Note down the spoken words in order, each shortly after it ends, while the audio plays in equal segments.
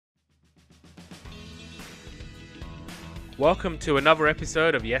Welcome to another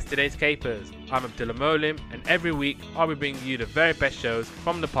episode of Yesterday's Capers. I'm Abdullah Molim, and every week I'll be bringing you the very best shows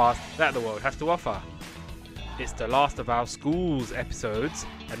from the past that the world has to offer. It's the last of our schools episodes,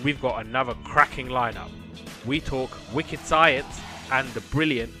 and we've got another cracking lineup. We talk wicked science and the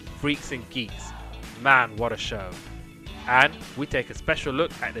brilliant Freaks and Geeks. Man, what a show. And we take a special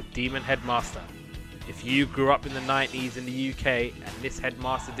look at the Demon Headmaster. If you grew up in the 90s in the UK and this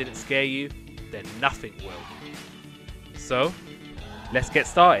headmaster didn't scare you, then nothing will. So, let's get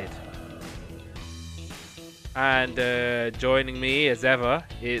started. And joining me as ever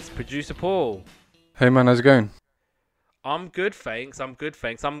is producer Paul. Hey man, how's it going? I'm good, thanks. I'm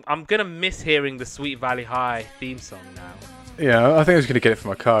gonna miss hearing the Sweet Valley High theme song now. Yeah, I think I was going to get it for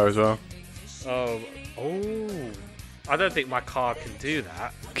my car as well. Oh, I don't think my car can do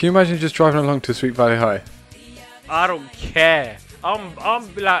that. Can you imagine just driving along to Sweet Valley High? I don't care. I'm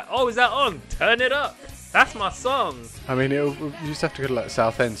like, oh, is that on? Turn it up. That's my song. I mean, you just have to go to like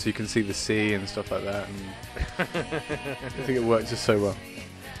Southend so you can see the sea and stuff like that. And I think it works just so well.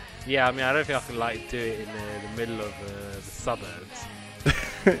 Yeah, I mean, I don't think I can like do it in the middle of the suburbs.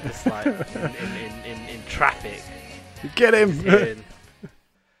 Just like in traffic. Get him!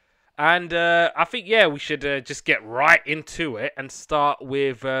 And I think, we should just get right into it and start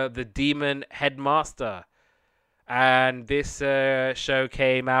with the Demon Headmaster. And this show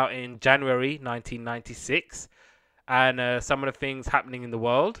came out in January 1996. And some of the things happening in the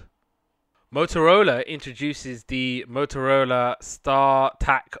world. Motorola introduces the Motorola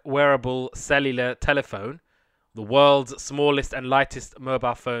StarTAC wearable cellular telephone, the world's smallest and lightest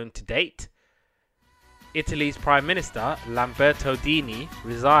mobile phone to date. Italy's Prime Minister, Lamberto Dini,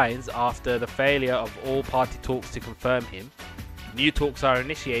 resigns after the failure of all party talks to confirm him. New talks are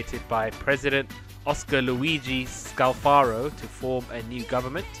initiated by President Oscar Luigi Scalfaro to form a new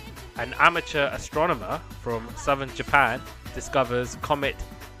government. An amateur astronomer from southern Japan discovers comet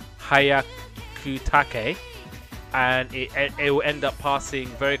Hyakutake, and it will end up passing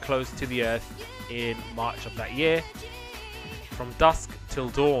very close to the Earth in March of that year. From Dusk Till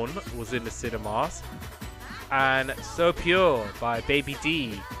Dawn was in the cinemas. And So Pure by Baby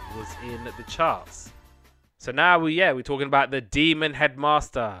D was in the charts. So now we're talking about the Demon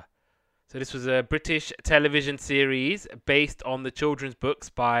Headmaster. So this was a British television series based on the children's books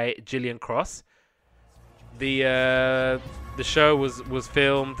by Gillian Cross. The show was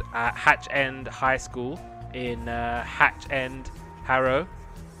filmed at Hatch End High School in Hatch End, Harrow,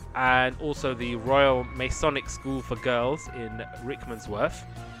 and also the Royal Masonic School for Girls in Rickmansworth.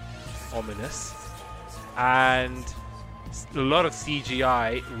 Ominous. And a lot of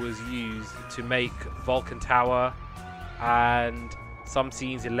CGI was used to make Vulcan Tower, and some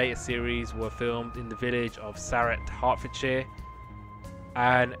scenes in later series were filmed in the village of Sarett, Hertfordshire.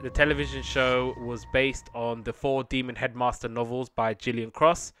 And the television show was based on the 4 Demon Headmaster novels by Gillian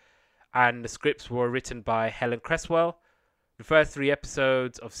Cross, and the scripts were written by Helen Cresswell. The first 3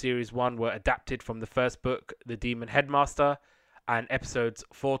 episodes of series 1 were adapted from the first book, The Demon Headmaster, and episodes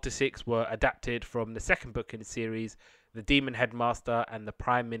 4 to 6 were adapted from the second book in the series, The Demon Headmaster and the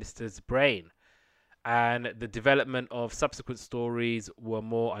Prime Minister's Brain. And the development of subsequent stories were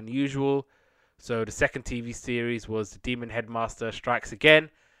more unusual. So the second TV series was The Demon Headmaster Strikes Again,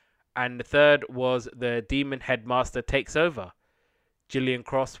 and the third was The Demon Headmaster Takes Over. Gillian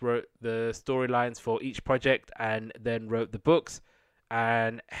Cross wrote the storylines for each project and then wrote the books,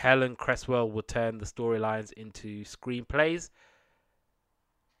 and Helen Cresswell would turn the storylines into screenplays.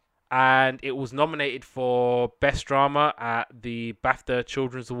 And it was nominated for Best Drama at the BAFTA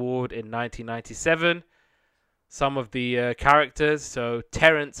Children's Award in 1997. Some of the characters, so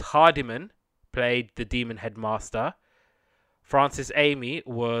Terence Hardiman played the Demon Headmaster. Frances Amy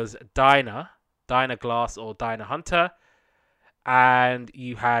was Dinah Glass or Dinah Hunter. And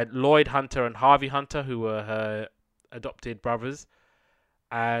you had Lloyd Hunter and Harvey Hunter, who were her adopted brothers.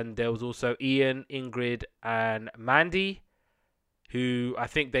 And there was also Ian, Ingrid, and Mandy, who I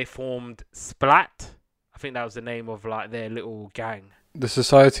think they formed Splat. I think that was the name of like their little gang. The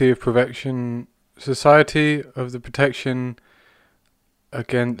Society of the Protection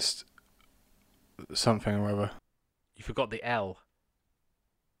Against something or other. You forgot the L.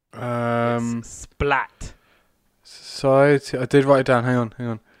 It's Splat. Society. I did write it down. Hang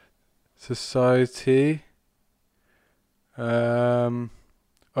on. Society of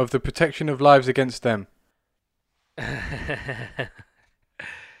the Protection of Lives Against Them.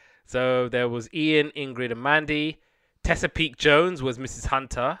 So there was Ian, Ingrid, and Mandy. Tessa Peake Jones was Mrs.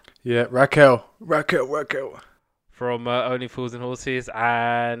 Hunter. Yeah, Raquel. From Only Fools and Horses.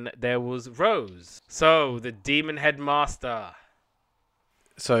 And there was Rose. So, the Demon Headmaster.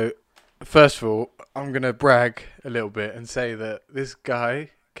 So, First of all, I'm gonna brag a little bit and say that this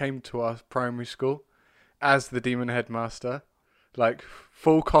guy came to our primary school as the demon headmaster, like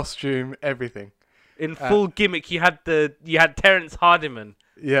full costume, everything. In Uh, full gimmick, you had Terrence Hardiman.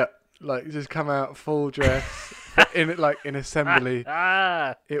 yeah, like just come out full dress in assembly.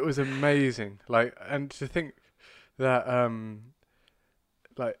 Ah, It was amazing. Like, and to think that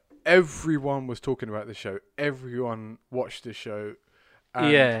like everyone was talking about the show, everyone watched the show,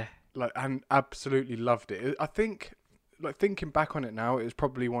 and yeah. and absolutely loved it. I think, like thinking back on it now, it was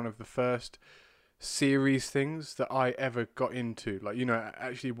probably one of the first series things that I ever got into. Like, you know,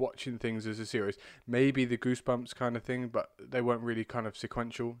 actually watching things as a series. Maybe the Goosebumps kind of thing, but they weren't really kind of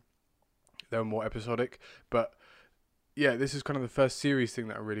sequential. They were more episodic. But yeah, this is kind of the first series thing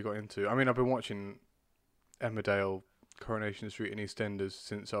that I really got into. I mean, I've been watching Emmerdale, Coronation Street, and EastEnders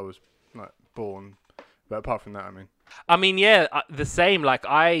since I was like born. But apart from that, I mean, yeah, the same. Like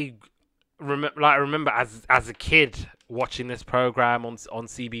I remember as a kid watching this program on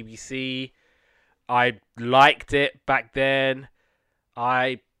CBBC. I liked it back then.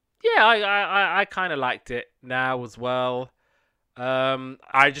 I kind of liked it now as well.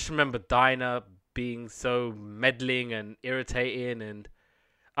 I just remember Dinah being so meddling and irritating, and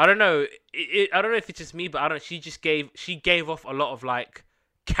I don't know. I don't know if it's just me, but I don't. She gave off a lot of like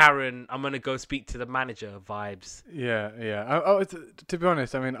Karen. I'm gonna go speak to the manager vibes. yeah, yeah. To be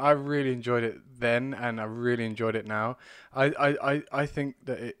honest, I mean, I really enjoyed it then, and I really enjoyed it now. I think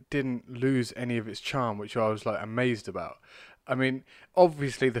that it didn't lose any of its charm, which I was like amazed about. I mean,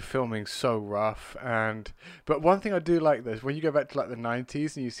 obviously the filming's so rough, but one thing I do like this when you go back to like the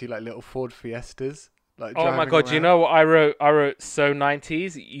 90s and you see like little Ford Fiestas, like Oh my driving god! You around. know what I wrote? I wrote so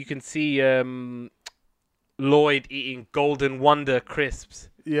 90s. You can see Lloyd eating Golden Wonder crisps.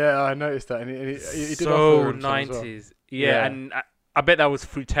 Yeah, I noticed that, and he did So offer him some as well. 90s. Yeah, Yeah. and I bet that was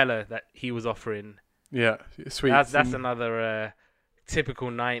Frutella that he was offering. Yeah, sweets. That's And another typical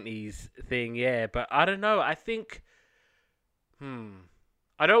 90s thing. Yeah, but I don't know. I think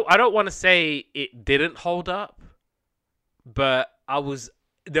I don't want to say it didn't hold up, but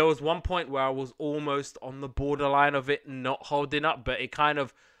there was one point where I was almost on the borderline of it not holding up, but it kind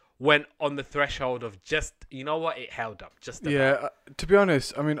of went on the threshold of just, you know what, it held up just about. yeah, to be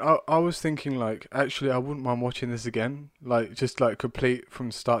honest, I mean, I was thinking like actually I wouldn't mind watching this again, like just like complete from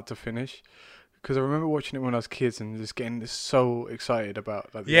start to finish, because I remember watching it when I was kids and just getting so excited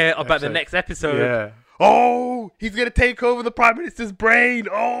about like Yeah, about the episode. next episode. Yeah, Oh, he's gonna take over the Prime Minister's brain.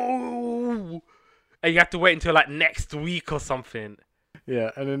 Oh, and you have to wait until like next week or something.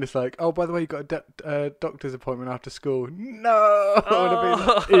 yeah, and then it's like, oh, by the way, you got a doctor's appointment after school. No, it would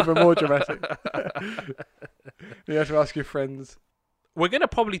have been even more dramatic. You have to ask your friends. We're gonna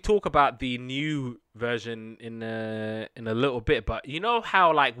probably talk about the new version in a little bit, but you know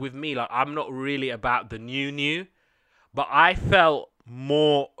how like with me, like I'm not really about the new, but I felt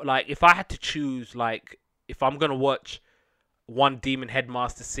more like if I had to choose, like if I'm gonna watch one Demon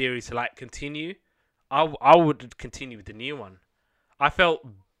Headmaster series to like continue, I would continue with the new one. I felt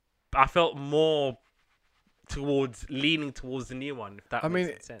more leaning towards the new one, if that I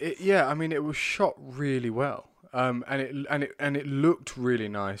makes mean, sense. yeah, I mean, it was shot really well, and it looked really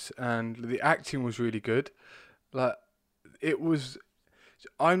nice, and the acting was really good. Like, it was.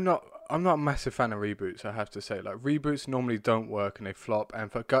 I'm not a massive fan of reboots. I have to say, like reboots normally don't work and they flop.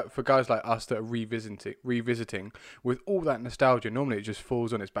 And for guys like us that are revisiting with all that nostalgia, normally it just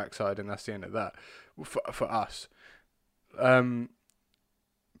falls on its backside, and that's the end of that. For us,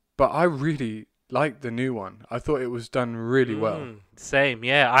 but I really liked the new one. I thought it was done really well. Same,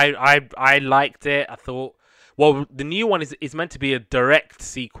 yeah. I liked it. I thought, well, the new one is meant to be a direct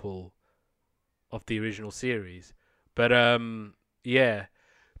sequel of the original series, but yeah.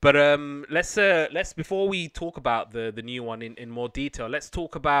 But let's before we talk about the new one in more detail, let's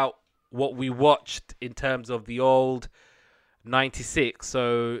talk about what we watched in terms of the old 96.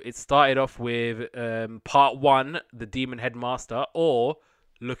 So it started off with part 1, The Demon Headmaster, or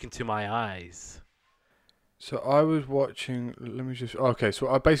Look Into My Eyes. So I was watching. Let me just. Okay, so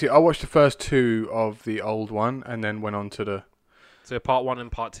I watched the first 2 of the old one, and then went on to the So part 1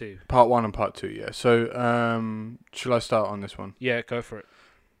 and part 2. part 1 and part 2. Yeah. So shall I start on this one? Yeah, go for it.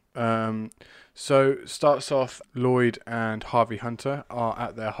 So starts off. Lloyd and Harvey Hunter are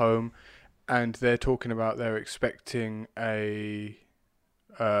at their home, and they're talking about they're expecting a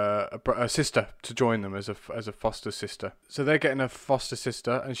sister to join them as a foster sister. So they're getting a foster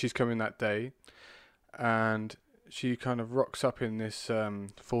sister, and she's coming that day, and she kind of rocks up in this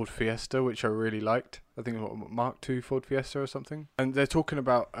Ford Fiesta, which I really liked. I think Mark II Ford Fiesta or something. And they're talking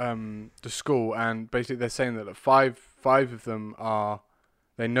about the school, and basically they're saying that five of them are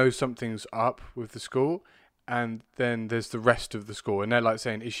they know something's up with the school, and then there's the rest of the school, and they're like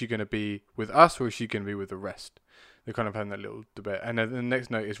saying, is she going to be with us or is she going to be with the rest? They're kind of having that little debate. And then the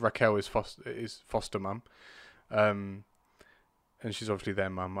next note is Raquel is foster mum, and she's obviously their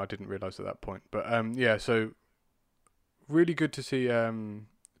mum. I didn't realise at that point, but yeah, so really good to see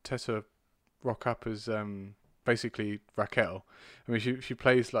Tessa rock up as basically Raquel. I mean, she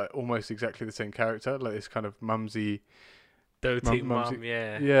plays like almost exactly the same character, like this kind of mumsy, doting mum,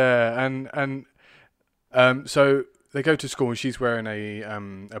 yeah. Yeah, and so they go to school and she's wearing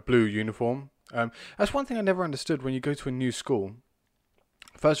a blue uniform. That's one thing I never understood when you go to a new school.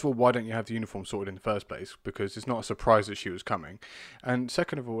 First of all, why don't you have the uniform sorted in the first place? Because it's not a surprise that she was coming. And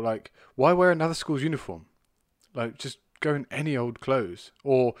second of all, like, why wear another school's uniform? Like, just go in any old clothes,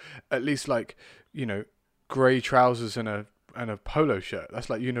 or at least like, you know, grey trousers and a polo shirt. That's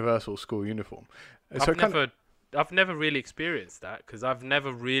like universal school uniform. So I've never really experienced that because I've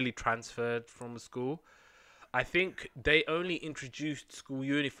never really transferred from a school. I think they only introduced school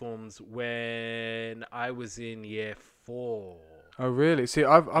uniforms when I was in year 4. Oh really? See,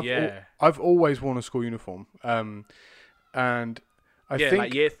 I've always worn a school uniform, and I think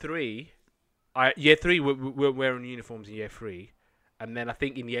like year 3. Year 3 we're wearing uniforms in year 3, and then I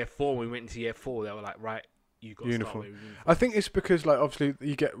think in year 4 when we went into year 4 they were like, right, you got uniform. to start with I think it's because like obviously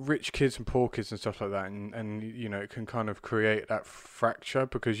you get rich kids and poor kids and stuff like that, and you know, it can kind of create that fracture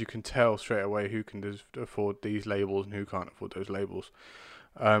because you can tell straight away who can afford these labels and who can't afford those labels.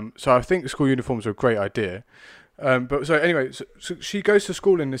 So I think school uniforms are a great idea. But so anyway, so she goes to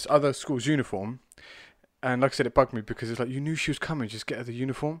school in this other school's uniform, and like I said, it bugged me because it's like, you knew she was coming, just get her the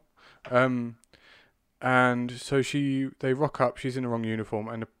uniform. And so they rock up, she's in the wrong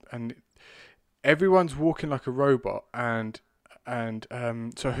uniform, and everyone's walking like a robot, and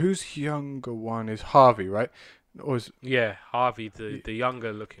so whose younger one is Harvey, right? Harvey, the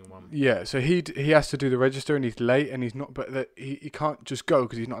younger looking one. Yeah, so he has to do the register and he's late and he's not, but he can't just go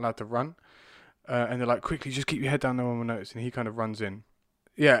because he's not allowed to run. And they're like, quickly, just keep your head down, no one will notice, and he kind of runs in.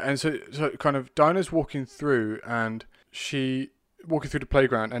 Yeah, and so kind of Dinah's walking through, and she walking through the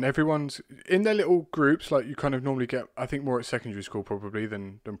playground, and everyone's in their little groups, like you kind of normally get, I think more at secondary school probably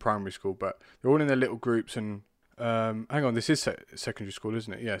than primary school, but they're all in their little groups. And hang on, this is secondary school,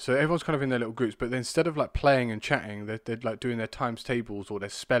 isn't it? Yeah, so everyone's kind of in their little groups, but then instead of like playing and chatting, they're like doing their times tables or their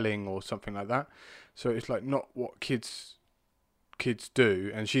spelling or something like that. So it's like not what kids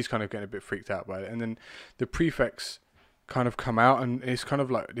do, and she's kind of getting a bit freaked out by it. And then the prefects kind of come out, and it's kind of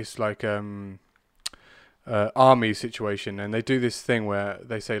like this like army situation, and they do this thing where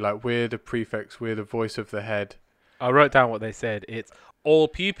they say like, we're the prefects, we're the voice of the head. I wrote down what they said. It's all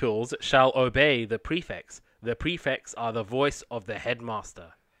pupils shall obey the prefects. The prefects are the voice of the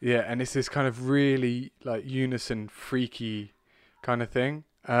headmaster. Yeah, and it's this kind of really like unison freaky kind of thing.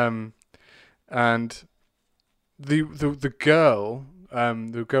 And the girl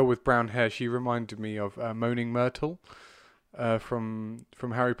with brown hair, she reminded me of Moaning Myrtle from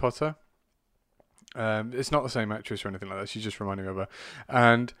Harry Potter. It's not the same actress or anything like that. She's just reminding me of her.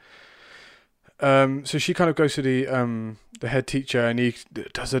 And so she kind of goes to the head teacher, and he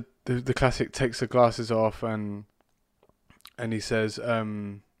does the classic, takes the glasses off, and he says,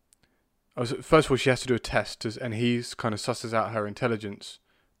 first of all, she has to do a test, and he's kind of susses out her intelligence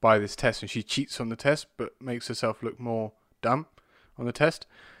by this test, and she cheats on the test, but makes herself look more dumb on the test.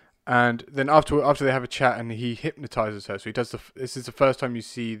 And then after they have a chat, and he hypnotizes her. So he does this is the first time you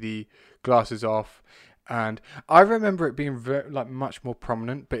see the glasses off, and I remember it being much more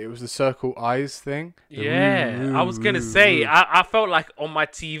prominent, but it was the circle eyes thing. Yeah, I was gonna say, I felt like on my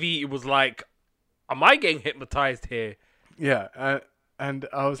TV it was like, am I getting hypnotized here? Yeah, and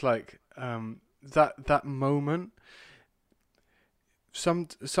I was like, that moment.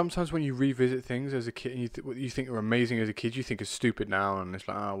 Sometimes when you revisit things as a kid, and what you think are amazing as a kid, you think is stupid now, and it's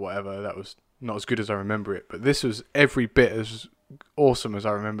like, whatever, that was not as good as I remember it. But this was every bit as awesome as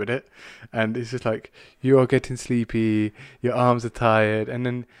I remembered it, and it's just like, you are getting sleepy, your arms are tired, and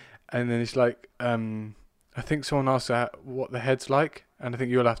then it's like, I think someone asked what the head's like, and I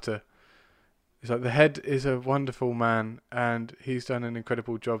think you'll have to. It's like, the head is a wonderful man, and he's done an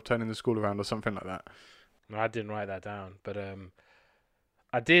incredible job turning the school around, or something like that. No, I didn't write that down, but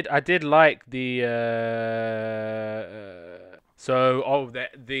I did like the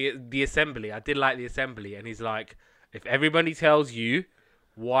the assembly. I did like the assembly, and he's like, if everybody tells you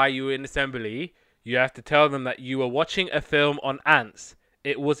why you were in assembly, you have to tell them that you were watching a film on ants.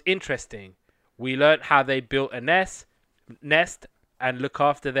 It was interesting. We learned how they built a nest and look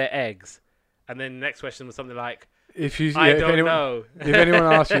after their eggs. And then the next question was something like, I don't know. If anyone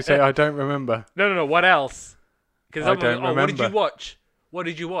asks you, say, I don't remember. No. What else? Because I don't remember. what did you watch? what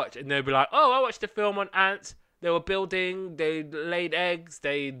did you watch? And they'll be like, oh, I watched a film on ants. They were building, they laid eggs,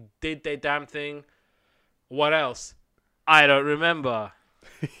 they did their damn thing. What else? I don't remember.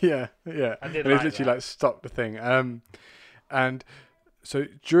 yeah. I did And like it's literally that. like stop the thing. And so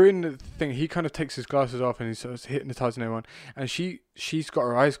during the thing, he kind of takes his glasses off and he's sort of hypnotizing everyone. And she's got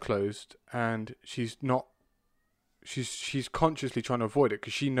her eyes closed and she's consciously trying to avoid it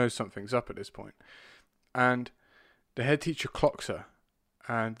because she knows something's up at this point. And the head teacher clocks her.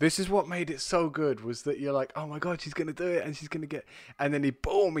 And this is what made it so good, was that you're like, oh my God, she's going to do it and she's going to get, and then he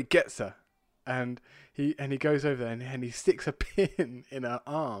gets her. And he goes over there and he sticks a pin in her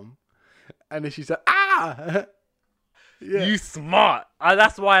arm. And then she's like, ah! Yeah. You smart.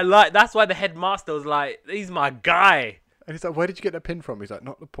 That's why the headmaster was like, he's my guy. And he's like, where did you get that pin from? He's like,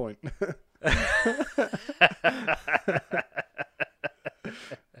 not the point.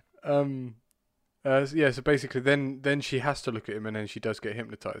 So basically then she has to look at him and then she does get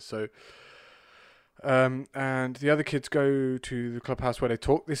hypnotized. So and the other kids go to the clubhouse where they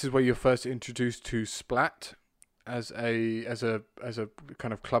talk. This is where you're first introduced to Splat as a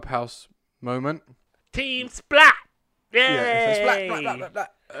kind of clubhouse moment. Team Splat. Yay! Yeah, so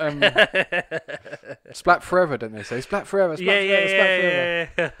Splat. Splat forever, don't they say? Splat forever. Splat forever.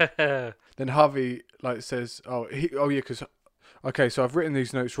 Splat forever. Then Harvey says, because okay, so I've written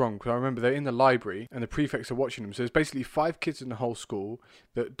these notes wrong because I remember they're in the library and the prefects are watching them. So there's basically 5 kids in the whole school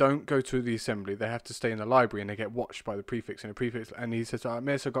that don't go to the assembly. They have to stay in the library and they get watched by the prefects. And he says,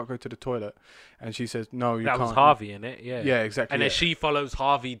 Miss, I've got to go to the toilet. And she says, no, you can't. That was Harvey in it, yeah. Yeah, exactly. And then she follows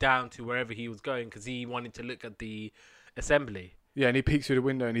Harvey down to wherever he was going because he wanted to look at the assembly. Yeah, and he peeks through the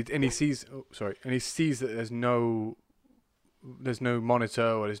window and he sees that there's no monitor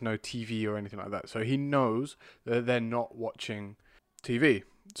or there's no TV or anything like that. So he knows that they're not watching TV.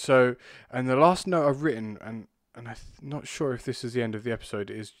 So, and the last note I've written, and I'm not sure if this is the end of the episode,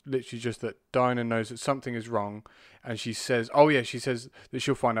 is literally just that Dinah knows that something is wrong, and she says that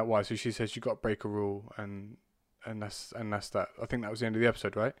she'll find out why. So she says you got to break a rule, and that's that. I think that was the end of the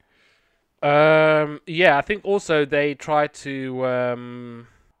episode, right? Yeah, I think also they try to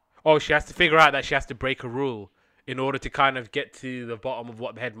she has to figure out that she has to break a rule in order to kind of get to the bottom of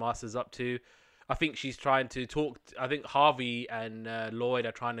what the headmaster's up to. I think she's trying to talk. I think Harvey and Lloyd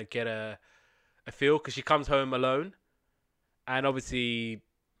are trying to get a feel because she comes home alone, and obviously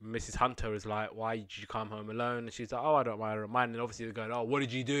Mrs. Hunter is like, "Why did you come home alone?" And she's like, "Oh, I don't mind." And obviously they're going, "Oh, what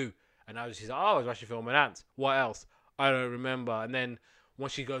did you do?" And now she's like, "Oh, I was watching film with ants. What else? I don't remember." And then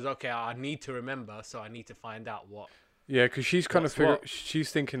once she goes, "Okay, I need to remember, so I need to find out what." Yeah, because she's kind of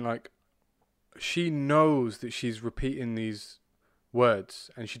she's thinking like, she knows that she's repeating these words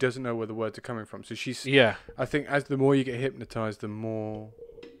and she doesn't know where the words are coming from. So I think as the more you get hypnotized, the more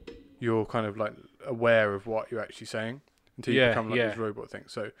you're kind of like aware of what you're actually saying until you become like this robot thing.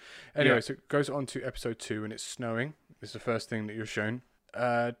 So anyway, so it goes on to episode 2 and it's snowing. It's the first thing that you're shown.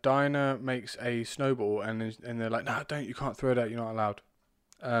 Dinah makes a snowball and they're like, no, you can't throw that, you're not allowed.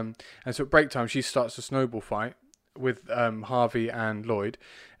 And so at break time she starts a snowball fight with Harvey and Lloyd,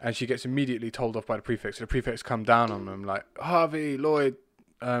 and she gets immediately told off by the prefects. So the prefects come down on them like, Harvey, Lloyd,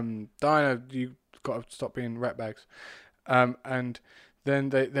 Dinah, you got to stop being ratbags. And then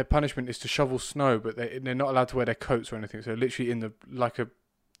their punishment is to shovel snow, but they're not allowed to wear their coats or anything. So literally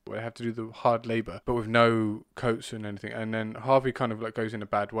where they have to do the hard labour, but with no coats and anything. And then Harvey kind of like goes in a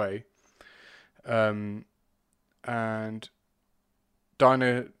bad way, and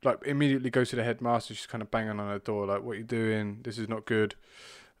Dinah like immediately goes to the headmaster. She's kind of banging on her door like, "What are you doing? This is not good."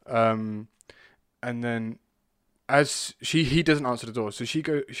 And then as he doesn't answer the door, so she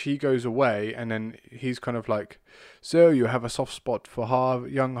goes away, and then he's kind of like, "So you have a soft spot for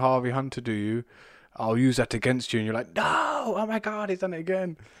young Harvey Hunter, do you? I'll use that against you." And you're like, "No! Oh my God, he's done it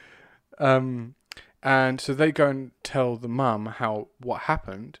again." And so they go and tell the mum what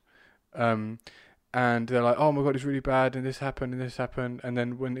happened. And they're like, "Oh my God, it's really bad, and this happened, and this happened." And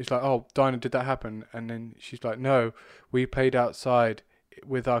then when it's like, "Oh, Dinah, did that happen?" And then she's like, "No, we played outside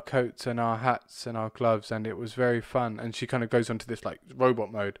with our coats and our hats and our gloves, and it was very fun." And she kind of goes onto this like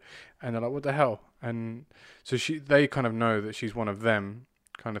robot mode, and they're like, "What the hell?" And so they kind of know that she's one of them,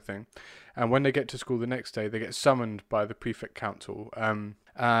 kind of thing. And when they get to school the next day, they get summoned by the prefect council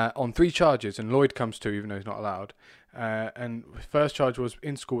on 3 charges, and Lloyd comes too, even though he's not allowed. And first charge was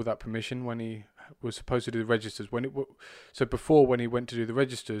in school without permission when he was supposed to do the registers. So before, when he went to do the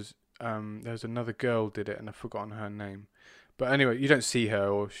registers, there was another girl did it, and I've forgotten her name. But anyway, you don't see her,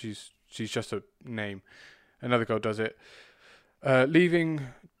 or she's just a name. Another girl does it. Leaving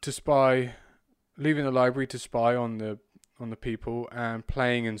the library to spy on the people, and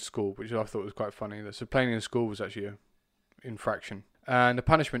playing in school, which I thought was quite funny. So playing in school was actually an infraction. and the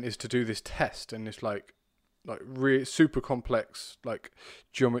punishment is to do this test, and it's like really super complex, like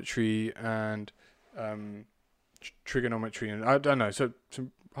geometry and trigonometry, and I don't know, so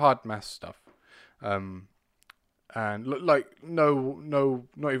some hard math stuff. And like no,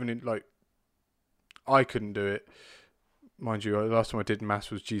 not even in, like I couldn't do it, mind you. The last time I did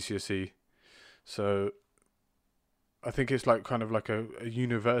maths was GCSE, so I think it's like kind of like a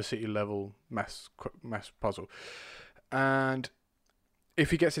university level maths puzzle. And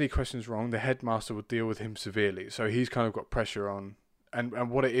if he gets any questions wrong, the headmaster will deal with him severely. So he's kind of got pressure on, and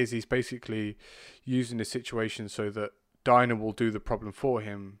what it is, he's basically using the situation so that Dinah will do the problem for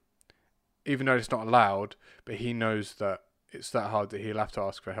him, even though it's not allowed, but he knows that it's that hard that he'll have to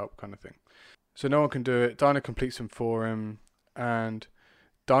ask for help, kind of thing. So no one can do it. Dinah completes them for him, and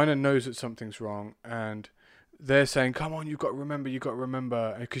Dinah knows that something's wrong, and they're saying, come on, you've got to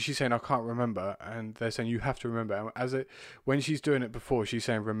remember, because she's saying, I can't remember, and they're saying, you have to remember. And when she's doing it before, she's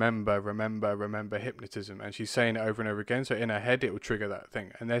saying, remember, hypnotism, and she's saying it over and over again, so in her head, it will trigger that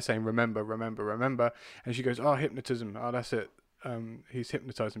thing, and they're saying, remember, and she goes, oh, hypnotism, oh, that's it, he's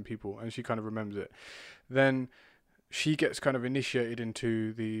hypnotizing people, and she kind of remembers it. Then she gets kind of initiated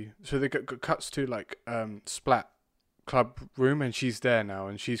into so they cuts to like Splat club room, and she's there now,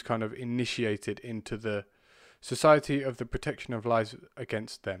 and she's kind of initiated into the Society of the Protection of Lives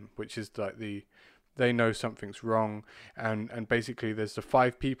Against Them, which is like they know something's wrong, and basically there's the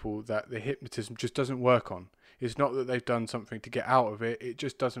 5 people that the hypnotism just doesn't work on. It's not that they've done something to get out of it, it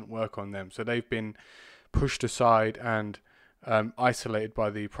just doesn't work on them. So they've been pushed aside and isolated by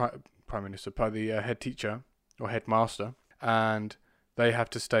the prime minister, by the head teacher or headmaster, and they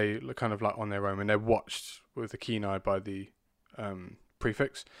have to stay kind of like on their own, and they're watched with a keen eye by the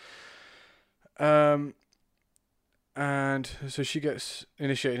prefects. And so she gets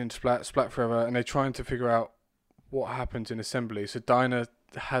initiated into Splat Forever, and they're trying to figure out what happens in assembly. So Dinah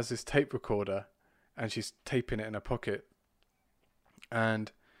has this tape recorder, and she's taping it in her pocket.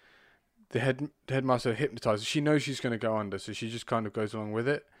 And the headmaster hypnotizes. She knows she's going to go under, so she just kind of goes along with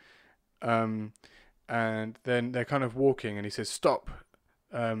it. And then they're kind of walking, and he says, stop.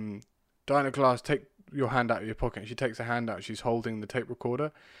 Dinah Glass, take your hand out of your pocket. And she takes her hand out. She's holding the tape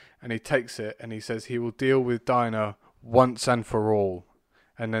recorder, and he takes it, and he says he will deal with Dinah once and for all.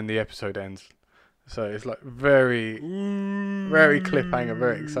 And then the episode ends. So it's like very cliffhanger,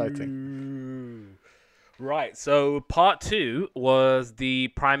 very exciting. Right, so part 2 was the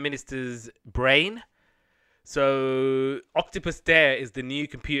Prime Minister's brain. So Octopus Dare is the new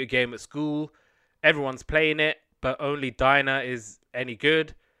computer game at school. Everyone's playing it, but only Dinah is any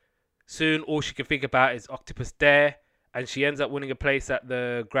good. Soon, all she can think about is Octopus Dare, and she ends up winning a place at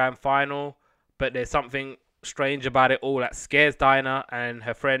the grand final. But there's something strange about it all that scares Dinah, and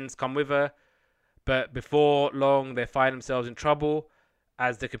her friends come with her. But before long, they find themselves in trouble,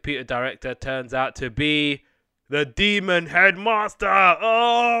 as the computer director turns out to be the demon headmaster.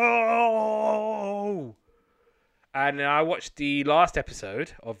 Oh! And I watched the last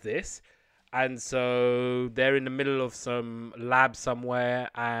episode of this, and so they're in the middle of some lab somewhere,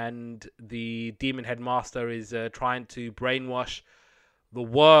 and the demon headmaster is trying to brainwash the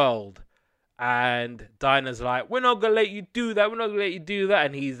world. And Dinah's like, we're not going to let you do that.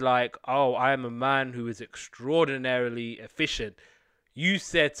 And he's like, oh, I am a man who is extraordinarily efficient. You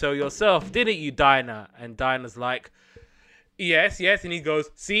said so yourself, didn't you, Dinah? And Dinah's like, yes. And he goes,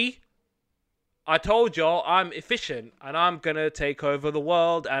 see? I told y'all I'm efficient, and I'm going to take over the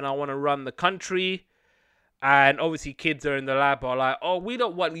world, and I want to run the country. And obviously kids are in the lab are like, oh, we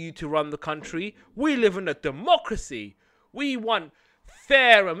don't want you to run the country. We live in a democracy. We want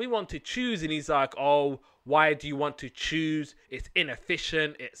fair, and we want to choose. And he's like, oh, why do you want to choose? It's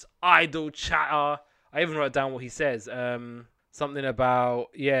inefficient. It's idle chatter. I even wrote down what he says. Something about,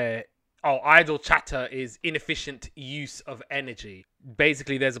 idle chatter is inefficient use of energy.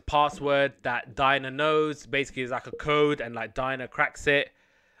 Basically, there's a password that Dinah knows. Basically, it's like a code, and like Dinah cracks it.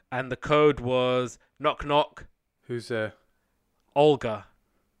 And the code was knock knock. Who's there? Olga.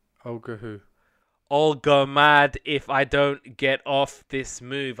 Olga who? Olga mad if I don't get off this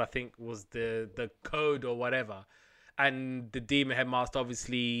move, I think was the code or whatever. And the demon headmaster,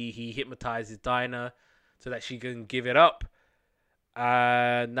 obviously, he hypnotizes Dinah so that she can give it up.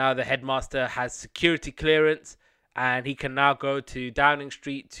 Now the headmaster has security clearance, and he can now go to Downing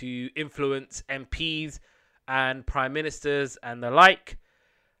Street to influence MPs and prime ministers and the like.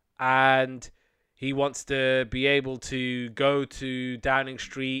 And he wants to be able to go to Downing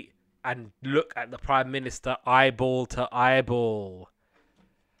Street and look at the prime minister eyeball to eyeball.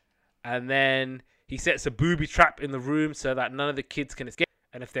 And then he sets a booby trap in the room so that none of the kids can escape.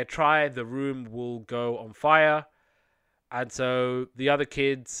 And if they try, the room will go on fire. And so the other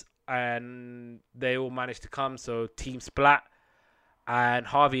kids, and they all managed to come. So Team Splat and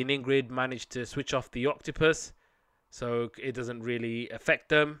Harvey and Ingrid managed to switch off the octopus, so it doesn't really affect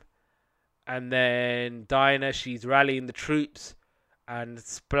them. And then Dinah, she's rallying the troops, and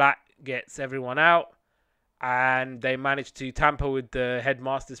Splat gets everyone out. And they manage to tamper with the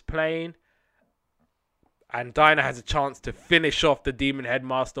headmaster's plane. And Dinah has a chance to finish off the demon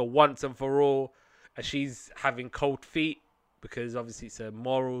headmaster once and for all, as she's having cold feet, because obviously it's a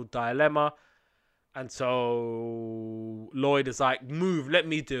moral dilemma. And so Lloyd is like, move, let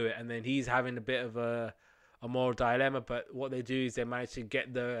me do it. And then he's having a bit of a moral dilemma. But what they do is they manage to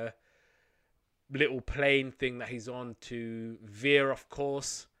get the little plane thing that he's on to veer off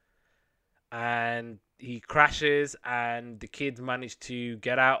course. And he crashes, and the kids manage to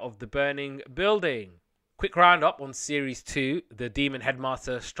get out of the burning building. Quick roundup on Series 2. The Demon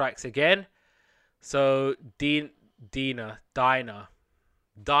Headmaster strikes again. So Dinah's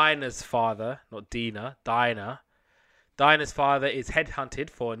father, not Dina, Dinah's father is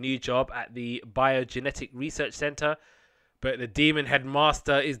headhunted for a new job at the Biogenetic Research Center, but the Demon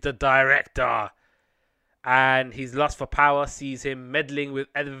Headmaster is the director, and his lust for power sees him meddling with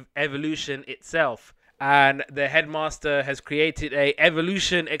evolution itself. And the headmaster has created a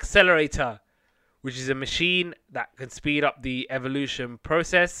evolution accelerator, which is a machine that can speed up the evolution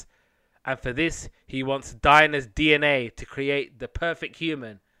process. And for this, he wants Dinah's DNA to create the perfect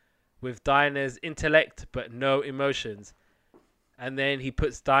human with Dinah's intellect but no emotions. And then he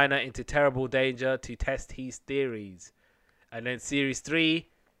puts Dinah into terrible danger to test his theories. And then Series 3,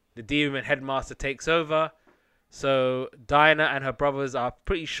 the Demon Headmaster takes over. So Dinah and her brothers are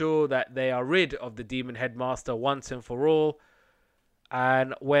pretty sure that they are rid of the Demon Headmaster once and for all.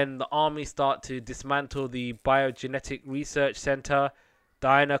 And when the army start to dismantle the Biogenetic Research Center,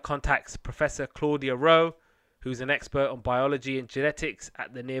 Dinah contacts Professor Claudia Rowe, who's an expert on biology and genetics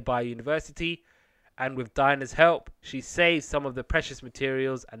at the nearby university. And with Dinah's help, she saves some of the precious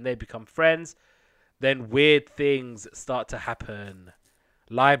materials and they become friends. Then weird things start to happen.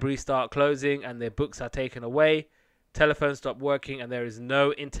 Libraries start closing and their books are taken away. Telephones stop working and there is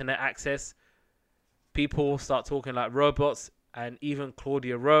no internet access. People start talking like robots, and even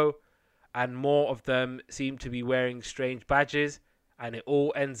Claudia Rowe, and more of them seem to be wearing strange badges. And it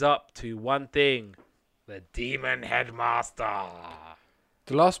all ends up to one thing: the Demon Headmaster.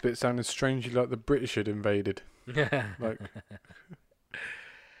 The last bit sounded strangely like the British had invaded. Like,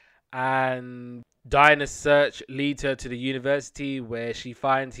 and Dinah's search leads her to the university, where she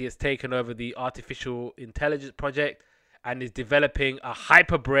finds he has taken over the artificial intelligence project and is developing a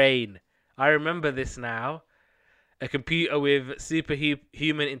hyperbrain. I remember this now. A computer with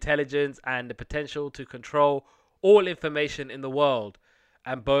superhuman intelligence and the potential to control all information in the world.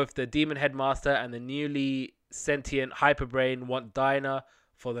 And both the Demon Headmaster and the newly sentient hyperbrain want Dinah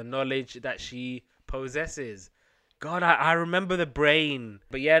for the knowledge that she possesses. God, I remember the brain.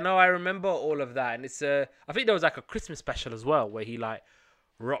 But yeah, no, I remember all of that. And it's I think there was like a Christmas special as well, where he like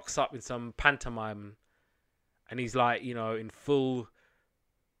rocks up in some pantomime, and he's like, you know, in full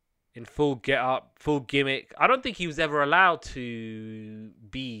get up, full gimmick. I don't think he was ever allowed to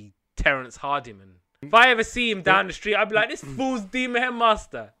be Terrence Hardiman. If I ever see him down the street, I'd be like, this fool's Demon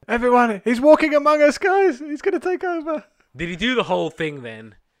Headmaster. everyone, he's walking among us, guys. He's going to take over. Did he do the whole thing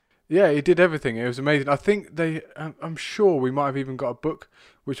then? Yeah, he did everything. It was amazing. I think I'm sure we might have even got a book,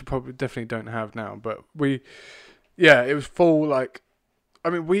 which we probably definitely don't have now. But it was full, like, I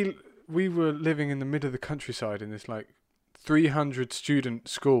mean, we were living in the middle of the countryside in this, like, 300 student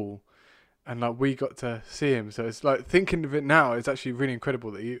school, and, like, we got to see him. So it's, like, thinking of it now, it's actually really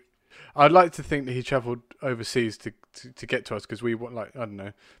incredible that I'd like to think that he travelled overseas to get to us, because we want, like, I don't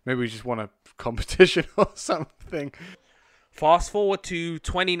know, maybe we just want a competition or something. Fast forward to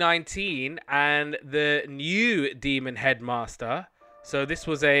 2019 and the new Demon Headmaster. So this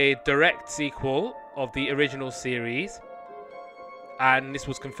was a direct sequel of the original series, and this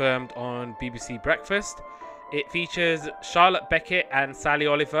was confirmed on BBC Breakfast. It features Charlotte Beckett and Sally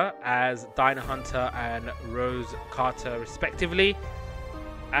Oliver as Dinah Hunter and Rose Carter respectively.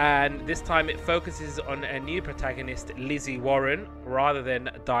 And this time it focuses on a new protagonist, Lizzie Warren, rather than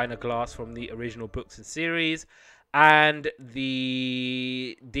Dinah Glass from the original books and series. And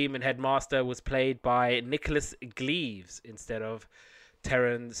the Demon Headmaster was played by Nicholas Gleaves instead of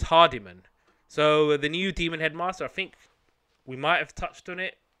Terrence Hardiman. So the new Demon Headmaster, I think we might have touched on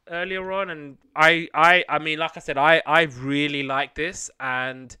it earlier on. And I mean, like I said, I really like this.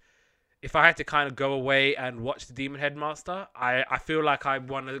 And if I had to kind of go away and watch the Demon Headmaster, I feel like I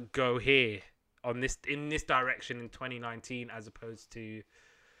want to go here in this direction in 2019 as opposed to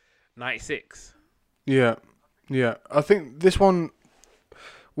 96. Yeah. Yeah, I think this one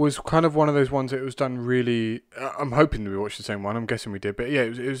was kind of one of those ones that was done really. I'm hoping that we watched the same one. I'm guessing we did, but yeah,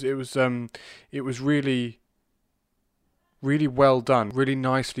 it was really really well done, really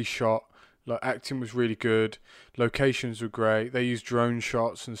nicely shot. Like acting was really good, locations were great. They used drone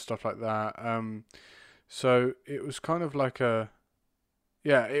shots and stuff like that. So it was kind of like a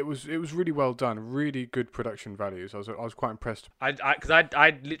yeah, it was really well done, really good production values. I was quite impressed.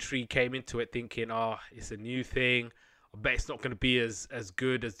 I literally came into it thinking, oh, it's a new thing. I bet it's not going to be as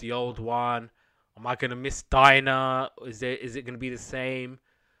good as the old one. Am I going to miss Dinah? Is it going to be the same?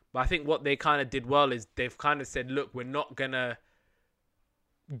 But I think what they kind of did well is they've kind of said, look, we're not going to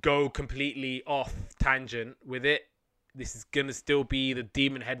go completely off tangent with it. This is going to still be the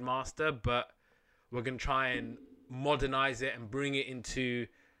Demon Headmaster, but we're going to try and modernize it and bring it into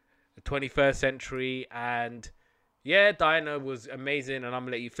the 21st century. And yeah, Dinah was amazing, and I'm going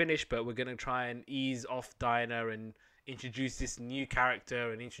to let you finish, but we're going to try and ease off Dinah and introduce this new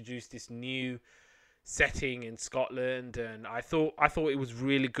character and introduce this new setting in Scotland. And I thought it was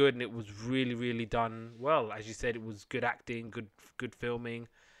really good, and it was really, really done well. As you said, it was good acting, good filming,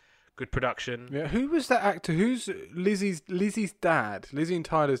 good production. Yeah, who was that actor? Who's Lizzie's dad? Lizzie and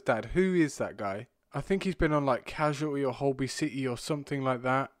Tyler's dad. Who is that guy? I think he's been on like Casualty or Holby City or something like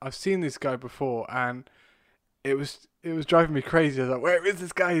that. I've seen this guy before, and it was driving me crazy. I was like, where is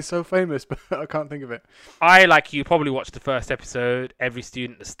this guy? He's so famous, but I can't think of it. I, like you, probably watched the first episode, Every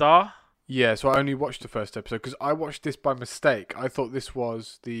Student a Star. Yeah, so I only watched the first episode because I watched this by mistake. I thought this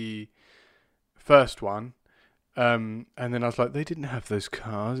was the first one. And then I was like, they didn't have those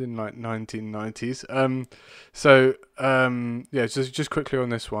cars in like 1990s. Yeah, just quickly on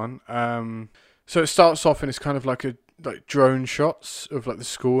this one. So it starts off and it's kind of like drone shots of like the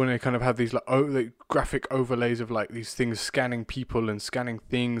school, and they kind of have these like graphic overlays of like these things scanning people and scanning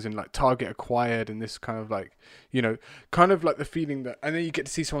things and like target acquired, and this kind of like, you know, kind of like the feeling that, and then you get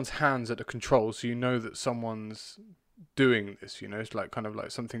to see someone's hands at the controls, so you know that someone's doing this, you know, it's like kind of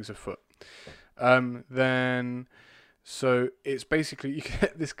like something's afoot. Then so it's basically, you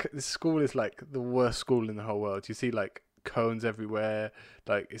get this school is like the worst school in the whole world. You see like cones everywhere,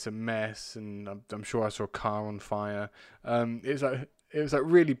 like it's a mess, and I'm sure I saw a car on fire. It was like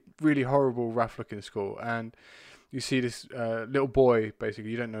really, really horrible, rough looking school. And you see this little boy,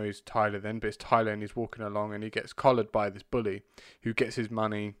 basically, you don't know he's Tyler then, but it's Tyler, and he's walking along and he gets collared by this bully who gets his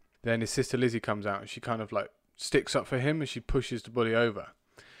money. Then his sister Lizzie comes out and she kind of like sticks up for him and she pushes the bully over.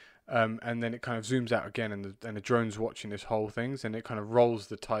 And then it kind of zooms out again, and the drone's watching this whole thing, and it kind of rolls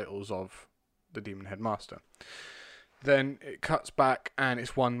the titles of the Demon Headmaster. Then it cuts back, and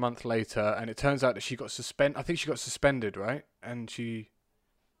it's 1 month later, and it turns out that she got suspended. I think she got suspended, right? And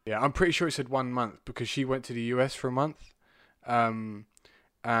I'm pretty sure it said 1 month because she went to the US for a month. And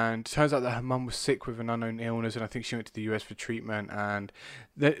it turns out that her mum was sick with an unknown illness, and I think she went to the US for treatment. And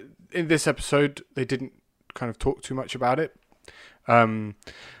in this episode, they didn't kind of talk too much about it.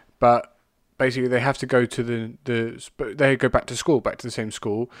 But basically, they have to go to they go back to school, back to the same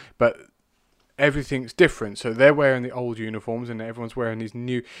school, but everything's different. So they're wearing the old uniforms, and everyone's wearing these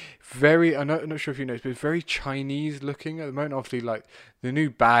new, I'm not sure if you noticed, but it's very Chinese looking at the moment. Obviously, like the new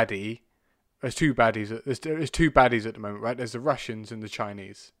baddie. There's two baddies. There's two baddies at the moment, right? There's the Russians and the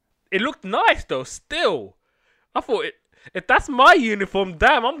Chinese. It looked nice though. Still, I thought if that's my uniform,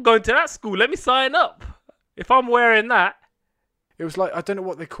 damn, I'm going to that school. Let me sign up. If I'm wearing that. It was like, I don't know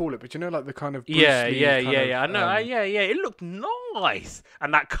what they call it, but you know, like the kind of yeah. I know. It looked nice,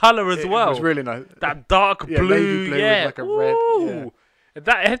 and that color as well. It was really nice. That dark blue, navy blue with like a red.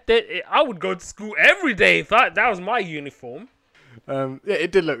 Yeah. I would go to school every day if that was my uniform.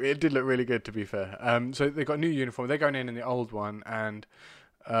 It did look really good, to be fair. So they got a new uniform. They're going in the old one, and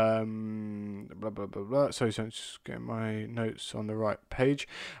blah blah blah blah. So just get my notes on the right page.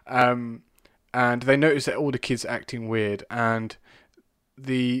 And they notice that all the kids are acting weird, and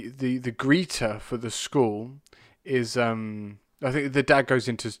the greeter for the school is I think the dad goes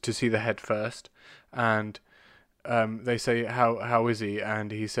in to see the head first, and they say how is he,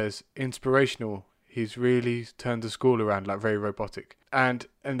 and he says inspirational. He's really turned the school around, like very robotic. And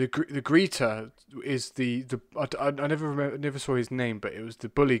the greeter is I never saw his name, but it was the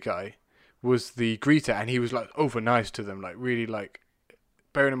bully guy was the greeter, and he was like over nice to them, like really like.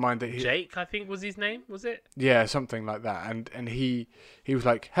 Bearing in mind that Jake, I think was his name, was it? Yeah, something like that. And he was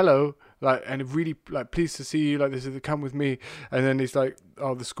like, hello, like, and really like pleased to see you, like this is come with me. And then he's like,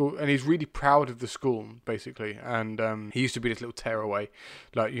 oh, the school, and he's really proud of the school basically. And he used to be this little tearaway,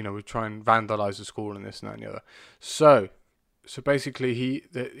 like, you know, would try and vandalize the school and this and that and the other. So basically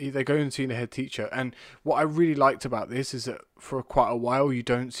they go and see the head teacher. And what I really liked about this is that for quite a while you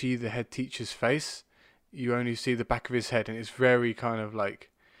don't see the head teacher's face. you only see the back of his head, and it's very kind of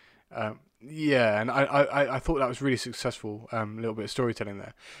like, yeah. And I thought that was really successful, little bit of storytelling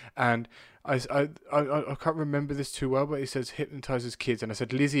there, and I can't remember this too well, but he says hypnotizes kids, and I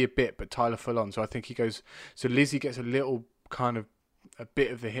said Lizzie a bit, but Tyler full on. So I think he goes. So Lizzie gets a little kind of a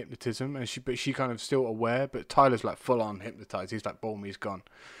bit of the hypnotism, and she kind of still aware, but Tyler's like full on hypnotized. He's like, boom, he's gone.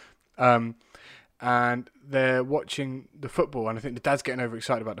 And they're watching the football, and I think the dad's getting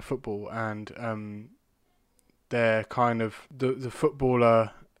overexcited about the football, and they're kind of the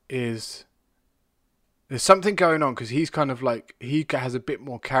footballer is. There's something going on because he's kind of like he has a bit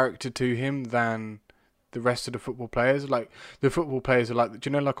more character to him than the rest of the football players. Like the football players are like, do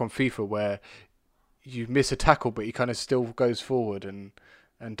you know, like on FIFA where you miss a tackle but he kind of still goes forward and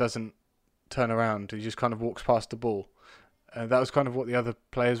doesn't turn around. He just kind of walks past the ball. That was kind of what the other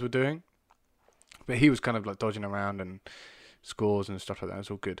players were doing, but he was kind of like dodging around and scores and stuff like that. It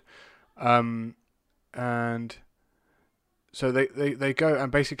was all good, and. So they go,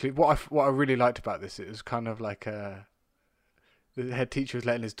 and basically what I really liked about this, it was kind of like the head teacher was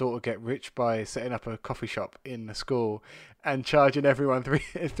letting his daughter get rich by setting up a coffee shop in the school and charging everyone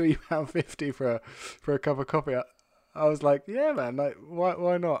 £3.50 for a cup of coffee. I was like, yeah, man, like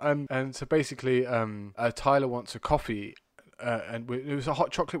why not? And so basically, Tyler wants a coffee. And it was a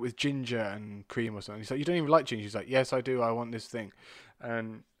hot chocolate with ginger and cream or something. He's like, you don't even like ginger? He's like, yes, I do. I want this thing,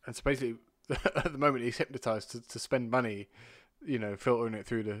 and so basically. At the moment, he's hypnotized to spend money, you know, filtering it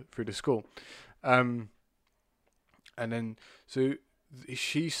through the school, and then so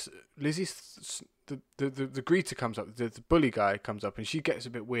Lizzie's the greeter comes up, the bully guy comes up, and she gets a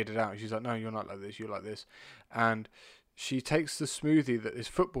bit weirded out. She's like, "No, you're not like this. You're like this," and she takes the smoothie that this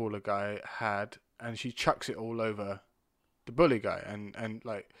footballer guy had, and she chucks it all over the bully guy, and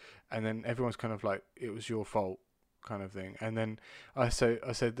then everyone's kind of like, "It was your fault." Kind of thing, and then I said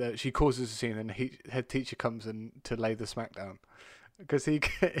that she causes a scene, and the head teacher comes in to lay the smack down because he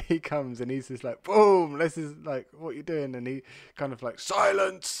comes and he's just like, boom, this is like, what you doing? And he kind of like,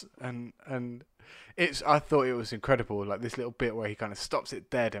 silence, and I thought it was incredible, like this little bit where he kind of stops it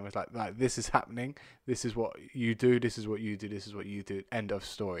dead and was like this is happening, this is what you do, this is what you do, this is what you do, end of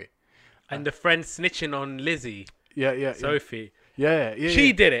story. And the friend snitching on Lizzie, Sophie,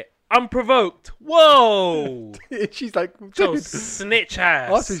 she did it. Unprovoked. Whoa! She's like, so snitch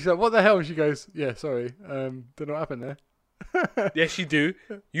ass. She's like, what the hell? And she goes, yeah, sorry. Don't know what happened there. Yes, you do.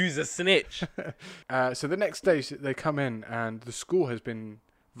 Use a snitch. So the next day they come in and the school has been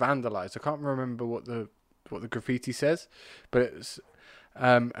vandalized. I can't remember what the graffiti says, but it's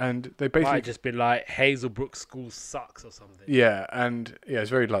and they basically might just been like Hazelbrook School sucks or something. Yeah, and yeah, it's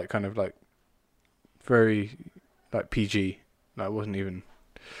very like kind of like very like PG. Like it wasn't even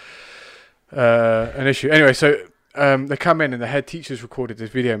an issue. Anyway, so they come in and the head teacher's recorded this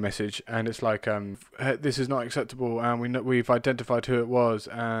video message, and it's like, this is not acceptable, and we've identified who it was,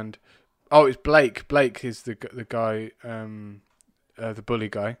 and it's Blake. Blake is the guy, the bully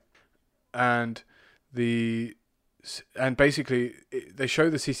guy, and basically they show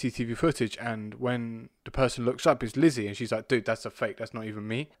the CCTV footage, and when the person looks up, it's Lizzie, and she's like, dude, that's a fake. That's not even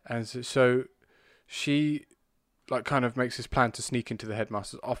me. And so she like kind of makes this plan to sneak into the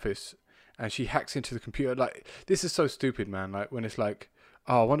headmaster's office. And she hacks into the computer. Like, this is so stupid, man. Like, when it's like,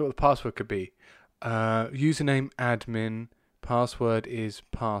 I wonder what the password could be. Username admin, password is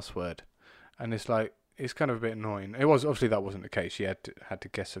password. And it's like, it's kind of a bit annoying. It was, obviously that wasn't the case. She had to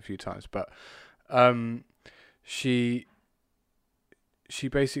guess a few times. But she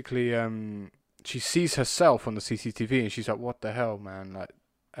basically, she sees herself on the CCTV and she's like, what the hell, man? Like,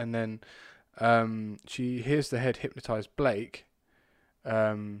 and then she hears the head hypnotize Blake.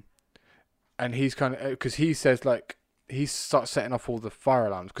 And he's kind of, because he says like, he starts setting off all the fire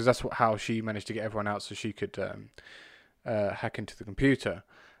alarms because that's how she managed to get everyone out so she could hack into the computer,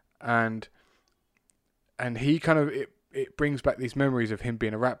 and he kind of it brings back these memories of him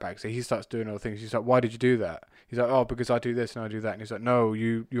being a ratbag. So he starts doing other things. He's like, why did you do that? He's like, oh, because I do this and I do that. And he's like, no,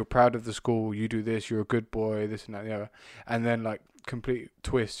 you're proud of the school. You do this. You're a good boy. This and that and the other. And then like complete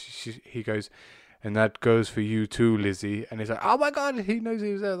twist. He goes, and that goes for you too, Lizzie. And he's like, oh my god, he knows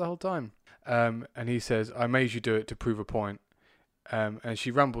he was there the whole time. And he says, I made you do it to prove a point. And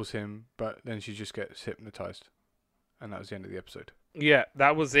she rumbles him, but then she just gets hypnotized. And that was the end of the episode. Yeah,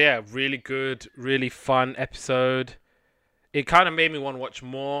 that was, really good, really fun episode. It kind of made me want to watch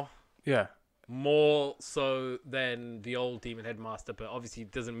more. Yeah. More so than the old Demon Headmaster, but obviously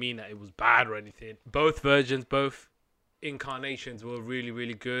it doesn't mean that it was bad or anything. Both versions, both incarnations were really,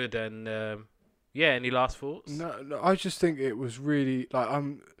 really good. And any last thoughts? No, I just think it was really, like,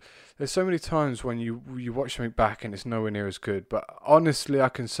 there's so many times when you watch something back and it's nowhere near as good, but honestly I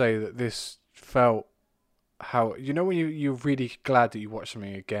can say that this felt how when you're really glad that you watch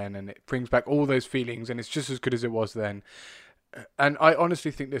something again and it brings back all those feelings and it's just as good as it was then. And I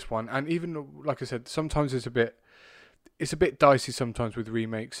honestly think this one, and even like I said, sometimes it's a bit dicey sometimes with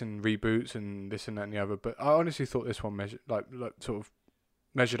remakes and reboots and this and that and the other. But I honestly thought this one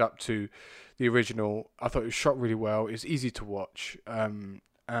measured up to the original. I thought it was shot really well. It's easy to watch, and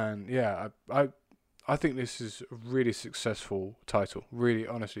yeah, I think this is a really successful title. Really,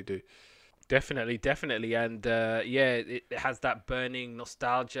 honestly, do. Definitely, and yeah, it has that burning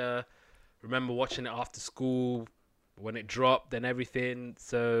nostalgia. Remember watching it after school when it dropped and everything.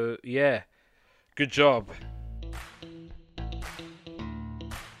 So yeah, good job.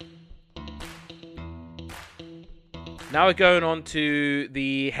 Now we're going on to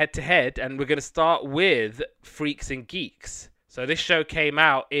the head-to-head, and we're going to start with Freaks and Geeks. So this show came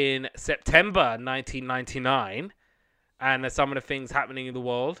out in September 1999, and there's some of the things happening in the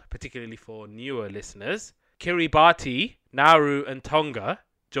world, particularly for newer listeners. Kiribati, Nauru, and Tonga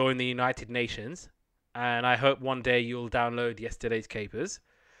join the United Nations, and I hope one day you'll download yesterday's capers.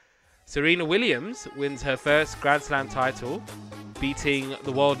 Serena Williams wins her first Grand Slam title, beating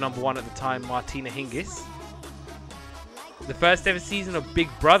the world number one at the time, Martina Hingis. The first ever season of Big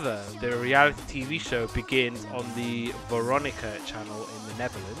Brother, the reality TV show, begins on the Veronica channel in the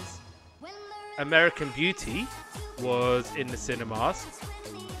Netherlands. American Beauty was in the cinemas,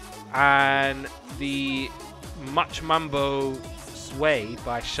 and the Much Mambo Sway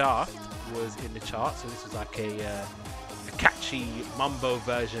by Shaft was in the charts. So this was like a catchy mambo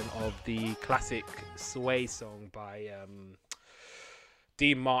version of the classic Sway song by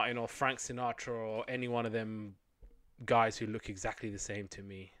Dean Martin or Frank Sinatra or any one of them guys who look exactly the same to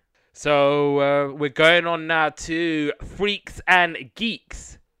me. So we're going on now to Freaks and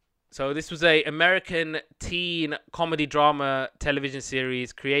Geeks. So this was a American teen comedy drama television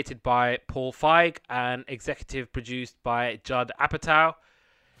series created by Paul Feig and executive produced by Judd Apatow.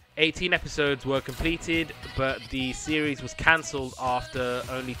 18 episodes were completed, but the series was cancelled after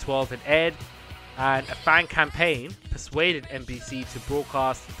only 12 had aired, and a fan campaign persuaded NBC to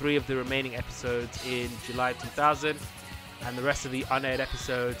broadcast 3 of the remaining episodes in July 2000, and the rest of the unaired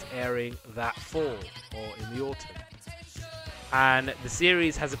episodes airing that fall or in the autumn. And the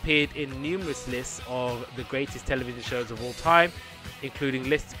series has appeared in numerous lists of the greatest television shows of all time, including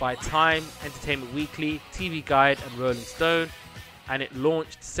lists by Time, Entertainment Weekly, TV Guide, and Rolling Stone, and it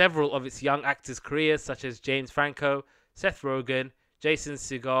launched several of its young actors' careers, such as James Franco, Seth Rogen, Jason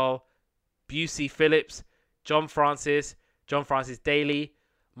Segel, Busey Phillips, John Francis Daly,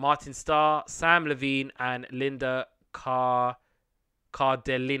 Martin Starr, Sam Levine, and Linda Cardellini.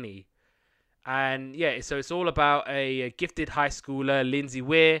 And yeah, so it's all about a gifted high schooler, Lindsay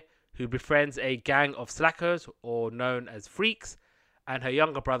Weir, who befriends a gang of slackers, or known as freaks, and her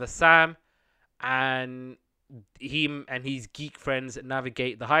younger brother Sam, and him and his geek friends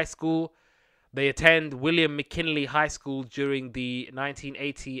navigate the high school. They attend William McKinley High School during the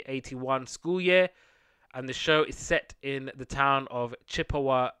 1980-81 school year, and the show is set in the town of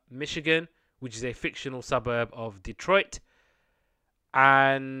Chippewa, Michigan, which is a fictional suburb of Detroit.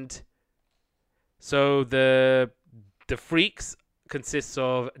 And so the freaks consists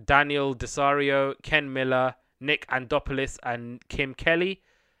of Daniel Desario, Ken Miller, Nick Andopoulos, and Kim Kelly.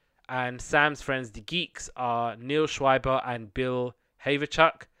 And Sam's friends, the geeks, are Neil Schreiber and Bill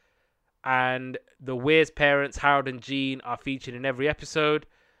Haverchuk. And the Weir's parents, Harold and Jean, are featured in every episode.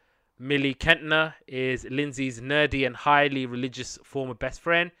 Millie Kentner is Lindsay's nerdy and highly religious former best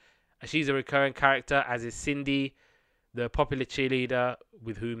friend, and she's a recurring character, as is Cindy, the popular cheerleader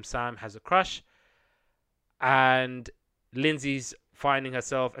with whom Sam has a crush. And Lindsay's finding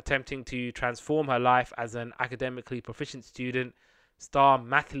herself attempting to transform her life as an academically proficient student, star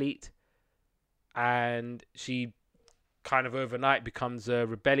mathlete, and she kind of overnight becomes a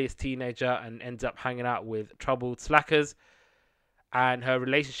rebellious teenager and ends up hanging out with troubled slackers. And her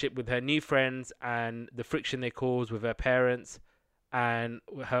relationship with her new friends and the friction they cause with her parents and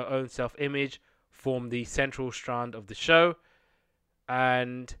her own self-image form the central strand of the show.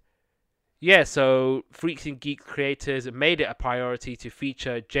 And yeah, so Freaks and Geeks creators made it a priority to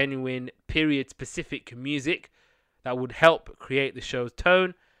feature genuine period-specific music that would help create the show's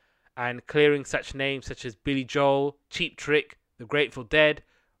tone, and clearing such names such as Billy Joel, Cheap Trick, The Grateful Dead,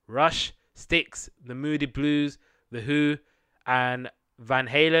 Rush, Styx, The Moody Blues, The Who, and Van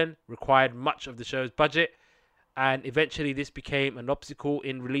Halen required much of the show's budget, and eventually this became an obstacle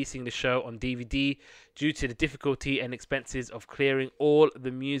in releasing the show on DVD due to the difficulty and expenses of clearing all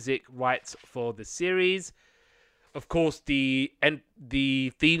the music rights for the series. Of course, the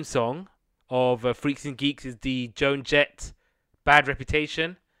theme song of Freaks and Geeks is the Joan Jett Bad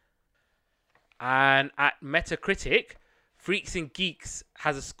Reputation. And at Metacritic, Freaks and Geeks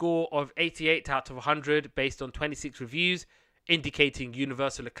has a score of 88 out of 100 based on 26 reviews, indicating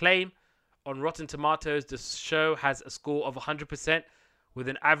universal acclaim. On Rotten Tomatoes, the show has a score of 100% with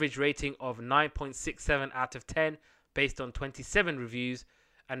an average rating of 9.67 out of 10 based on 27 reviews.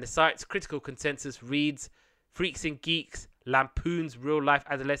 And the site's critical consensus reads, Freaks and Geeks lampoons real-life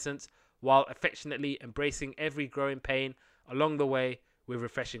adolescence while affectionately embracing every growing pain along the way with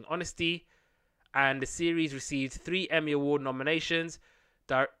refreshing honesty. And the series received 3 Emmy Award nominations.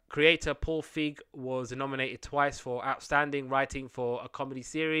 Creator Paul Feig was nominated twice for Outstanding Writing for a Comedy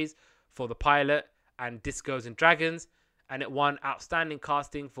Series for the pilot and Discos and Dragons, and it won Outstanding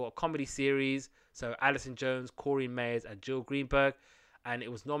Casting for a Comedy Series, so Alison Jones, Corey Mayers, and Jill Greenberg, and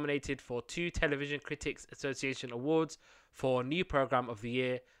it was nominated for 2 Television Critics Association Awards for New Program of the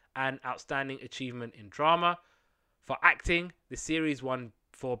Year and Outstanding Achievement in Drama. For acting, the series won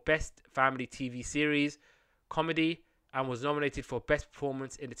for Best Family TV Series Comedy and was nominated for Best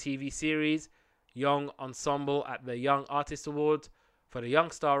Performance in a TV Series, Young Ensemble at the Young Artist Awards. For the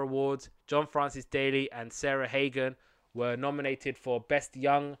Young Star Awards, John Francis Daly and Sarah Hagen were nominated for Best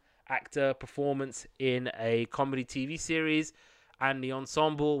Young Actor Performance in a Comedy TV Series, and the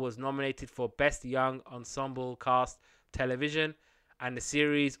Ensemble was nominated for Best Young Ensemble Cast Television, and the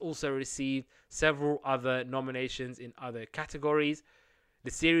series also received several other nominations in other categories.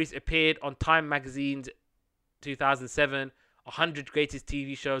 The series appeared on Time Magazine's 2007 100 Greatest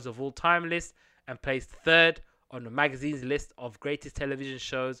TV Shows of All Time list and placed 3rd on the magazine's list of greatest television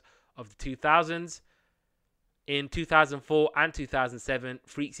shows of the 2000s. In 2004 and 2007,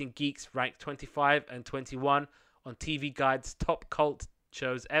 Freaks and Geeks ranked 25 and 21 on TV Guide's top cult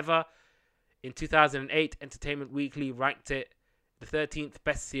shows ever. In 2008, Entertainment Weekly ranked it the 13th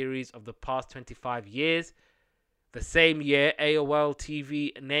best series of the past 25 years. The same year, AOL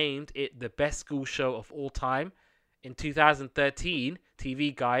TV named it the best school show of all time. In 2013,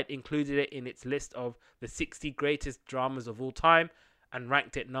 TV Guide included it in its list of the 60 greatest dramas of all time and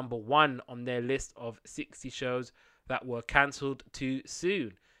ranked it number 1 on their list of 60 shows that were cancelled too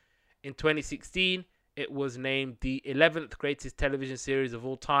soon. In 2016, it was named the 11th greatest television series of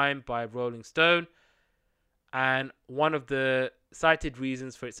all time by Rolling Stone. And one of the cited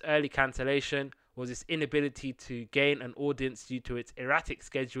reasons for its early cancellation was its inability to gain an audience due to its erratic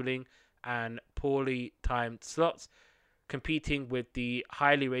scheduling and poorly timed slots, competing with the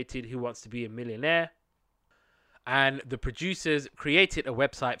highly rated Who Wants to Be a Millionaire. And the producers created a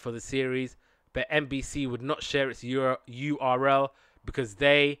website for the series, but NBC would not share its URL because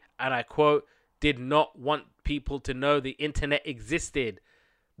they, and I quote, did not want people to know the internet existed.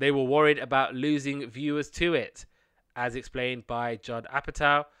 They were worried about losing viewers to it. As explained by Judd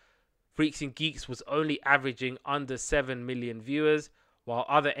Apatow, Freaks and Geeks was only averaging under 7 million viewers, while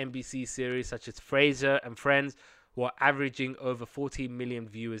other NBC series such as Frasier and Friends were averaging over 14 million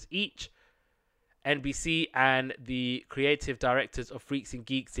viewers each. NBC and the creative directors of Freaks and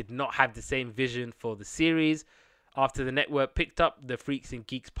Geeks did not have the same vision for the series. After the network picked up the Freaks and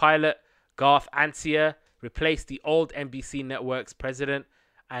Geeks pilot, Garth Ancier replaced the old NBC network's president,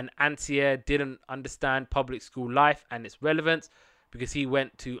 and Ancier didn't understand public school life and its relevance because he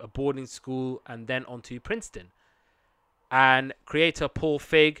went to a boarding school and then on to Princeton. And creator Paul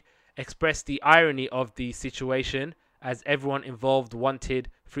Feig expressed the irony of the situation, as everyone involved wanted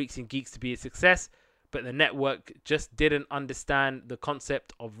Freaks and Geeks to be a success, but the network just didn't understand the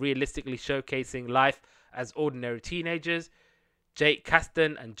concept of realistically showcasing life as ordinary teenagers. Jake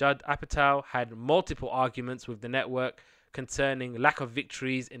Kasdan and Judd Apatow had multiple arguments with the network concerning lack of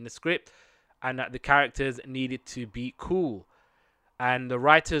victories in the script and that the characters needed to be cool. And the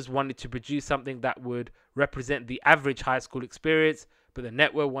writers wanted to produce something that would represent the average high school experience, but the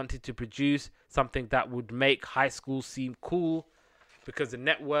network wanted to produce something that would make high school seem cool because the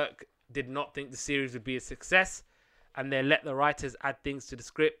network did not think the series would be a success, and they let the writers add things to the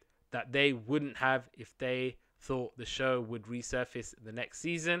script that they wouldn't have if they thought the show would resurface the next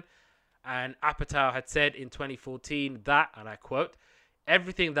season. And Apatow had said in 2014 that, and I quote,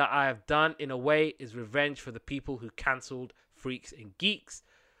 "Everything that I have done in a way is revenge for the people who cancelled Freaks and Geeks."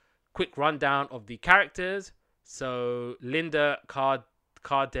 Quick rundown of the characters. So Linda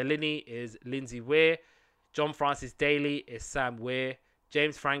Cardellini is Lindsay Weir. John Francis Daly is Sam Weir.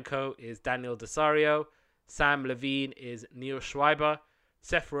 James Franco is Daniel Desario. Sam Levine is Neil Schreiber.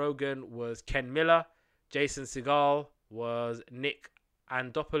 Seth Rogen was Ken Miller. Jason Segel was Nick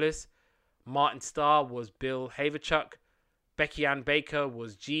Andopoulos. Martin Starr was Bill Haverchuk. Becky Ann Baker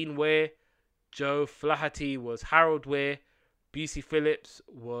was Jean Weir. Joe Flaherty was Harold Weir. Busey Phillips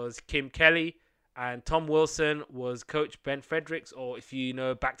was Kim Kelly. And Tom Wilson was Coach Ben Fredericks, or if you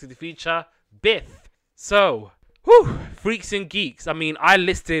know Back to the Future, Biff. So, whew, Freaks and Geeks. I mean, I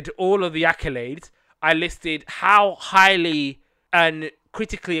listed all of the accolades. I listed how highly and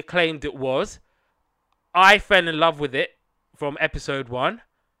critically acclaimed it was. I fell in love with it from episode 1.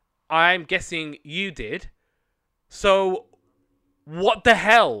 I'm guessing you did. So, what the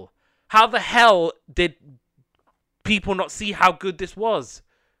hell? How the hell did people not see how good this was?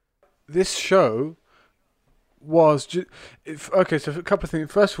 This show was okay. So a couple of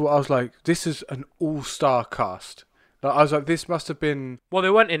things. First of all, I was like, this is an all-star cast. Like, I was like, this must have been. Well, they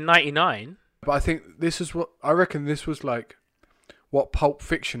weren't in 99. But I think this is what I reckon. This was like what Pulp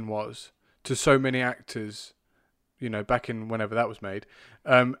Fiction was to so many actors, you know, back in whenever that was made.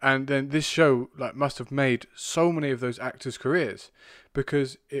 And then this show like must have made so many of those actors' careers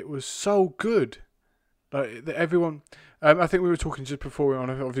because it was so good. Like everyone, I think we were talking just before we were on.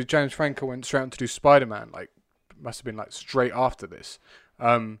 Obviously, James Franco went straight on to do Spider-Man. Like, must have been like straight after this.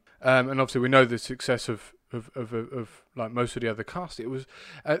 And obviously we know the success of like most of the other cast. It was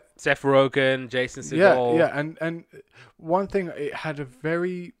Seth Rogen, Jason Segel. Yeah. And one thing, it had a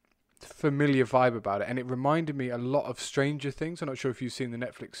very familiar vibe about it, and it reminded me a lot of Stranger Things. I'm not sure if you've seen the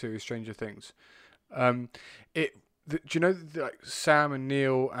Netflix series Stranger Things. Do you know like Sam and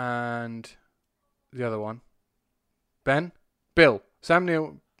Neil and the other one, Sam,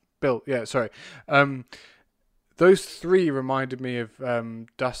 Neil, Bill? Yeah, sorry. Those three reminded me of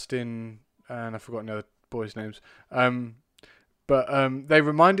Dustin, and I've forgotten the other boys' names. But they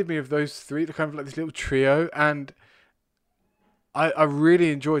reminded me of those three, kind of like this little trio, and I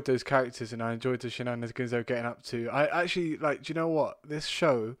really enjoyed those characters, and I enjoyed the shenanigans they were getting up to. I actually, like, do you know what? This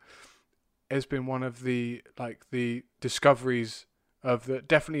show has been one of the discoveries of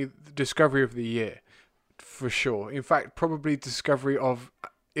definitely the discovery of the year, for sure. In fact, probably discovery of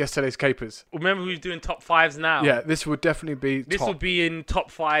yesterday's capers. Remember, we're doing top 5s now. Yeah, this would definitely be This top. would be in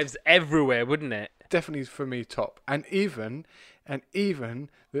top 5s everywhere, wouldn't it? Definitely for me top. And even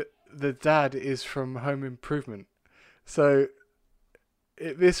the dad is from Home Improvement. So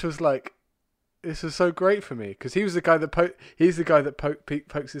this was so great for me because he was the guy that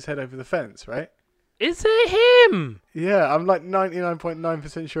pokes his head over the fence, right? Is it him? Yeah, I'm like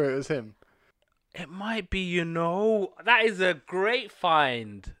 99.9% sure it was him. It might be, you know. That is a great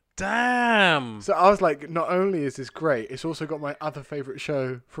find. Damn. So I was like, not only is this great, it's also got my other favourite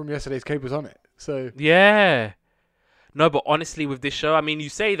show from yesterday's capers on it. So yeah. No, but honestly, with this show, I mean, you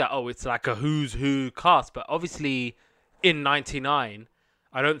say that, oh, it's like a who's who cast, but obviously in 99,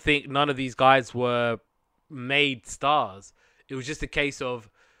 I don't think none of these guys were made stars. It was just a case of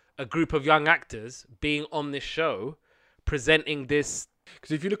a group of young actors being on this show, presenting this.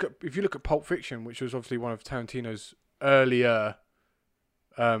 Because if you look at Pulp Fiction, which was obviously one of Tarantino's earlier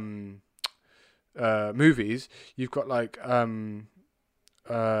movies, you've got like John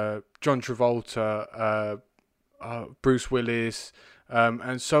Travolta, Bruce Willis,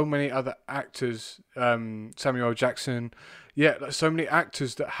 and so many other actors, Samuel L. Jackson. Yeah, like so many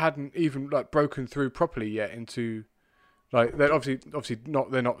actors that hadn't even like broken through properly yet into, like, they're obviously not.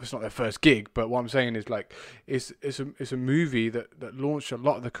 It's not their first gig. But what I'm saying is, like, it's a movie that launched a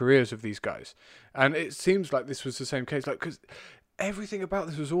lot of the careers of these guys, and it seems like this was the same case. Like, because everything about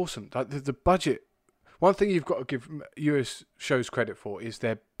this was awesome. Like the budget. One thing you've got to give US shows credit for is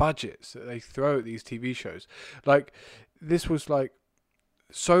their budgets that they throw at these TV shows. Like, this was like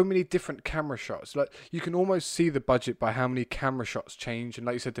so many different camera shots. Like, you can almost see the budget by how many camera shots change, and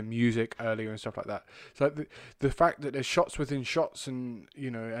like you said, the music earlier and stuff like that. So like the fact that there's shots within shots, and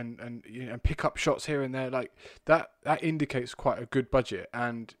and pick up shots here and there, like that indicates quite a good budget.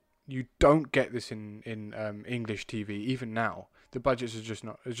 And you don't get this in English TV even now. The budgets are just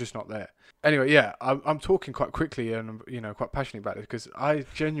not there. Anyway, yeah, I'm talking quite quickly and I'm quite passionate about it because I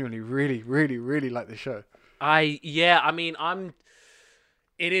genuinely really, really, really like the show.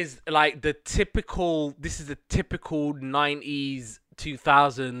 It is like this is the typical 90s,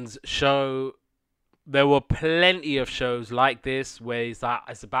 2000s show. There were plenty of shows like this where it's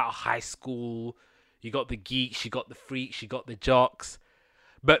about high school. You got the geeks, you got the freaks, you got the jocks.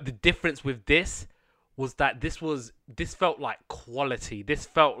 But the difference with this was that this felt like quality. This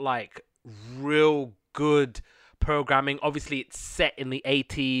felt like real good programming. Obviously, it's set in the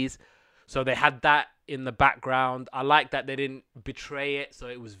 80s, so they had that in the background. I like that they didn't betray it, so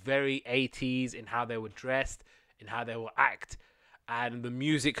it was very 80s in how they were dressed, in how they would act, and the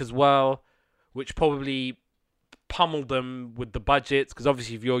music as well, which probably pummeled them with the budgets, because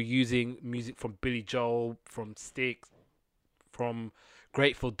obviously if you're using music from Billy Joel, from Styx, from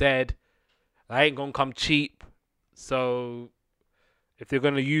Grateful Dead, that ain't gonna come cheap. So if they're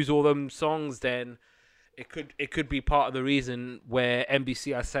gonna use all them songs, then it could be part of the reason where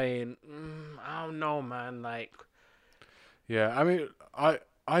NBC are saying, I don't know, man. Like, Yeah, I mean, I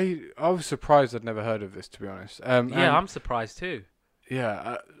was surprised I'd never heard of this, to be honest. yeah, I'm surprised too.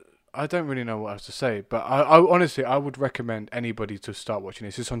 Yeah, I don't really know what else to say, but I honestly I would recommend anybody to start watching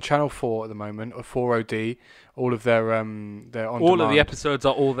this. It's on Channel 4 at the moment, or 4OD. All of their on All of demand. the episodes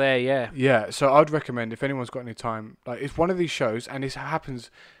are all there. Yeah. Yeah, so I'd recommend if anyone's got any time, like it's one of these shows, and this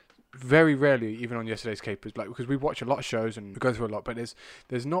happens very rarely, even on Yesterday's Capers, like because we watch a lot of shows and we go through a lot, but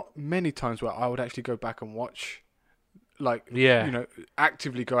there's not many times where I would actually go back and watch, like, Yeah. you know,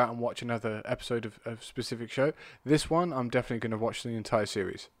 actively go out and watch another episode of a specific show. This one, I'm definitely going to watch the entire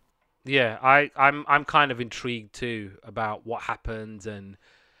series. Yeah, I'm kind of intrigued too about what happens and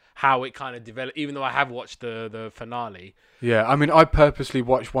how it kind of developed. Even though I have watched the finale. Yeah, I mean, I purposely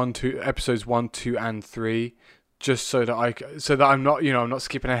watched episodes 1, 2, and 3, just so that I'm not, I'm not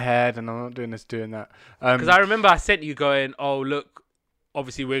skipping ahead and I'm not doing this, doing that. Because I remember I sent you going, oh look,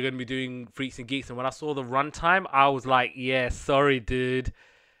 obviously we're going to be doing Freaks and Geeks, and when I saw the runtime, I was like, yeah, sorry, dude.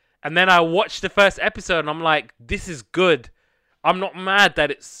 And then I watched the first episode, and I'm like, this is good. I'm not mad that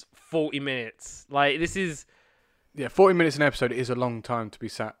it's 40 minutes. Like, this is... Yeah, 40 minutes an episode is a long time to be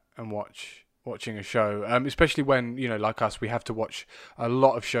sat and watching a show, especially when, like us, we have to watch a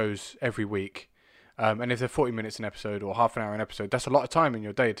lot of shows every week. And if they're 40 minutes an episode or half an hour an episode, that's a lot of time in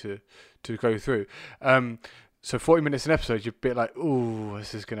your day to go through. So 40 minutes an episode, you're a bit like, ooh,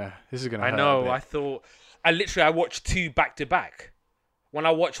 this is gonna hurt. I know. I watched 2 back to back. When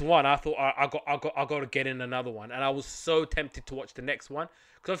I watched one, I thought I got to get in another one, and I was so tempted to watch the next one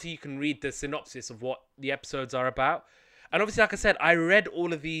because obviously you can read the synopsis of what the episodes are about, and obviously, like I said, I read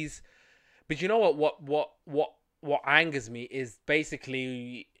all of these. But you know what angers me is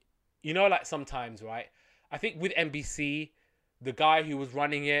basically, like sometimes, right? I think with NBC, the guy who was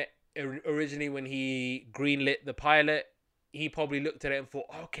running it originally when he greenlit the pilot, he probably looked at it and thought,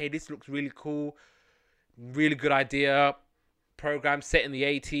 okay, this looks really cool, really good idea. Program set in the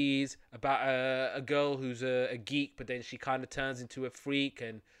 80s about a girl who's a geek, but then she kind of turns into a freak,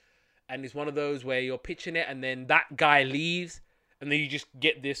 and it's one of those where you're pitching it and then that guy leaves, and then you just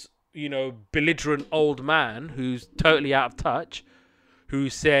get this, belligerent old man who's totally out of touch, who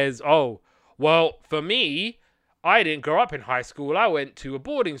says, oh, well, for me, I didn't grow up in high school. I went to a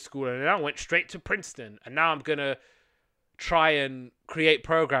boarding school and then I went straight to Princeton, and now I'm going to try and create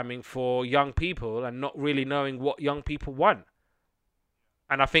programming for young people and not really knowing what young people want.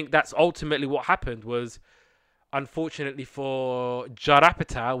 And I think that's ultimately what happened was, unfortunately for Judd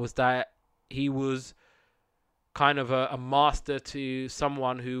Apatow, was that he was kind of a master to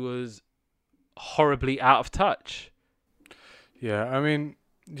someone who was horribly out of touch. Yeah, I mean,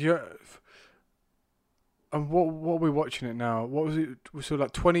 and what are we watching it now? What was it? We're sort of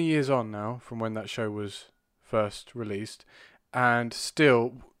like 20 years on now from when that show was first released, and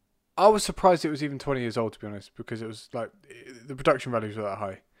still, I was surprised it was even 20 years old, to be honest, because it was like the production values were that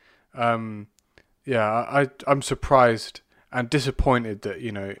high. Yeah, I'm surprised and disappointed that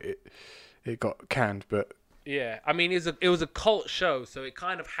it got canned, but yeah, I mean it was a cult show, so it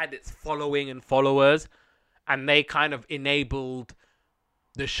kind of had its following and followers, and they kind of enabled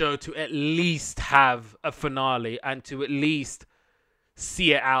the show to at least have a finale and to at least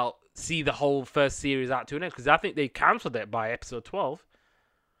see it out, see the whole first series out to an end, because I think they cancelled it by episode 12.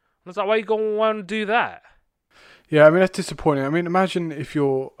 I was like, why are you going to want to do that? Yeah, I mean, that's disappointing. I mean, imagine if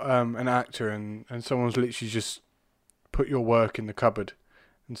you're an actor and someone's literally just put your work in the cupboard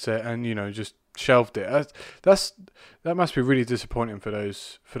and just shelved it. That must be really disappointing for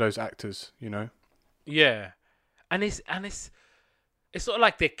those actors, Yeah, and it's sort of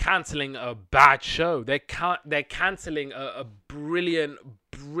like they're cancelling a bad show. They're cancelling a brilliant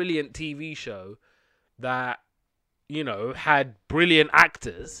TV show that had brilliant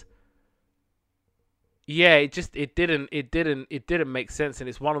actors. Yeah, it didn't make sense, and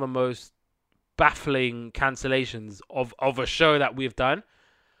it's one of the most baffling cancellations of a show that we've done.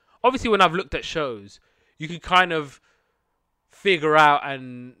 Obviously, when I've looked at shows, you can kind of figure out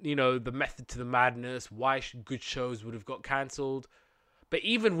and the method to the madness, why good shows would have got cancelled. But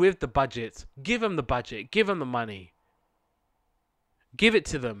even with the budgets, give them the budget, give them the money, give it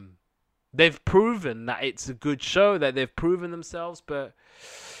to them. They've proven that it's a good show, that they've proven themselves, but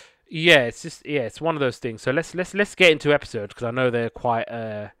yeah, it's one of those things. So let's get into episodes, because I know they're quite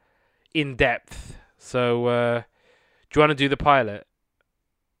in depth. So do you want to do the pilot?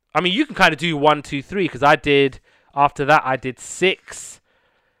 I mean, you can kind of do 1, 2, 3, because after that I did 6,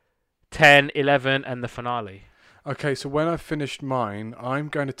 10, 11, and the finale. Okay, so when I've finished mine, I'm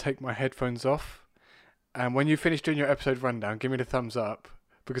going to take my headphones off, and when you finish doing your episode rundown, give me the thumbs up,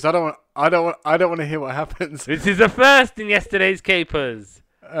 because I don't want to hear what happens. This is the first in yesterday's capers.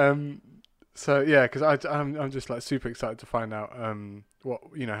 So yeah, because I'm just like super excited to find out what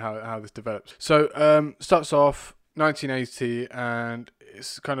how this develops. So starts off 1980, and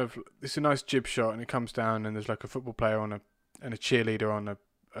it's a nice jib shot, and it comes down, and there's like a football player and a cheerleader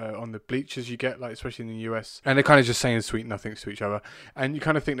on the bleachers you get, like especially in the US, and they're kind of just saying sweet nothings to each other, and you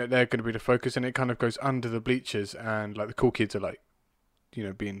kind of think that they're going to be the focus, and it kind of goes under the bleachers, and like the cool kids are like,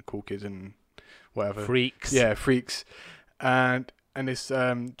 being cool kids and whatever, Freaks. yeah, freaks, and it's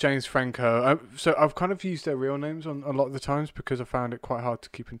James Franco. So I've kind of used their real names on a lot of the times because I found it quite hard to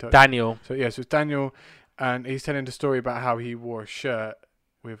keep in touch. Daniel. So yeah, so it's Daniel, and he's telling the story about how he wore a shirt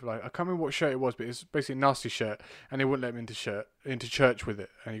with I can't remember what shirt it was, but it's basically a nasty shirt, and they wouldn't let him into church with it,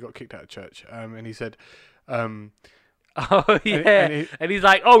 and he got kicked out of church. And he said, oh yeah, and he's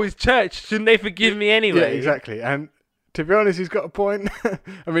like, oh, it's church, shouldn't they forgive me anyway? Yeah, exactly. And to be honest, he's got a point.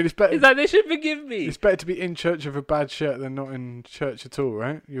 I mean, it's better. He's like, they should forgive me. It's better to be in church with a bad shirt than not in church at all,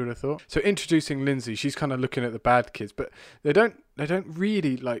 right? You would have thought. So introducing Lindsay, she's kind of looking at the bad kids, but they don't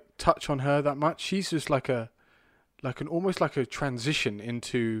really like touch on her that much. She's just almost like a transition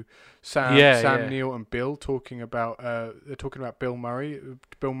into Sam, Neill, and Bill talking about. They're talking about Bill Murray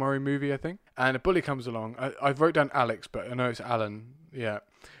movie, I think. And a bully comes along. I wrote down Alex, but I know it's Alan. Yeah,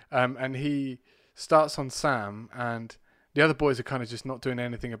 and he starts on Sam, and the other boys are kind of just not doing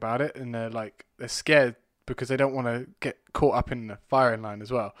anything about it, and they're scared because they don't want to get caught up in the firing line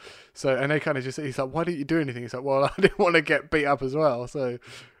as well. So, and they kind of he's like, why didn't you do anything? He's like, well, I didn't want to get beat up as well. So,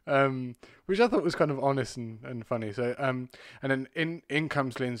 which I thought was kind of honest and funny. So, and then in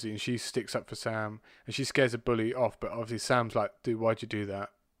comes Lindsay, and she sticks up for Sam, and she scares a bully off. But obviously Sam's like, dude, why'd you do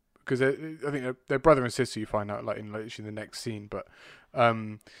that? Because I think they're brother and sister. You find out in literally the next scene. But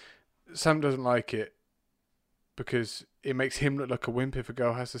Sam doesn't like it because it makes him look like a wimp if a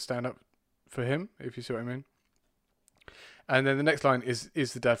girl has to stand up for him, if you see what I mean. And then the next line is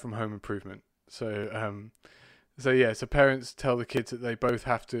the dad from Home Improvement. So so parents tell the kids that they both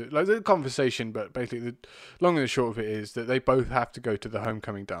have to, like, there's a conversation, but basically the long and the short of it is that they both have to go to the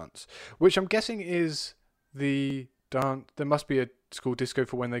homecoming dance, which I'm guessing is the dance. There must be a school disco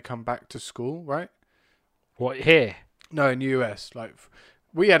for when they come back to school, right? What, here? No, in the US,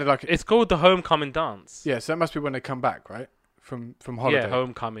 we had it's called the homecoming dance. Yeah, so that must be when they come back, right? From holiday. Yeah,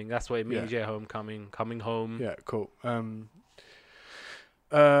 homecoming. That's what it means. Yeah, homecoming, coming home. Yeah, cool. And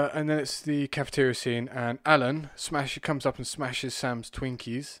then it's the cafeteria scene, and Alan comes up and smashes Sam's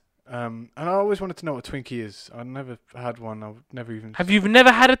Twinkies. And I always wanted to know what a Twinkie is. I never had one. I've never even. Have you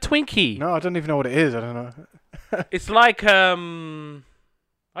never had a Twinkie? No, I don't even know what it is. I don't know. It's like I don't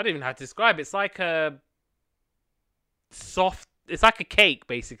even know how to describe it. It's like a soft. It's like a cake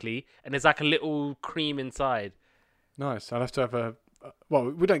basically, and there's like a little cream inside. Nice. I'll have to have a. Well,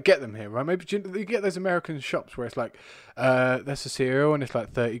 we don't get them here, right? Maybe you get those American shops where it's like, that's a cereal and it's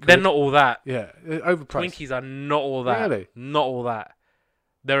like 30 quid. They're not all that. Yeah, overpriced. Twinkies are not all that. Really? Not all that.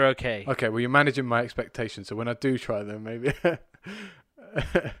 They're okay. Okay, well, you're managing my expectations, so when I do try them, maybe.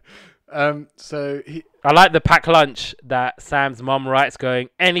 I like the packed lunch that Sam's mum writes, going,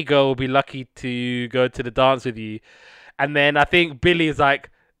 any girl will be lucky to go to the dance with you. And then I think Billy is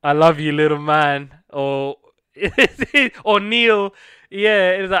like, I love you, little man. Or Neil, yeah,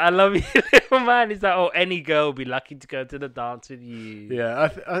 it's like, I love you, little man. He's like, oh, any girl will be lucky to go to the dance with you. Yeah,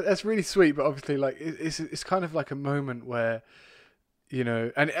 that's really sweet, but obviously, like, it's kind of like a moment where,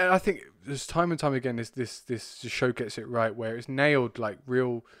 and I think there's time and time again this show gets it right, where it's nailed like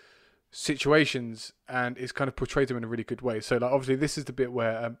real situations and it's kind of portrayed them in a really good way. So like obviously this is the bit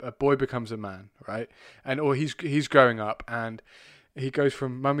where a boy becomes a man, right? Or he's growing up and he goes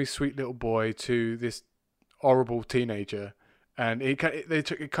from mummy's sweet little boy to this horrible teenager, and it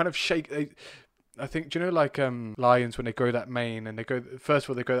kind of shake. I think, do you know, like lions when they grow that mane, and they go first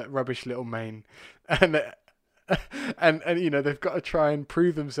of all they grow that rubbish little mane, and they've got to try and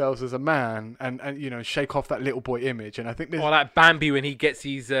prove themselves as a man, and shake off that little boy image. And I think or like Bambi when he gets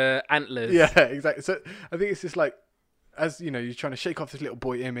his antlers. Yeah, exactly. So I think it's just like, as you're trying to shake off this little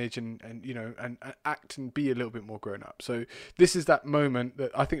boy image and act and be a little bit more grown up. So this is that moment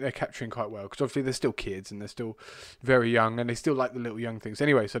that I think they're capturing quite well, because obviously they're still kids and they're still very young and they still like the little young things.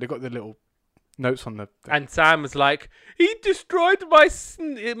 Anyway, so they've got the little notes on the. And Sam was like, he destroyed my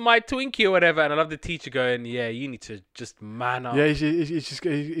Twinkie or whatever. And I love the teacher going, yeah, you need to just man up. Yeah, he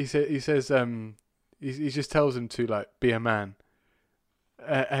just tells him to like be a man.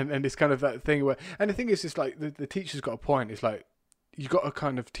 And it's kind of that thing where, and the thing is, it's like the teacher's got a point. It's like you got to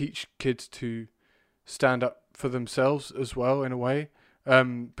kind of teach kids to stand up for themselves as well in a way,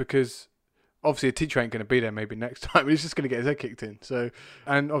 because obviously a teacher ain't going to be there maybe next time. He's just going to get his head kicked in. So,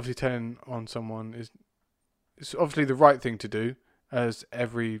 and obviously telling on someone is it's obviously the right thing to do, as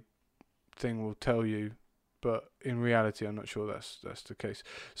everything will tell you. But in reality, I'm not sure that's the case.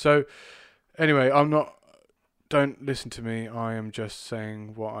 So, anyway, don't listen to me. I am just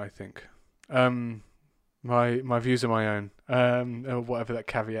saying what I think. My views are my own. Or whatever that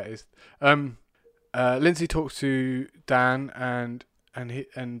caveat is. Lindsay talks to Dan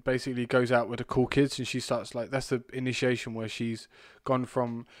and basically goes out with the cool kids, and she starts like, that's the initiation where she's gone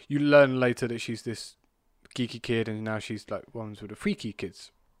from, you learn later that she's this geeky kid, and now she's like ones with the freaky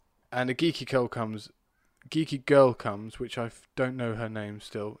kids. And a geeky girl comes, which I don't know her name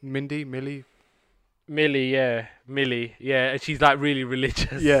still. Millie, yeah, and she's like really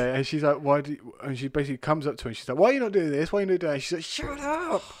religious. Yeah, and she's like, and she basically comes up to her and she's like, why are you not doing this? Why are you not doing that? She's like, shut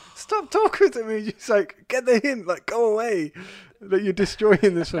up! Stop talking to me! She's like, get the hint, like, go away! Like, you're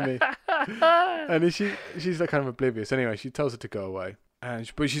destroying this for me. And then she's like kind of oblivious. Anyway, she tells her to go away.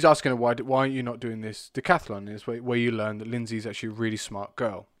 But she's asking her, why aren't you not doing this decathlon? It's where you learn that Lindsay's actually a really smart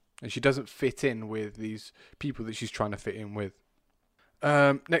girl. And she doesn't fit in with these people that she's trying to fit in with.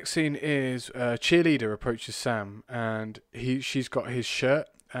 Next scene is a cheerleader approaches Sam, and she's got his shirt,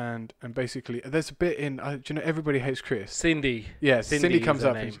 and basically there's a bit in do you know Everybody Hates Chris? Cindy. Yeah, Cindy comes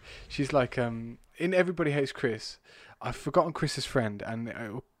up name. and she's like, in Everybody Hates Chris, I've forgotten Chris's friend, and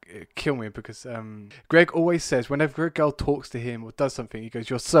it'll kill me because Greg always says whenever a girl talks to him or does something, he goes,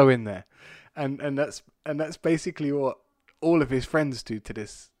 "You're so in there," and that's basically what all of his friends do to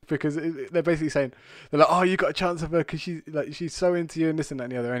this. Because they're basically saying, they're like, oh, you got a chance of her because she's so into you and this and that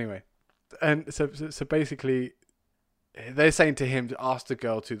and the other anyway. And so basically, they're saying to him to ask the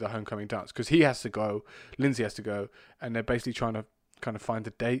girl to the homecoming dance because he has to go, Lindsay has to go, and they're basically trying to kind of find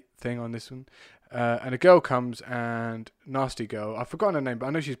a date thing on this one. And a girl comes, and nasty girl, I've forgotten her name, but I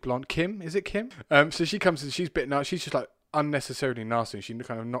know she's blonde. Kim? Is it Kim? So she comes and she's bitten out. She's just like unnecessarily nasty, and she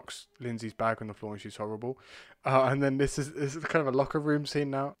kind of knocks Lindsay's bag on the floor, and she's horrible. And then this is kind of a locker room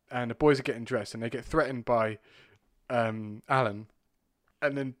scene now, and the boys are getting dressed, and they get threatened by Alan,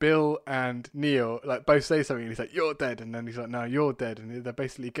 and then Bill and Neil like both say something, and he's like, "You're dead," and then he's like, "No, you're dead," and they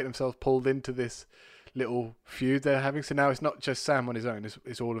basically get themselves pulled into this little feud they're having. So now it's not just Sam on his own;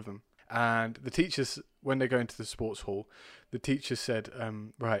 it's all of them. And the teachers, when they go into the sports hall, the teacher said,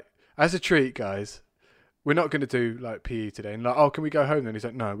 "Right, as a treat, guys, we're not going to do like PE today." And like, "Oh, can we go home then?" He's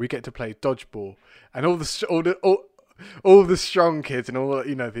like, "No, we get to play dodgeball." And all the strong kids and all,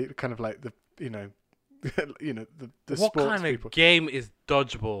 the kind of like the the what sports kind people. of game is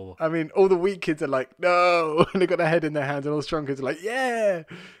dodgeball? I mean, all the weak kids are like, "No," and they got their head in their hands, and all the strong kids are like, "Yeah."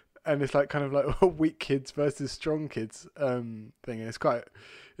 And it's like kind of like weak kids versus strong kids thing. And it's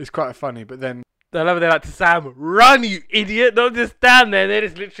quite funny. But then They're like to Sam, "Run, you idiot! Don't just stand there." They're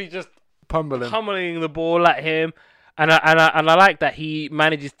just literally just pummeling the ball at him, and I like that he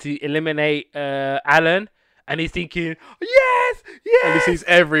manages to eliminate Alan, and he's thinking, yes, and he sees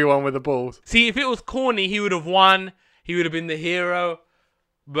everyone with the balls. See, if it was corny, he would have won. He would have been the hero.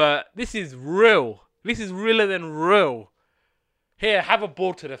 But this is real. This is realer than real. Here, have a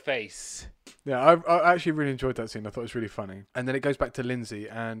ball to the face. Yeah, I actually really enjoyed that scene. I thought it was really funny. And then it goes back to Lindsay,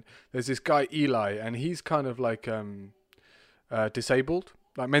 and there's this guy Eli, and he's kind of like disabled.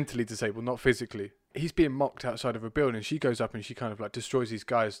 Like mentally disabled, not physically. He's being mocked outside of a building. She goes up and she kind of like destroys these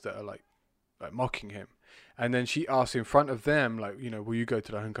guys that are like mocking him. And then she asks in front of them, like, will you go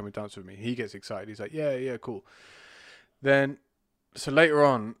to the homecoming dance with me? He gets excited. He's like, yeah, cool. Then, so later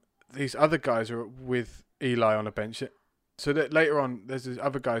on, these other guys are with Eli on a bench. So that later on, there's these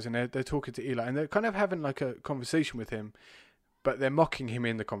other guys and they're talking to Eli and they're kind of having like a conversation with him. But they're mocking him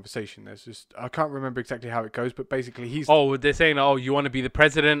in the conversation. I can't remember exactly how it goes, but basically they're saying, you want to be the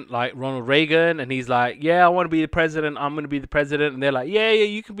president like Ronald Reagan? And he's like, yeah, I want to be the president. I'm going to be the president. And they're like, yeah,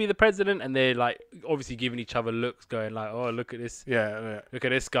 you can be the president. And they're like, obviously giving each other looks, going like, oh, look at this. Yeah. Look at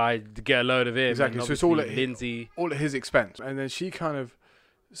this guy to get a load of him. Exactly. So it's all at Lindsay. All at his expense. And then she kind of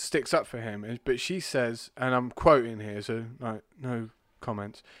sticks up for him. But she says, and I'm quoting here, so no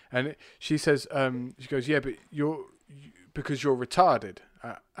comments. And she says, she goes, yeah, but because you're retarded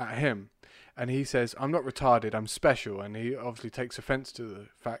at him. And he says, I'm not retarded, I'm special. And he obviously takes offense to the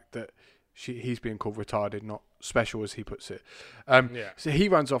fact that he's being called retarded, not special as he puts it. So he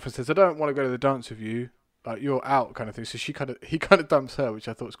runs off and says, I don't want to go to the dance with you. Like, you're out kind of thing. So he kind of dumps her, which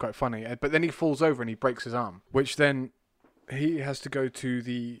I thought was quite funny. But then he falls over and he breaks his arm, which then he has to go to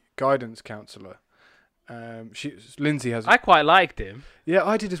the guidance counsellor. Lindsay has... I quite liked him. Yeah,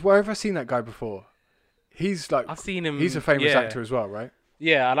 I did as well. Where have I seen that guy before? He's like, I've seen him. He's a famous actor as well, right?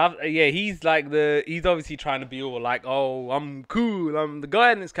 Yeah, I love. Yeah, he's like he's obviously trying to be all like, oh, I'm cool, I'm the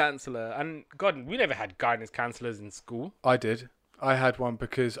guidance counselor. And God, we never had guidance counselors in school. I did. I had one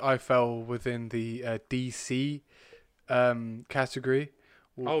because I fell within the DC category.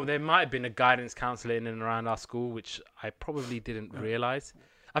 Oh, there might have been a guidance counselor in and around our school, which I probably didn't realize.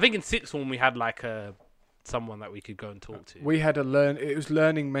 I think in sixth form we had like someone that we could go and talk to. We had it was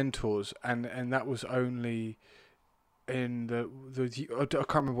learning mentors, and that was only in I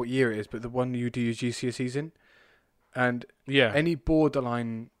can't remember what year it is, but the one you do your GCSEs in, and Yeah. any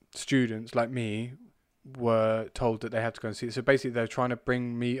borderline students like me were told that they had to go and see it. So basically, they're trying to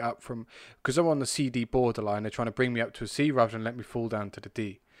bring me up from, because I'm on the CD borderline. They're trying to bring me up to a C rather than let me fall down to the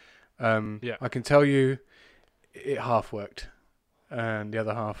D. Yeah. I can tell you, it half worked, and the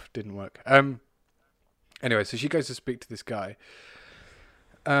other half didn't work. Anyway, so she goes to speak to this guy,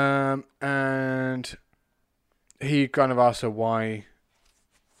 and he kind of asks her why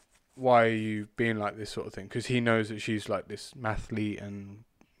are you being like this sort of thing, because he knows that she's like this mathlete and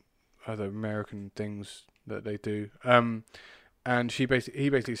other American things that they do. And he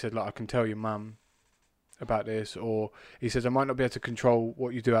basically said, like, I can tell your mum about this, or he says, I might not be able to control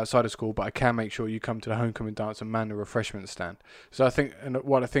what you do outside of school, but I can make sure you come to the homecoming dance and man the refreshment stand. So I think, and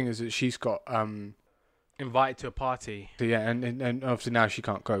what I think is that she's got Invited to a party. so yeah, and obviously now she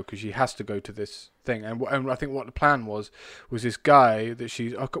can't go because she has to go to this thing. And I think what the plan was this guy that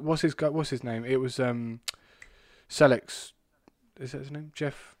she's what's his name? It was Selleck's. Is that his name?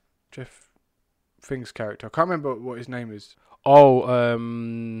 Jeff Thing's character. I can't remember what his name is. Oh,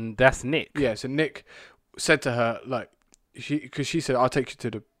 that's Nick. Yeah, so Nick said to her, like, because she said, I'll take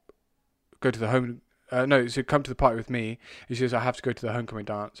you to go to the home. No, so come to the party with me. And she says, I have to go to the homecoming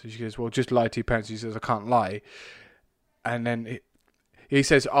dance. And she goes, well, just lie to your parents. He says, I can't lie. And then he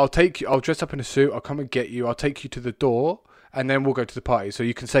says, I'll take you. I'll dress up in a suit. I'll come and get you. I'll take you to the door, and then we'll go to the party. So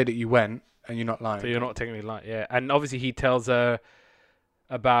you can say that you went and you're not lying. So you're not technically lying. Yeah, and obviously he tells her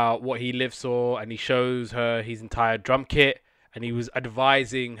about what he lives for, and he shows her his entire drum kit, and he was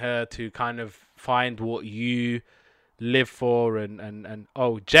advising her to kind of find what you live for, and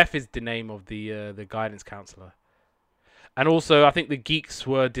oh, Jeff is the name of the guidance counselor. And also I think the geeks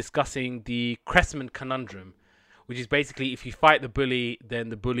were discussing the Cressman conundrum, which is basically if you fight the bully, then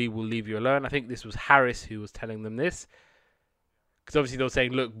the bully will leave you alone. I think this was Harris who was telling them this, because obviously they were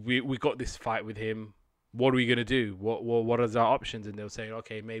saying, look, we got this fight with him, what are we going to do, what are our options? And they were saying,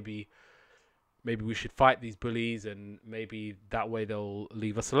 okay, maybe we should fight these bullies, and maybe that way they'll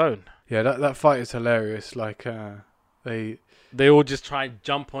leave us alone. Yeah, that fight is hilarious. Like they all just try and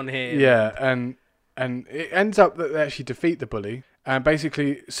jump on him. Yeah, and it ends up that they actually defeat the bully, and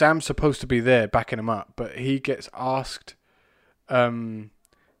basically Sam's supposed to be there backing him up, but he gets asked.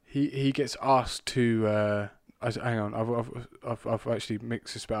 He gets asked to. Hang on, I've actually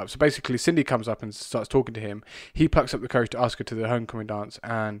mixed this bit up. So basically, Cindy comes up and starts talking to him. He plucks up the courage to ask her to the homecoming dance,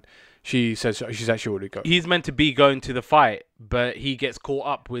 and she says she's actually already got. He's meant to be going to the fight, but he gets caught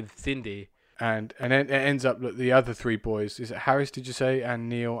up with Cindy. And then it ends up that the other three boys, is it Harris, did you say, and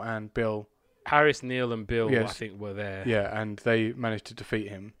Neil and Bill? Harris, Neil, and Bill, yes. I think, were there. Yeah, and they managed to defeat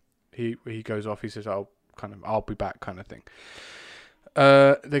him. He goes off. He says, I'll be back," kind of thing.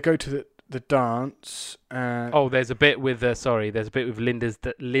 They go to the dance. Oh, there's a bit with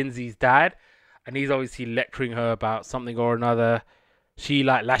Lindsay's dad, and he's obviously lecturing her about something or another. She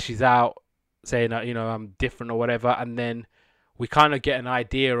like lashes out, saying that I'm different or whatever, and then we kind of get an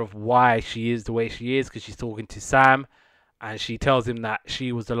idea of why she is the way she is, because she's talking to Sam, and she tells him that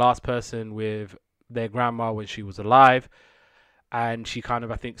she was the last person with their grandma when she was alive, and she kind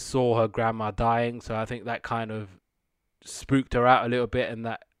of, I think, saw her grandma dying, so I think that kind of spooked her out a little bit, and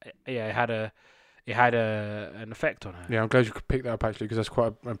that it had an effect on her. Yeah, I'm glad you could pick that up actually, because that's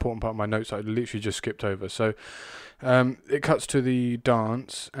quite an important part of my notes I literally just skipped over. So it cuts to the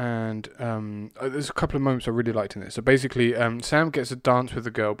dance, and there's a couple of moments I really liked in this. So basically, Sam gets a dance with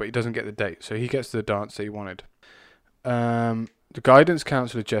the girl, but he doesn't get the date, so he gets the dance that he wanted. The guidance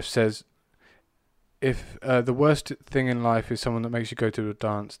counselor, Jeff, says, if the worst thing in life is someone that makes you go to a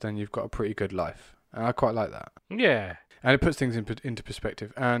dance, then you've got a pretty good life. And I quite like that. Yeah. And it puts things into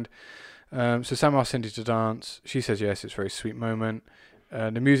perspective. And so Sam asks Cindy to dance. She says yes. It's a very sweet moment.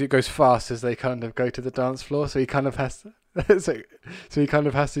 The music goes fast as they kind of go to the dance floor, so he kind of has to, so he kind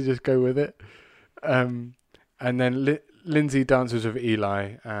of has to just go with it. And then Lindsay dances with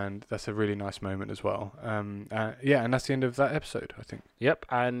Eli, and that's a really nice moment as well. Yeah, and that's the end of that episode, I think. Yep,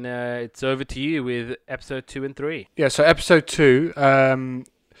 and it's over to you with episode 2 and 3. Yeah, so episode 2,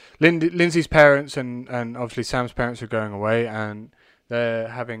 Lindsay's parents and obviously Sam's parents are going away, and they're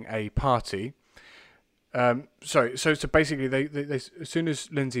having a party. Sorry. So basically, they as soon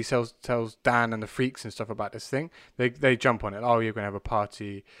as Lindsay tells Dan and the freaks and stuff about this thing, they jump on it. Oh, you're going to have a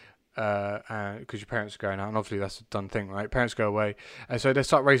party, because your parents are going out, and obviously that's a done thing, right? Parents go away, and so they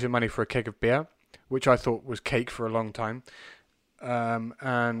start raising money for a keg of beer, which I thought was cake for a long time,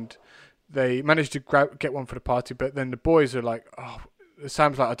 and they managed to get one for the party, but then the boys are like, oh.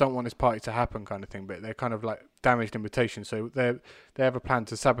 Sam's like, I don't want this party to happen, kind of thing, but they're kind of like damaged invitation, so they have a plan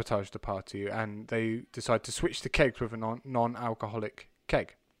to sabotage the party, and they decide to switch the kegs with a non-alcoholic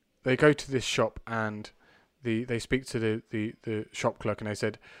keg. They go to this shop, and they speak to the shop clerk, and they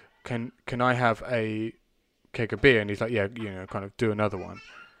said, can I have a keg of beer? And he's like, yeah, kind of do another one.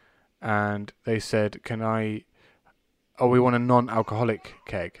 And they said, we want a non-alcoholic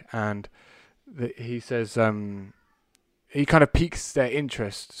keg, and he says, he kind of piques their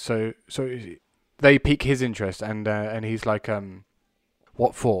interest, so they pique his interest, and he's like,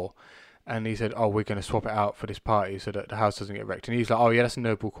 what for? And he said, oh, we're going to swap it out for this party so that the house doesn't get wrecked. And he's like, oh yeah, that's a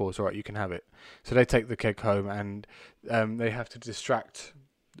noble cause, all right, you can have it. So they take the keg home, and they have to distract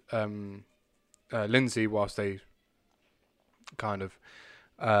Lindsay whilst they kind of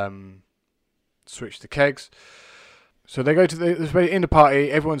switch the kegs. So they go to in the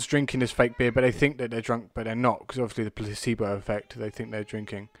party, everyone's drinking this fake beer, but they think that they're drunk, but they're not, because obviously the placebo effect, they think they're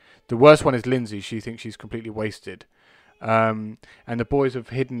drinking. The worst one is Lindsay. She thinks she's completely wasted. And the boys have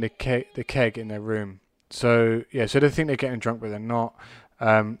hidden the keg in their room. So they think they're getting drunk, but they're not.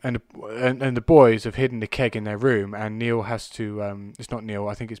 And the boys have hidden the keg in their room, and Neil has to. It's not Neil.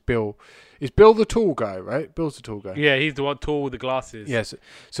 I think it's Bill. Is Bill the tall guy? Right, Bill's the tall guy. Yeah, he's the one tall with the glasses. Yes.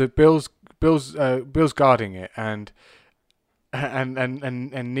 So Bill's guarding it, and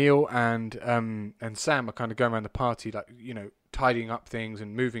Neil and Sam are kind of going around the party, like, tidying up things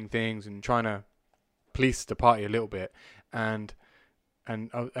and moving things and trying to police the party a little bit, and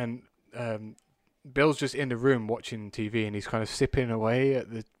Bill's just in the room watching TV, and he's kind of sipping away at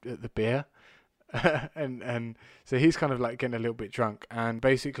the beer, and so he's kind of like getting a little bit drunk, and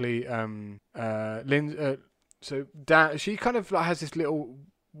basically so Dan, she kind of like has this little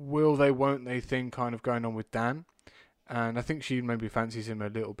will they won't they thing kind of going on with Dan. And I think she maybe fancies him a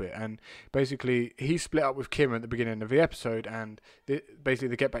little bit. And basically, he split up with Kim at the beginning of the episode. And basically,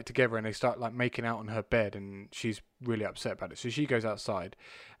 they get back together and they start like making out on her bed. And she's really upset about it. So she goes outside.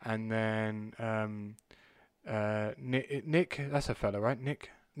 And then Nick, that's a fella, right?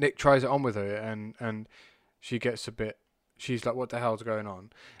 Nick tries it on with her. And she gets a bit... She's like, what the hell's going on?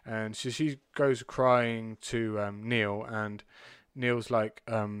 And so she goes crying to Neil. And Neil's like,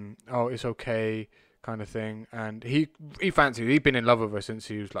 oh, it's okay, kind of thing, and he fancies her. He'd been in love with her since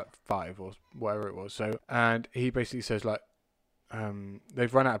he was like 5 or whatever it was. So, and he basically says like,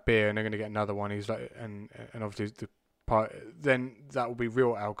 they've run out of beer and they're going to get another one. He's like, and obviously the party, then that will be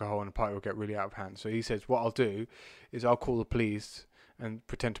real alcohol and the party will get really out of hand. So he says, what I'll do is I'll call the police and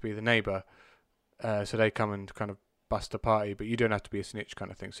pretend to be the neighbour, so they come and kind of bust the party, but you don't have to be a snitch,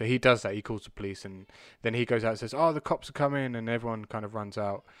 kind of thing. So he does that. He calls the police, and then he goes out and says, oh, the cops are coming, and everyone kind of runs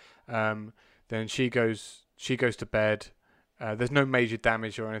out. Then she goes to bed. There's no major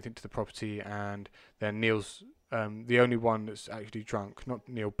damage or anything to the property, and then Neil's the only one that's actually drunk. Not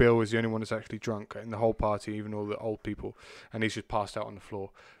Neil, Bill is the only one that's actually drunk in the whole party, even all the old people, and he's just passed out on the floor.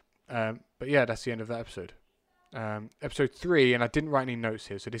 But yeah, that's the end of that episode. Episode 3, and I didn't write any notes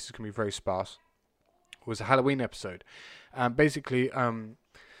here, so this is going to be very sparse, was a Halloween episode. Basically,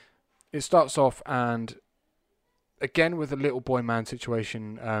 it starts off, and again with a little boy man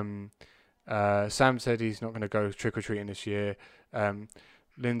situation. Sam said he's not going to go trick or treating this year.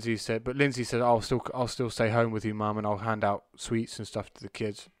 Lindsay said, I'll still stay home with you, Mum, and I'll hand out sweets and stuff to the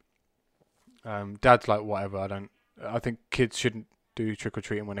kids. Dad's like, whatever. I think kids shouldn't do trick or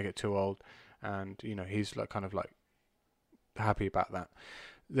treating when they get too old, and he's like kind of like happy about that.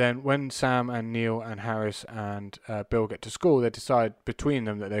 Then when Sam and Neil and Harris and Bill get to school, they decide between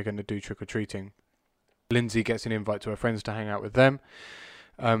them that they're going to do trick or treating. Lindsay gets an invite to her friends to hang out with them.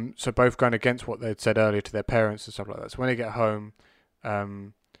 So both going against what they'd said earlier to their parents and stuff like that. So when they get home,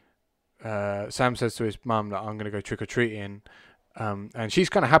 Sam says to his mum that I'm going to go trick-or-treating, and she's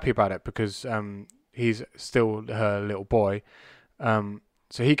kind of happy about it because he's still her little boy.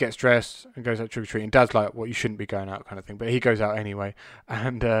 So he gets dressed and goes out trick-or-treating. Dad's like, well, you shouldn't be going out, kind of thing, but he goes out anyway.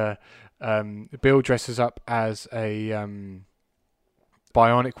 And Bill dresses up as a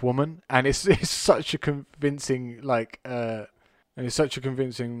bionic woman, and it's such a convincing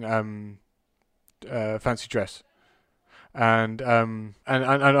fancy dress, and I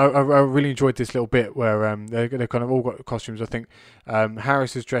really enjoyed this little bit where they kind of all got costumes. I think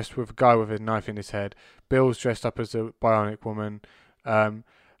Harris is dressed with a guy with a knife in his head. Bill's dressed up as a bionic woman.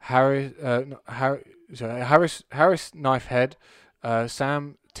 So Harris Knife Head,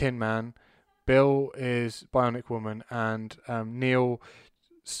 Sam Tin Man, Bill is Bionic Woman, and Neil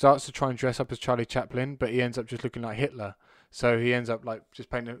starts to try and dress up as Charlie Chaplin, but he ends up just looking like Hitler. So he ends up like just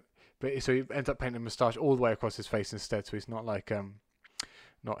painting, so he ends up painting a moustache all the way across his face instead. So he's not like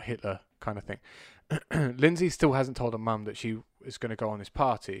not Hitler kind of thing. Lindsay still hasn't told her mum that she is going to go on this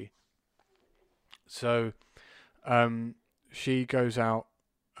party. So she goes out.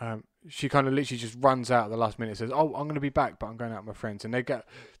 She kind of literally just runs out at the last minute. Says, "Oh, I'm going to be back, but I'm going out with my friends." And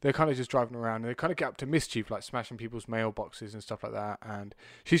they're kind of just driving around, and they kind of get up to mischief, like smashing people's mailboxes and stuff like that. And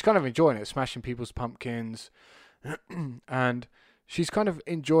she's kind of enjoying it, smashing people's pumpkins, and she's kind of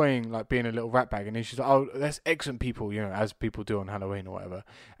enjoying like being a little ratbag. And then she's like, "Oh, that's excellent people, as people do on Halloween or whatever."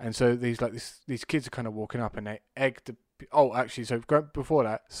 And so these kids are kind of walking up, and they egg the. Oh, actually, so before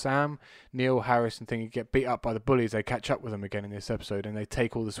that, Sam, Neil, Harris, and Thingy get beat up by the bullies. They catch up with them again in this episode, and they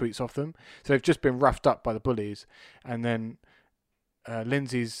take all the sweets off them. So they've just been roughed up by the bullies, and then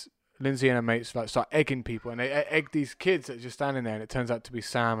Lindsay and her mates like start egging people, and they egg these kids that are just standing there, and it turns out to be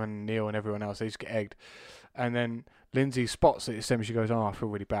Sam and Neil and everyone else. They just get egged, and then Lindsay spots it. And she goes, "Oh, I feel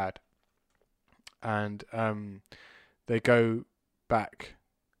really bad," and they go back.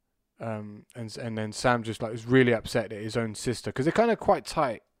 And then Sam just like is really upset at his own sister because they're kind of quite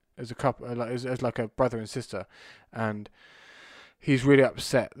tight as a couple, like as like a brother and sister, and he's really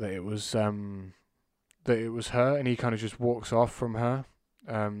upset that it was her, and he kind of just walks off from her.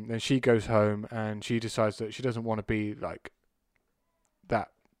 Then she goes home and she decides that she doesn't want to be like that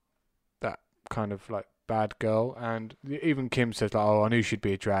kind of like bad girl, and even Kim says like, "Oh, I knew she'd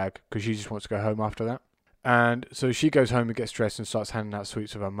be a drag," because she just wants to go home after that. And so she goes home and gets dressed and starts handing out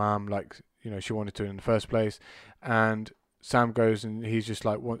sweets of her mum, like she wanted to in the first place. And Sam goes and he's just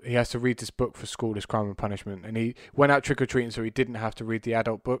like, he has to read this book for school, this Crime and Punishment. And he went out trick or treating, so he didn't have to read the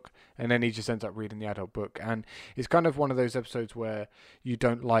adult book. And then he just ends up reading the adult book. And it's kind of one of those episodes where you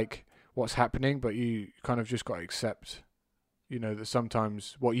don't like what's happening, but you kind of just got to accept, that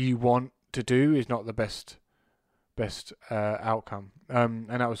sometimes what you want to do is not the best outcome. And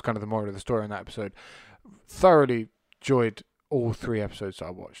that was kind of the moral of the story in that episode. Thoroughly enjoyed all 3 episodes that I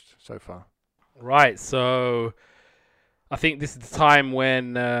watched so far. Right, so I think this is the time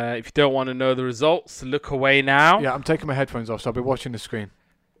when, if you don't want to know the results, look away now. Yeah, I'm taking my headphones off, so I'll be watching the screen.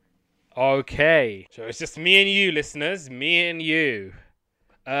 Okay, so it's just me and you, listeners, me and you.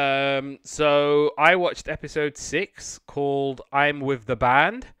 So I watched episode 6 called I'm With the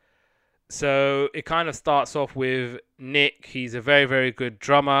Band. So it kind of starts off with Nick. He's a very, very good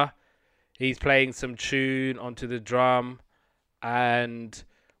drummer. He's playing some tune onto the drum, and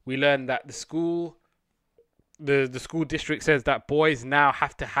we learn that the school district says that boys now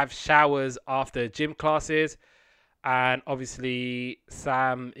have to have showers after gym classes, and obviously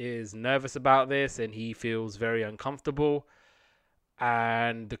Sam is nervous about this and he feels very uncomfortable,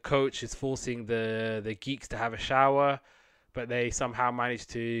 and the coach is forcing the geeks to have a shower, but they somehow manage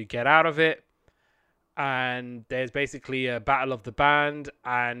to get out of it. And there's basically a battle of the band,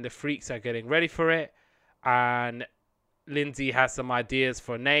 and the freaks are getting ready for it. And Lindsay has some ideas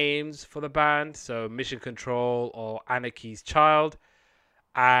for names for the band, so Mission Control or Anarchy's Child.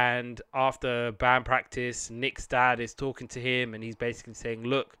 And after band practice, Nick's dad is talking to him, and he's basically saying,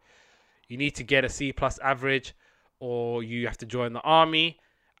 "Look, you need to get a C+ average, or you have to join the army,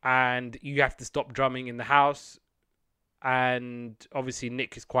 and you have to stop drumming in the house." And obviously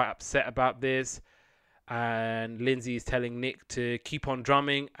Nick is quite upset about this. And Lindsay is telling Nick to keep on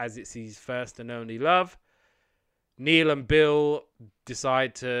drumming as it's his first and only love. Neil and Bill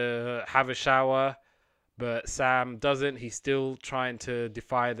decide to have a shower, but Sam doesn't. He's still trying to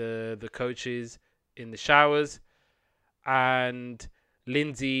defy the coaches in the showers. And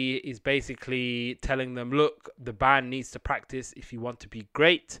Lindsay is basically telling them, "Look, the band needs to practice if you want to be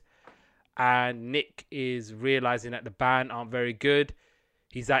great." And Nick is realizing that the band aren't very good.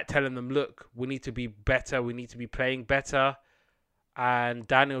 He's like telling them, "Look, we need to be better. We need to be playing better." And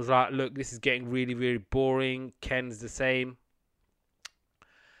Daniel's like, "Look, this is getting really, really boring." Ken's the same.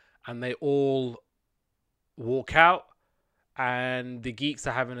 And they all walk out. And the geeks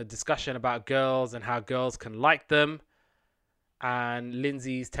are having a discussion about girls and how girls can like them. And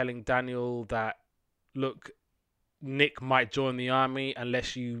Lindsay's telling Daniel that, "Look, Nick might join the army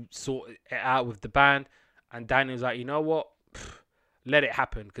unless you sort it out with the band." And Daniel's like, "You know what? Let it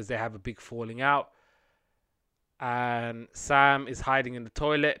happen," because they have a big falling out. And Sam is hiding in the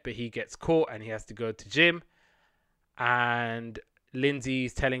toilet, but he gets caught and he has to go to gym. And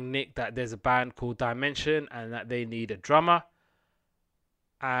Lindsay's telling Nick that there's a band called Dimension and that they need a drummer.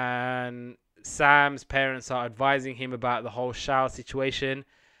 And Sam's parents are advising him about the whole shower situation.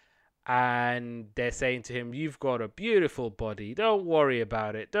 And they're saying to him, "You've got a beautiful body. Don't worry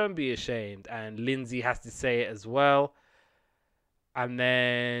about it. Don't be ashamed." And Lindsay has to say it as well. And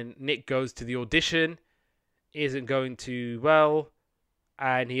then Nick goes to the audition, isn't going too well,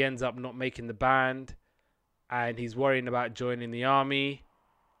 and he ends up not making the band. And he's worrying about joining the army.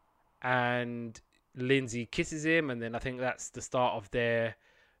 And Lindsay kisses him, and then I think that's the start of their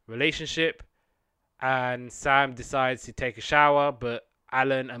relationship. And Sam decides to take a shower, but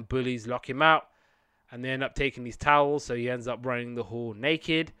Alan and bullies lock him out, and they end up taking his towels, so he ends up running the hall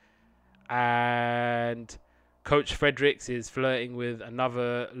naked. And Coach Fredericks is flirting with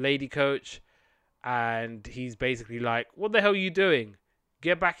another lady coach, and he's basically like, "What the hell are you doing?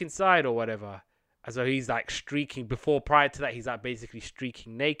 Get back inside," or whatever. And so he's like streaking. Prior to that, he's like basically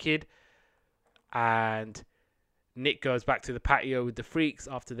streaking naked. And Nick goes back to the patio with the freaks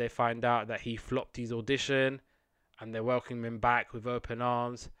after they find out that he flopped his audition, and they're welcoming him back with open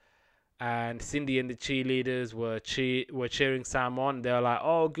arms. And Cindy and the cheerleaders were cheering Sam on. They were like,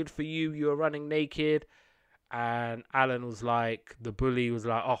 "Oh, good for you. You were running naked." And Alan was like, the bully was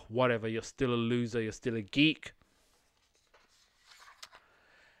like, "Oh, whatever. You're still a loser. You're still a geek."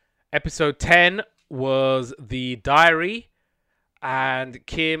 Episode 10 was The Diary. And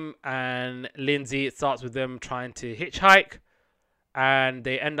Kim and Lindsay, it starts with them trying to hitchhike. And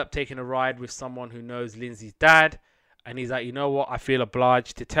they end up taking a ride with someone who knows Lindsay's dad. And he's like, "You know what? I feel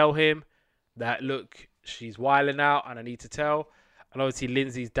obliged to tell him that, look, she's wilding out and I need to tell." And obviously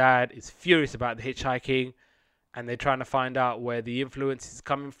Lindsay's dad is furious about the hitchhiking. And they're trying to find out where the influence is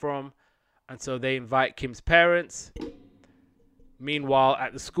coming from. And so they invite Kim's parents. Meanwhile,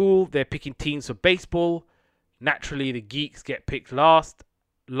 at the school, they're picking teams for baseball. Naturally, the geeks get picked last,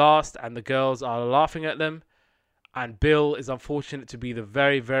 and the girls are laughing at them. And Bill is unfortunate to be the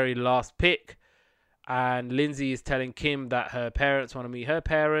very, very last pick. And Lindsay is telling Kim that her parents want to meet her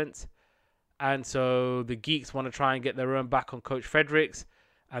parents. And so the geeks want to try and get their own back on Coach Fredericks.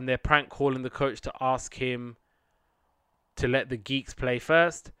 And they're prank calling the coach to ask him to let the geeks play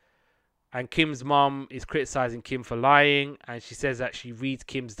first. And Kim's mom is criticizing Kim for lying. And she says that she reads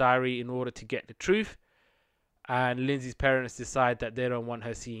Kim's diary in order to get the truth. And Lindsay's parents decide that they don't want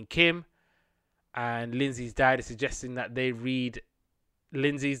her seeing Kim. And Lindsay's dad is suggesting that they read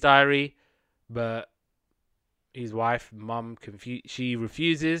Lindsay's diary. But his wife, mum, she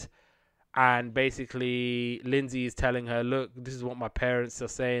refuses. And basically, Lindsay is telling her, "Look, this is what my parents are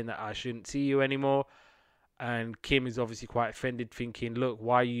saying, that I shouldn't see you anymore." And Kim is obviously quite offended, thinking, "Look,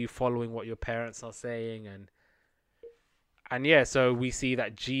 why are you following what your parents are saying?" And yeah, so we see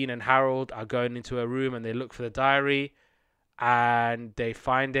that Jean and Harold are going into a room and they look for the diary. And they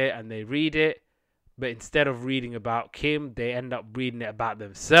find it and they read it. But instead of reading about Kim, they end up reading it about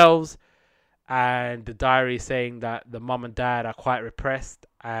themselves. And the diary is saying that the mum and dad are quite repressed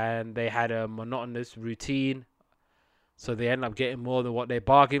and they had a monotonous routine. So they end up getting more than what they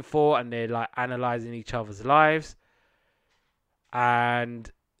bargained for, and they're like analyzing each other's lives.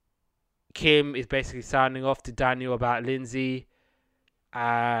 And Kim is basically sounding off to Daniel about Lindsay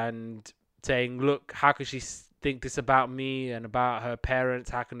and saying, "Look, how could she think this about me and about her parents?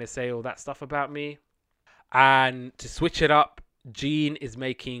 How can they say all that stuff about me?" And to switch it up, Jean is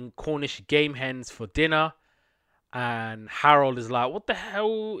making Cornish game hens for dinner. And Harold is like, "What the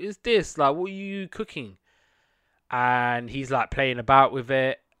hell is this? Like, what are you cooking?" And he's like playing about with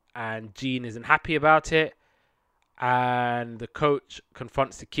it. And Jean isn't happy about it. And the coach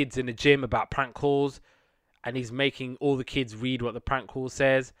confronts the kids in the gym about prank calls. And he's making all the kids read what the prank call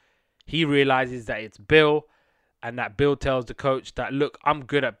says. He realizes that it's Bill. And that Bill tells the coach that, "Look, I'm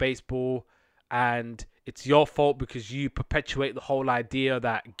good at baseball. And it's your fault because you perpetuate the whole idea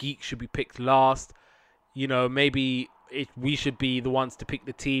that geeks should be picked last. You know, maybe we should be the ones to pick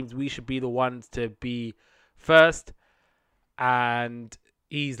the teams. We should be the ones to be first." And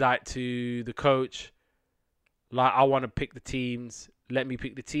he's like to the coach, like, "I want to pick the teams. Let me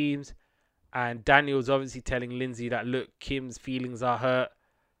pick the teams." And Daniel's obviously telling Lindsay that, "Look, Kim's feelings are hurt."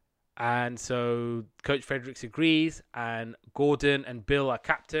 And so Coach Fredericks agrees. And Gordon and Bill are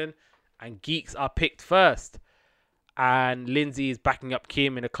captain. And geeks are picked first. And Lindsay is backing up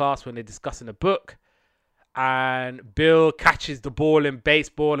Kim in a class when they're discussing a book. And Bill catches the ball in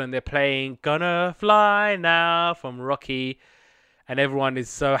baseball and they're playing "Gonna Fly Now" from Rocky. And everyone is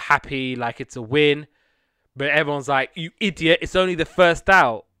so happy, like it's a win. But everyone's like, "You idiot, it's only the first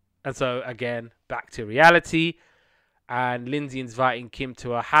out." And so, again, back to reality. And Lindsay is inviting Kim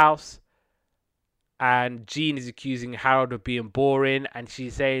to her house. And Jean is accusing Harold of being boring. And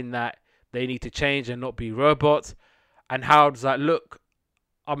she's saying that they need to change and not be robots. And Harold's like, "Look,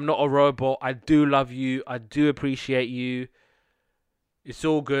 I'm not a robot. I do love you. I do appreciate you. It's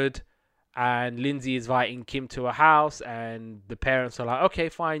all good. And Lindsay is inviting Kim to her house, and the parents are like, okay,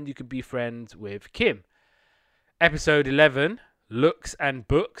 fine, you could be friends with Kim. Episode 11, Looks and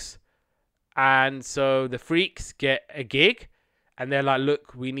Books. And so the freaks get a gig, and they're like,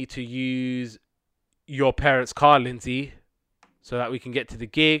 look, we need to use your parents' car, Lindsay, so that we can get to the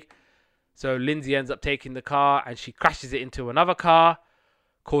gig. So Lindsay ends up taking the car, and she crashes it into another car,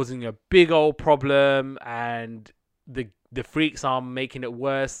 causing a big old problem, and the freaks are making it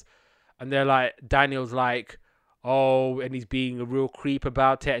worse. And they're like, Daniel's like, oh, and he's being a real creep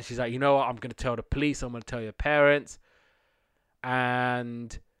about it. And she's like, you know what? I'm going to tell the police. I'm going to tell your parents.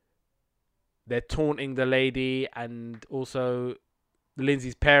 And they're taunting the lady. And also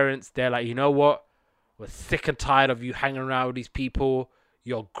Lindsay's parents, they're like, you know what? We're sick and tired of you hanging around with these people.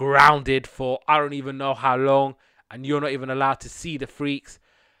 You're grounded for I don't even know how long. And you're not even allowed to see the freaks.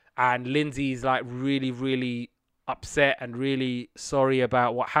 And Lindsay's like really, really upset and really sorry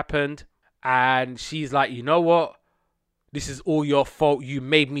about what happened. And she's like, you know what? This is all your fault. You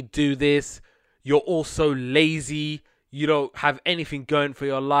made me do this. You're all so lazy. You don't have anything going for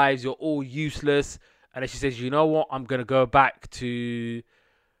your lives. You're all useless. And then she says, you know what? I'm going to go back to,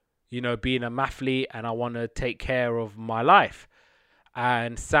 being a mathlete, and I want to take care of my life.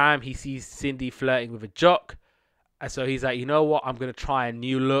 And Sam, he sees Cindy flirting with a jock. And so he's like, you know what? I'm going to try a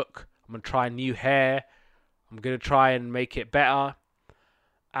new look. I'm going to try new hair. I'm going to try and make it better.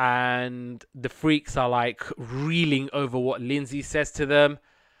 And the freaks are like reeling over what Lindsay says to them.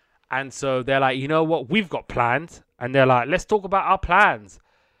 And so they're like, you know what? We've got plans. And they're like, let's talk about our plans.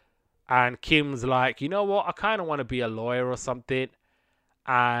 And Kim's like, you know what? I kind of want to be a lawyer or something.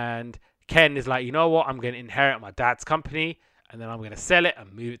 And Ken is like, you know what? I'm going to inherit my dad's company. And then I'm going to sell it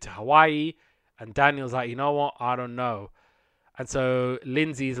and move it to Hawaii. And Daniel's like, you know what? I don't know. And so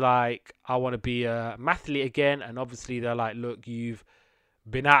Lindsay's like, I want to be a mathlete again. And obviously they're like, look, you've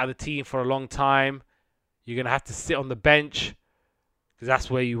been out of the team for a long time. You're going to have to sit on the bench because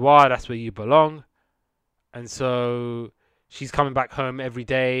that's where you are. That's where you belong. And so she's coming back home every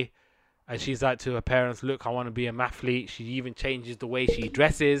day. And she's like to her parents, look, I want to be a mathlete. She even changes the way she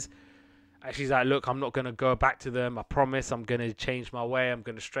dresses. And she's like, look, I'm not going to go back to them. I promise I'm going to change my way. I'm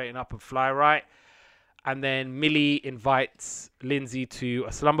going to straighten up and fly right. And then Millie invites Lindsay to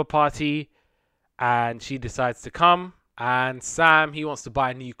a slumber party. And she decides to come. And Sam, he wants to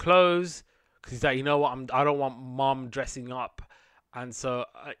buy new clothes because he's like, you know what? I don't want mom dressing up. And so,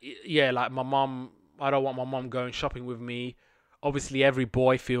 like my mom, I don't want my mom going shopping with me. Obviously, every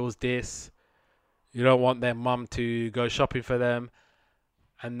boy feels this. You don't want their mom to go shopping for them.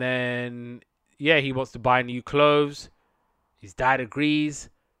 And then, he wants to buy new clothes. His dad agrees.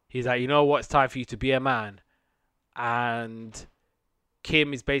 He's like, you know what? It's time for you to be a man. And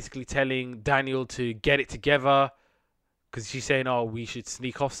Kim is basically telling Daniel to get it together. Because she's saying, oh, we should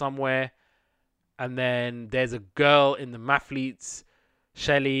sneak off somewhere. And then there's a girl in the mathletes,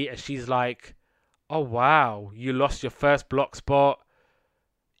 Shelly, and she's like, oh, wow, you lost your first block spot.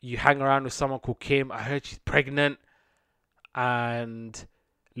 You hang around with someone called Kim. I heard she's pregnant. And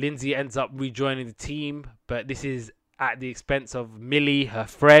Lindsay ends up rejoining the team. But this is at the expense of Millie, her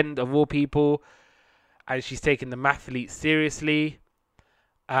friend of all people. And she's taking the mathletes seriously.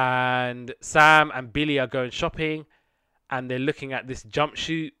 And Sam and Billy are going shopping. And they're looking at this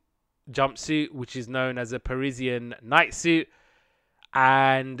jumpsuit, which is known as a Parisian night suit.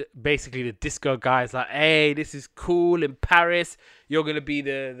 And basically the disco guy's like, hey, this is cool in Paris. You're going to be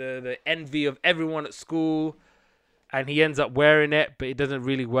the envy of everyone at school. And he ends up wearing it, but it doesn't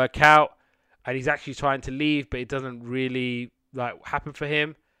really work out. And he's actually trying to leave, but it doesn't really happen for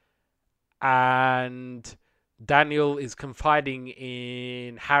him. And Daniel is confiding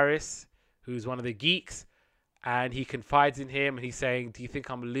in Harris, who's one of the geeks. And he confides in him and he's saying, do you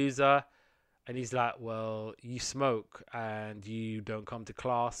think I'm a loser? And he's like, well, you smoke and you don't come to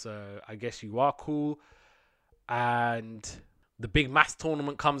class, so I guess you are cool. And the big maths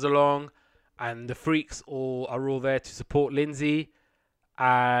tournament comes along and the freaks are all there to support Lindsay.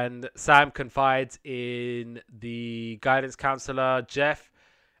 And Sam confides in the guidance counselor, Jeff,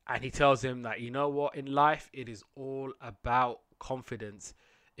 and he tells him that, you know what, in life, it is all about confidence.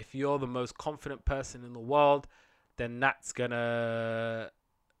 If you're the most confident person in the world, then that's going to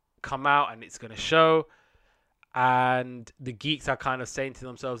come out and it's going to show. And the geeks are kind of saying to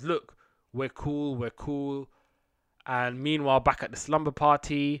themselves, look, we're cool. And meanwhile, back at the slumber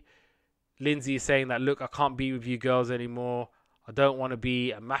party, Lindsay is saying that, look, I can't be with you girls anymore. I don't want to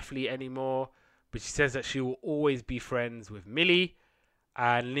be a mathlete anymore. But she says that she will always be friends with Millie.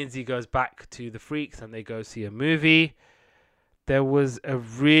 And Lindsay goes back to the freaks and they go see a movie. There was a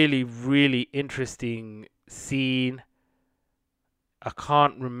really, really interesting scene I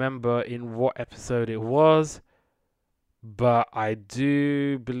can't remember in what episode it was, but I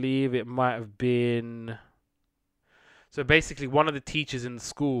do believe it might have been. So basically, one of the teachers in the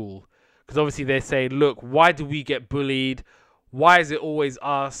school, because obviously they say, look, why do we get bullied? Why is it always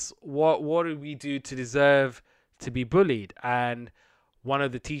us? What do we do to deserve to be bullied? And one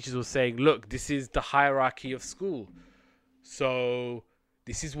of the teachers was saying, look, this is the hierarchy of school. So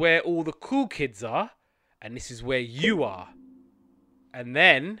this is where all the cool kids are, and this is where you are. And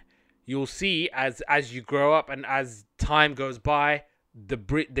then you'll see as you grow up and as time goes by, the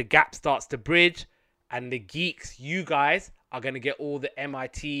gap starts to bridge, and the geeks, you guys, are going to get all the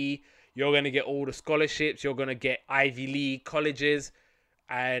MIT, you're going to get all the scholarships, you're going to get Ivy League colleges,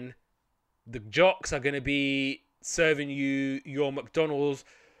 and the jocks are going to be serving you your McDonald's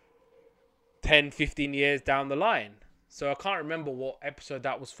 10, 15 years down the line. So I can't remember what episode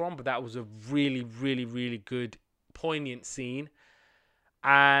that was from, but that was a really, really, really good, poignant scene.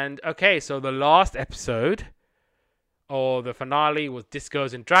 And okay, so the last episode, or the finale, was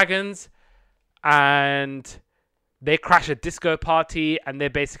Discos and Dragons. And they crash a disco party, and they're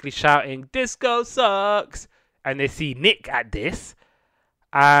basically shouting, "Disco sucks!" And they see Nick at this.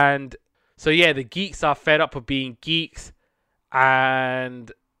 And so yeah, the geeks are fed up of being geeks.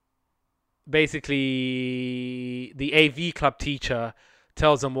 And basically the AV club teacher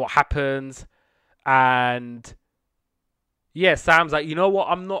tells them what happens. And yeah, Sam's like, you know what,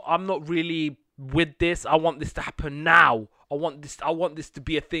 I'm not really with this. I want this to happen now. I want this to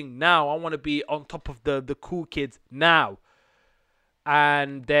be a thing now. I want to be on top of the cool kids now.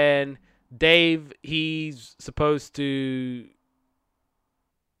 And then Dave, he's supposed to...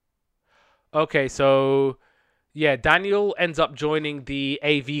 Okay, so yeah, Daniel ends up joining the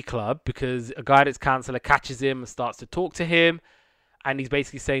AV club because a guidance counselor catches him and starts to talk to him. And he's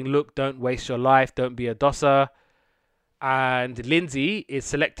basically saying, look, don't waste your life. Don't be a dosser. And Lindsay is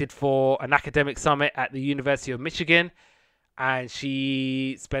selected for an academic summit at the University of Michigan. And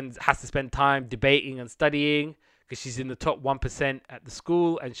she has to spend time debating and studying because she's in the top 1% at the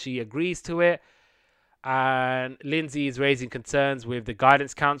school, and she agrees to it. And Lindsay is raising concerns with the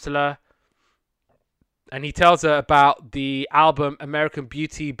guidance counselor. And he tells her about the album American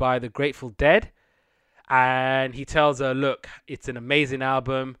Beauty by the Grateful Dead. And he tells her, look, it's an amazing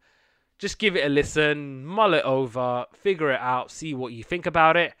album. Just give it a listen, mull it over, figure it out, see what you think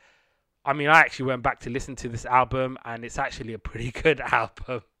about it. I mean, I actually went back to listen to this album, and it's actually a pretty good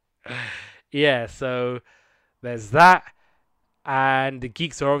album. Yeah, so there's that. And the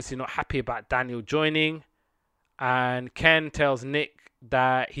geeks are obviously not happy about Daniel joining. And Ken tells Nick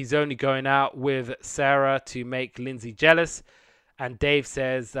that he's only going out with Sarah to make Lindsay jealous. And Dave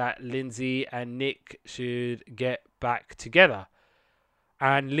says that Lindsay and Nick should get back together.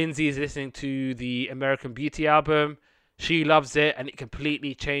 And Lindsay is listening to the American Beauty album. She loves it, and it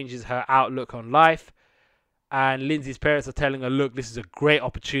completely changes her outlook on life. And Lindsay's parents are telling her, look, this is a great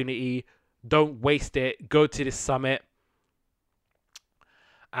opportunity. Don't waste it. Go to this summit.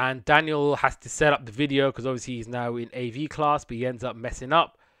 And Daniel has to set up the video because obviously he's now in AV class, but he ends up messing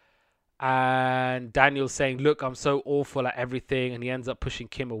up. And Daniel's saying, look, I'm so awful at everything. And he ends up pushing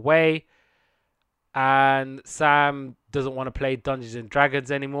Kim away. And Sam doesn't want to play Dungeons and Dragons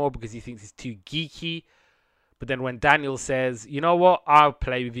anymore because he thinks it's too geeky. But then when Daniel says, you know what, I'll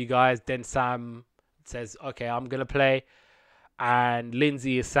play with you guys, then Sam says, okay, I'm going to play. And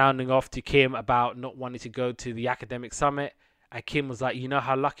Lindsay is sounding off to Kim about not wanting to go to the academic summit. And Kim was like, you know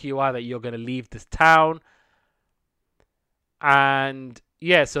how lucky you are that you're going to leave this town. And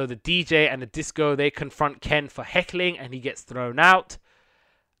yeah, so the DJ and the disco, they confront Ken for heckling, and he gets thrown out.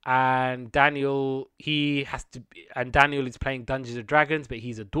 And Daniel is playing Dungeons and Dragons, but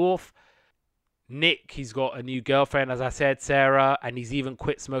he's a dwarf. Nick, he's got a new girlfriend, as I said, Sarah, and he's even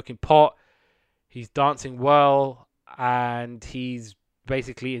quit smoking pot. He's dancing well, and he's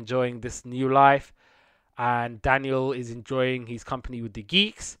basically enjoying this new life. And Daniel is enjoying his company with the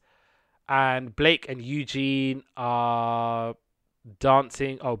geeks. And Blake and Eugene are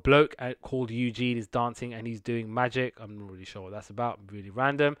dancing. Oh, bloke called Eugene is dancing, and he's doing magic. I'm not really sure what that's about. Really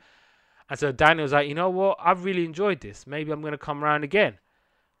random. And so Daniel's like, you know what? I've really enjoyed this. Maybe I'm going to come around again.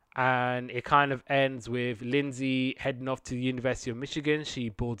 And it kind of ends with Lindsay heading off to the University of Michigan. She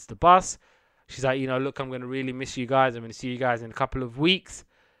boards the bus. She's like, you know, look, I'm going to really miss you guys. I'm going to see you guys in a couple of weeks.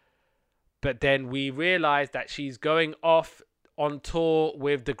 But then we realize that she's going off on tour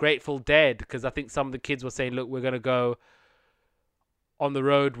with the Grateful Dead, because I think some of the kids were saying, look, we're going to go on the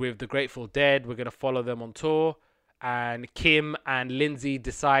road with the Grateful Dead. We're going to follow them on tour. And Kim and Lindsay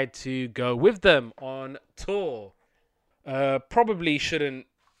decide to go with them on tour. Probably shouldn't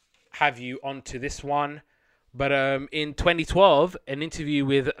have you onto this one, But in 2012, an interview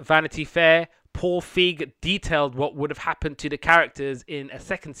with Vanity Fair, Paul Feig detailed what would have happened to the characters in a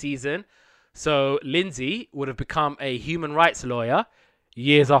second season. So Lindsay would have become a human rights lawyer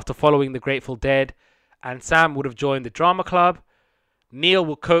years after following the Grateful Dead, and Sam would have joined the drama club. Neil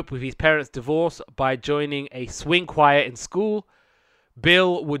will cope with his parents' divorce by joining a swing choir in school.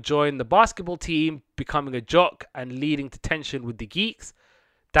 Bill would join the basketball team, becoming a jock and leading to tension with the geeks.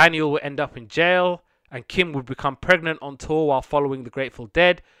 Daniel would end up in jail, and Kim would become pregnant on tour while following the Grateful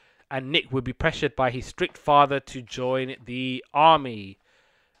Dead, and Nick would be pressured by his strict father to join the army.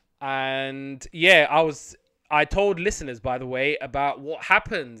 And yeah, I told listeners, by the way, about what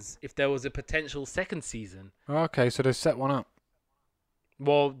happens if there was a potential second season. Okay, so they set one up.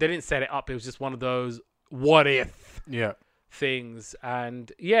 Well, they didn't set it up. It was just one of those what if things.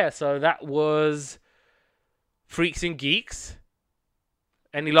 And yeah, so that was Freaks and Geeks.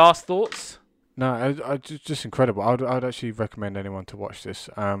 Any last thoughts? No, just incredible. I'd actually recommend anyone to watch this.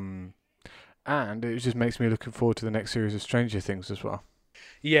 And it just makes me looking forward to the next series of Stranger Things as well.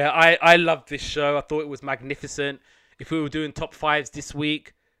 Yeah, I loved this show. I thought it was magnificent. If we were doing top fives this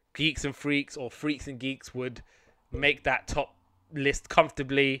week, Geeks and Freaks or Freaks and Geeks would make that top list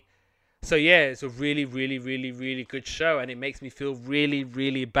comfortably. So yeah, it's a really, really, really, really good show, and it makes me feel really,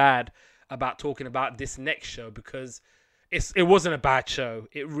 really bad about talking about this next show because it wasn't a bad show.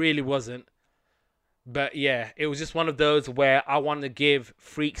 It really wasn't. But yeah, it was just one of those where I want to give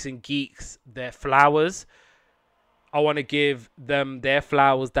Freaks and Geeks their flowers. I want to give them their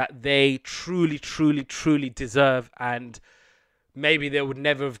flowers that they truly, truly, truly deserve. And maybe they would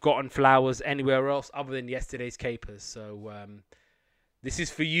never have gotten flowers anywhere else other than Yesterday's Capers. So this is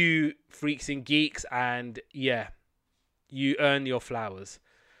for you, Freaks and Geeks. And yeah, you earn your flowers.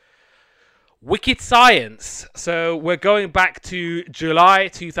 Wicked Science. So we're going back to July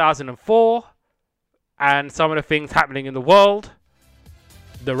 2004. And some of the things happening in the world.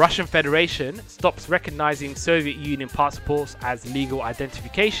 The Russian Federation stops recognizing Soviet Union passports as legal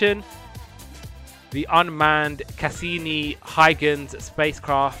identification. The unmanned Cassini-Huygens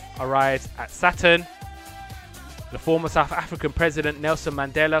spacecraft arrives at Saturn. The former South African President Nelson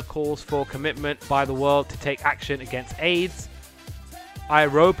Mandela calls for commitment by the world to take action against AIDS. I,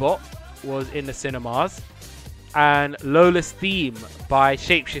 Robot was in the cinemas. And Lola's Theme by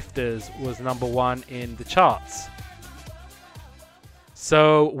Shapeshifters was #1 in the charts.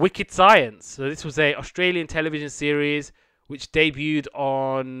 So, Wicked Science. So this was an Australian television series which debuted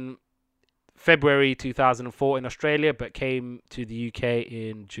on February 2004 in Australia, but came to the UK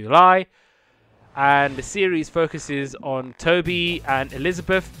in July. And the series focuses on Toby and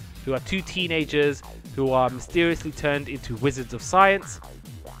Elizabeth, who are two teenagers who are mysteriously turned into wizards of science.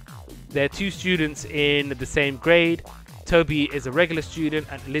 They're two students in the same grade. Toby is a regular student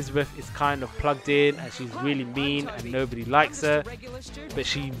and Elizabeth is kind of plugged in and she's really mean and nobody likes her. But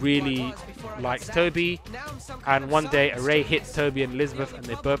she really likes Toby. And one day a ray hits Toby and Elizabeth and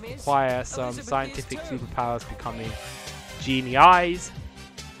they both acquire some scientific superpowers, becoming genies.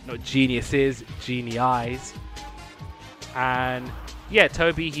 Not geniuses, genies. And yeah,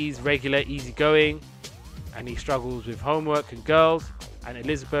 Toby, he's regular, easygoing. And he struggles with homework and girls. And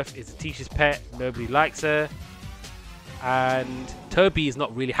Elizabeth is a teacher's pet. Nobody likes her. And Toby is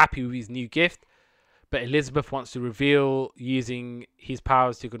not really happy with his new gift. But Elizabeth wants to reveal using his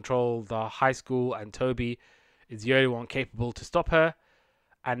powers to control the high school. And Toby is the only one capable to stop her.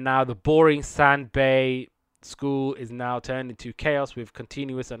 And now the boring Sand Bay school is now turned into chaos with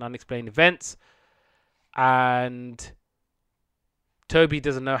continuous and unexplained events. And Toby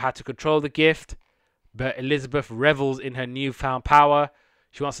doesn't know how to control the gift. But Elizabeth revels in her newfound power.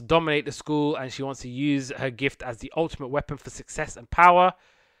 She wants to dominate the school and she wants to use her gift as the ultimate weapon for success and power.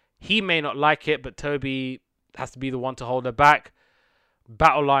 He may not like it, but Toby has to be the one to hold her back.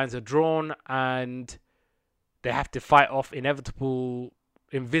 Battle lines are drawn and they have to fight off invisible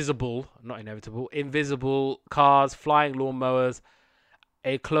cars, flying lawnmowers,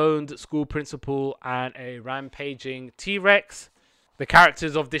 a cloned school principal, and a rampaging T-Rex. The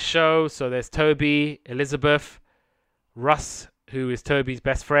characters of this show, so there's Toby, Elizabeth, Russ, who is Toby's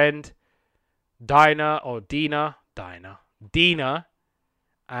best friend, Dina,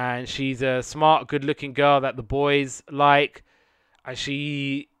 and she's a smart, good-looking girl that the boys like, and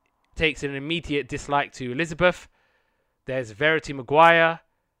she takes an immediate dislike to Elizabeth. There's Verity Maguire,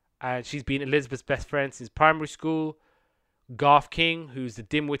 and she's been Elizabeth's best friend since primary school. Garth King, who's the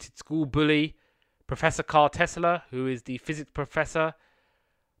dim-witted school bully. Professor Carl Tesla, who is the physics professor,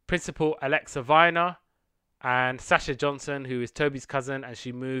 Principal Alexa Viner, and Sasha Johnson, who is Toby's cousin, and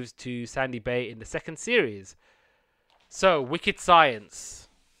she moves to Sandy Bay in the second series. So, Wicked Science.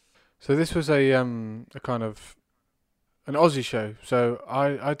 So this was a kind of an Aussie show. So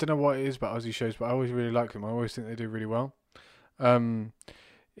I don't know what it is about Aussie shows, but I always really like them. I always think they do really well. Um,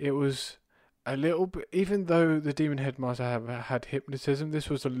 it was a little bit, even though the Demon Headmaster had hypnotism, this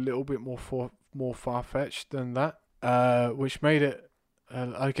was a little bit more far fetched than that, which made it,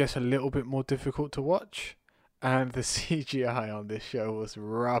 I guess, a little bit more difficult to watch. And the CGI on this show was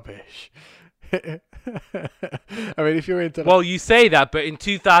rubbish. I mean, if you're into, Well, you say that, but in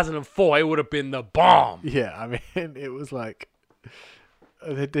 2004, it would have been the bomb. yeah, I mean, it was like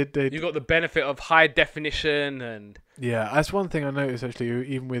they You got the benefit of high definition and yeah. That's one thing I noticed actually,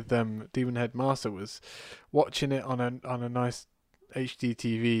 even with Demon Headmaster, was watching it on a nice HD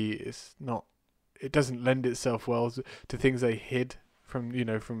TV. It doesn't lend itself well to things they hid from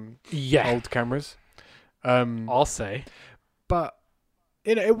old cameras. I'll say. But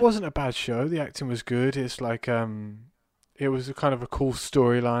it wasn't a bad show. The acting was good. It's like it was a kind of a cool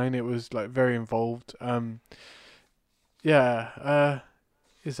storyline. It was like very involved.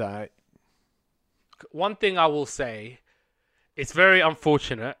 Is that One thing I will say, it's very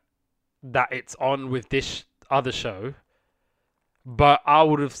unfortunate that it's on with this other show, but I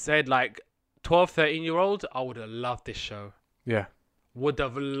would have said like 12, 13-year-old, I would have loved this show. yeah. Would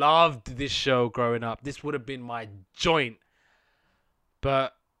have loved this show growing up. This would have been my joint.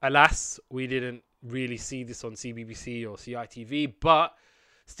 But alas, we didn't really see this on CBBC or CITV. But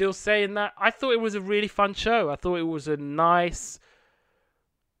still saying that, I thought it was a really fun show. I thought it was a nice,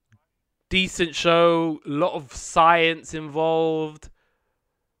 decent show. A lot of science involved.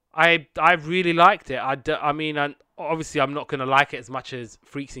 I really liked it. I mean, obviously I'm not going to like it as much as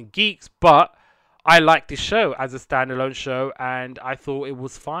Freaks and Geeks, but I liked this show as a standalone show, and I thought it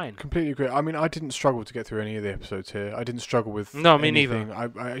was fine. Completely agree. I mean, I didn't struggle to get through any of the episodes here. I didn't struggle with No, me anything.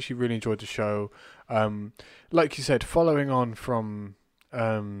 neither. I actually really enjoyed the show. Like you said, following on from,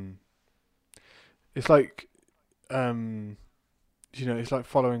 it's like, it's like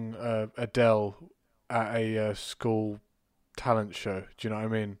following Adele at a school talent show. Do you know what I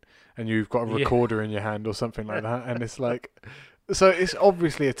mean? And you've got a Yeah. recorder in your hand or something like that, and it's like, so it's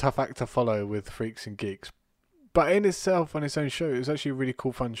obviously a tough act to follow with Freaks and Geeks. But in itself, on its own show, it was actually a really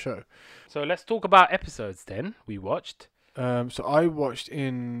cool, fun show. So let's talk about episodes then. We watched. So I watched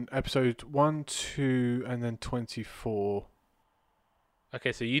in episode 1, 2, and then 24.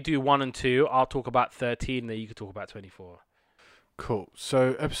 Okay, so you do 1 and 2. I'll talk about 13, then you can talk about 24. Cool.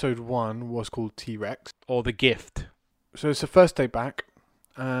 So episode 1 was called T-Rex. Or The Gift. So it's the first day back,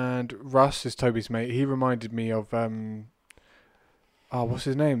 and Russ is Toby's mate. He reminded me of what's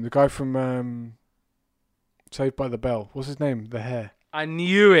his name? The guy from Saved by the Bell. What's his name? The hair. I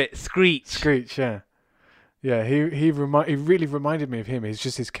knew it. Screech. Screech. Yeah. Yeah, he really reminded me of him. It's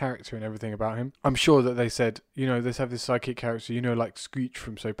just his character and everything about him. I'm sure that they said, let's have this psychic character, like Screech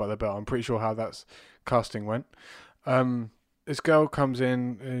from Saved by the Bell. I'm pretty sure how that's casting went. This girl comes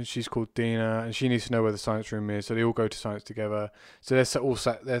in and she's called Dina, and she needs to know where the science room is. So they all go to science together. So they're all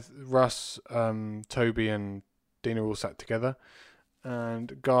sat there. Russ, Toby, and Dina are all sat together.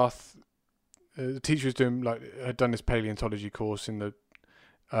 And Garth, the teacher had done this paleontology course in the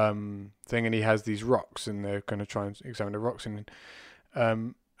thing, and he has these rocks, and they're going to try and examine the rocks. And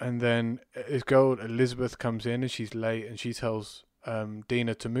then his girl Elizabeth comes in, and she's late, and she tells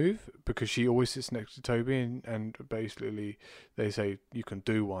Dina to move because she always sits next to Toby, and basically they say you can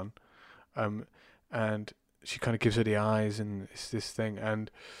do one, and she kind of gives her the eyes, and it's this thing.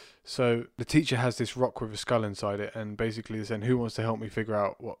 And so the teacher has this rock with a skull inside it, and basically they're saying, who wants to help me figure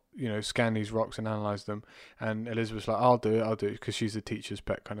out what, scan these rocks and analyze them? And Elizabeth's like, I'll do it, because she's the teacher's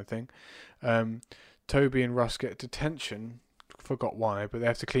pet kind of thing. Toby and Russ get detention, forgot why, but they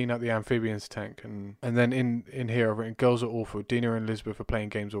have to clean out the amphibians tank. And then in here I've written, girls are awful. Dina and Elizabeth are playing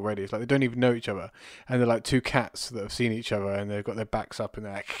games already. It's like they don't even know each other, and they're like two cats that have seen each other, and they've got their backs up, and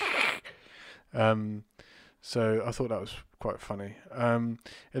they're like so I thought that was quite funny.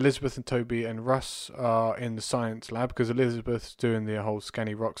 Elizabeth and Toby and Russ are in the science lab because Elizabeth's doing the whole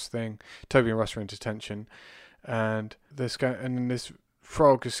scanny rocks thing. Toby and Russ are in detention, and then this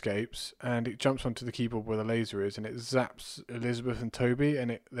frog escapes, and it jumps onto the keyboard where the laser is, and it zaps Elizabeth and Toby,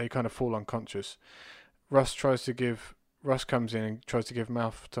 and they kind of fall unconscious. Russ comes in and tries to give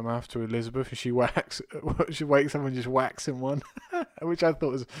mouth to Elizabeth, and she wakes up and just whacks him one, which I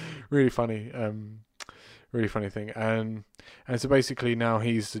thought was really funny. Really funny thing. And so basically now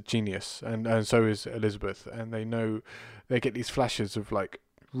he's a genius, and so is Elizabeth, and they get these flashes of like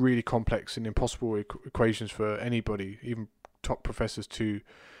really complex and impossible equations for anybody, even top professors, to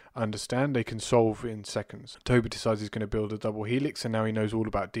understand. They can solve in seconds. Toby decides he's going to build a double helix, and now he knows all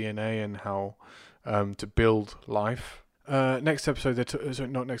about DNA and how to build life. Next episode,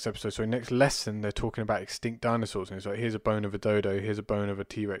 not next episode, sorry, next lesson, they're talking about extinct dinosaurs, and it's like, here's a bone of a dodo, here's a bone of a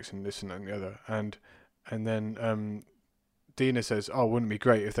T-Rex, and this and the other, and then Dina says, "Oh, wouldn't it be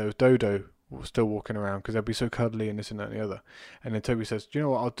great if there was Dodo still walking around, because they'd be so cuddly and this and that and the other." And then Toby says, "Do you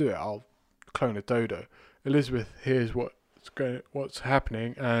know what? I'll do it. I'll clone a Dodo." Elizabeth hears what's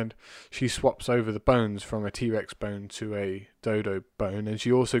happening, and she swaps over the bones from a T-Rex bone to a Dodo bone, and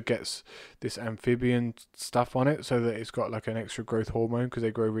she also gets this amphibian stuff on it so that it's got like an extra growth hormone because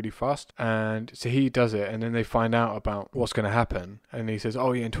they grow really fast. And so he does it, and then they find out about what's going to happen, and he says,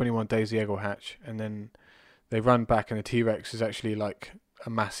 "Oh yeah, in 21 days the egg will hatch." And then they run back, and the T-Rex is actually like a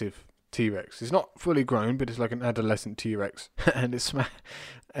massive T-Rex. It's not fully grown, but it's like an adolescent T-Rex, and it's like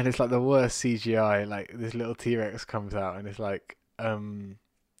the worst CGI. Like, this little T-Rex comes out, and it's like,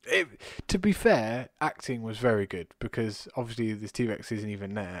 to be fair, acting was very good, because obviously this T-Rex isn't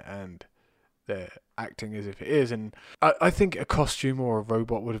even there, and they're acting as if it is. And I think a costume or a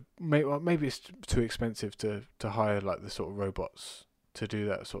robot would have maybe it's too expensive to hire like the sort of robots to do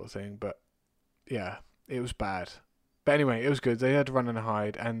that sort of thing. But yeah, it was bad. But anyway, it was good. They had to run and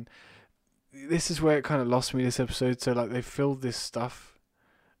hide, and this is where it kind of lost me, this episode. So like, they filled this stuff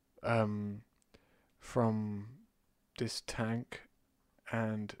from this tank,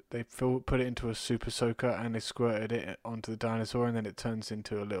 and they put it into a super soaker, and they squirted it onto the dinosaur, and then it turns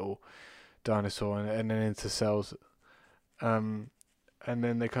into a little dinosaur, and then into cells. And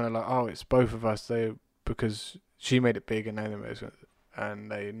then they kind of like, oh, it's both of us. Because she made it big, and they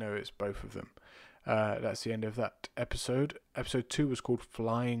know it's both of them. That's the end of that episode. Episode 2 was called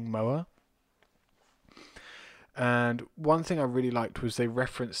Flying Mower. And one thing I really liked was they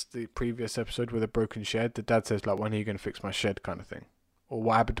referenced the previous episode with a broken shed. The dad says, like, "When are you going to fix my shed?" kind of thing. Or,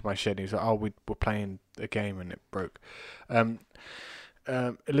 "What happened to my shed?" And he's like, "Oh, we were playing a game and it broke."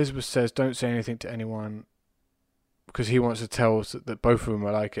 Elizabeth says, "Don't say anything to anyone," because he wants to tell us that both of them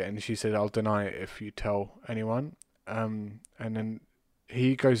are like it. And she said, "I'll deny it if you tell anyone." And then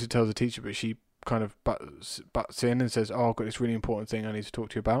he goes to tell the teacher, but she kind of butts in and says, "Oh, I've got this really important thing I need to talk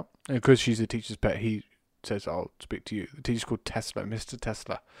to you about." And because she's the teacher's pet, he says, "I'll speak to you." The teacher's called Tesla, Mr.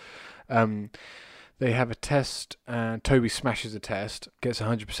 Tesla. They have a test, and Toby smashes the test, gets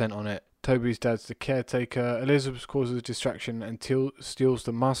 100% on it. Toby's dad's the caretaker. Elizabeth causes a distraction and steals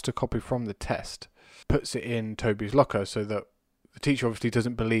the master copy from the test, puts it in Toby's locker, so that the teacher obviously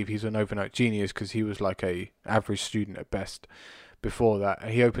doesn't believe he's an overnight genius, because he was like a average student at best before that.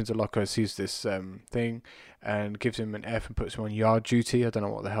 And he opens a locker, sees this thing, and gives him an F and puts him on yard duty. I don't know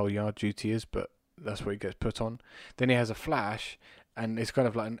what the hell yard duty is, but that's what he gets put on. Then he has a flash, and it's kind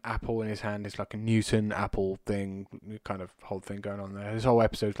of like an apple in his hand. It's like a Newton apple thing, kind of whole thing going on there. This whole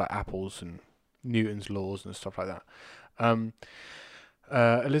episode's like apples and Newton's laws and stuff like that.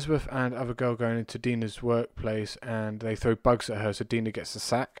 Elizabeth and other girl going into Dina's workplace, and they throw bugs at her, so Dina gets the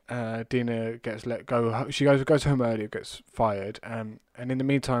sack. Dina gets let go. She goes home early, gets fired. And in the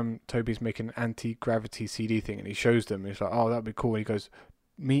meantime, Toby's making an anti-gravity CD thing, and he shows them. He's like, "Oh, that'd be cool." And he goes,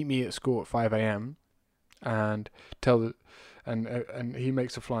 "Meet me at school at 5 a.m. and and he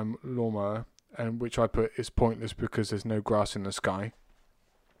makes a flying lawnmower, and which I put is pointless because there's no grass in the sky.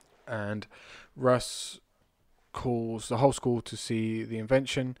 And Russ calls the whole school to see the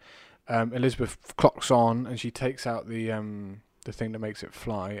invention. Elizabeth clocks on, and she takes out the thing that makes it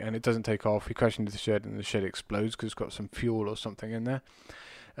fly, and it doesn't take off. He crashes into the shed, and the shed explodes because it's got some fuel or something in there.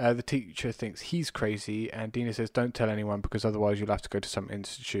 The teacher thinks he's crazy, and Dina says, "Don't tell anyone, because otherwise you'll have to go to some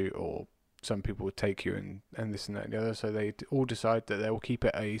institute, or some people would take you, and this and that and the other." So they all decide that they will keep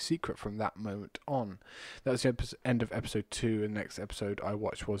it a secret from that moment on. That's the end of episode 2, and the next episode I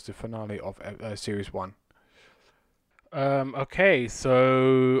watched was the finale of series 1. Okay,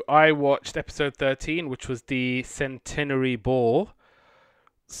 so I watched episode 13, which was the Centenary Ball.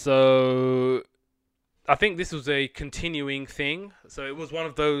 So I think this was a continuing thing. So it was one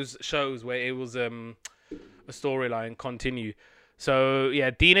of those shows where it was a storyline continue. So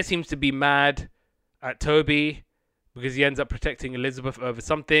yeah, Dina seems to be mad at Toby because he ends up protecting Elizabeth over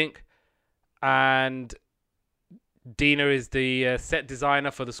something. And Dina is the set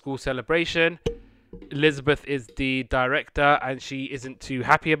designer for the school celebration. Elizabeth is the director, and she isn't too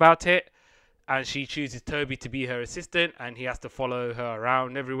happy about it. And she chooses Toby to be her assistant, and he has to follow her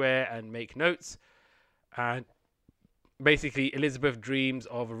around everywhere and make notes. And basically, Elizabeth dreams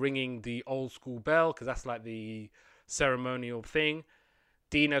of ringing the old school bell, because that's like the ceremonial thing.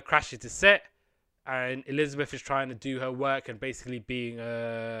 Dina crashes the set, and Elizabeth is trying to do her work and basically being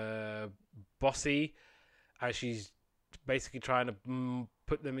bossy, and she's basically trying to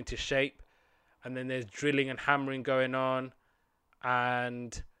put them into shape. And then there's drilling and hammering going on,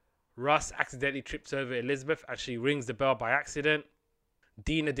 and Russ accidentally trips over Elizabeth and she rings the bell by accident.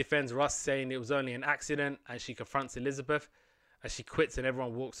 Dina defends Russ, saying it was only an accident, and she confronts Elizabeth as she quits and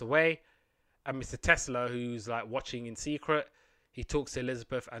everyone walks away. And Mr. Tesla, who's like watching in secret, he talks to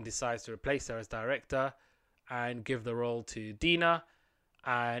Elizabeth and decides to replace her as director and give the role to Dina.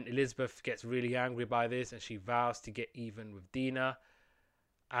 And Elizabeth gets really angry by this and she vows to get even with Dina.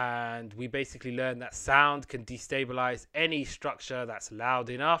 And we basically learn that sound can destabilize any structure that's loud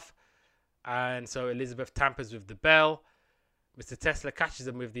enough. And so Elizabeth tampers with the bell. Mr. Tesla catches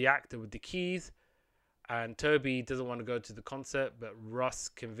him with the actor with the keys. And Toby doesn't want to go to the concert, but Russ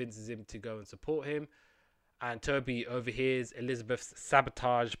convinces him to go and support him. And Toby overhears Elizabeth's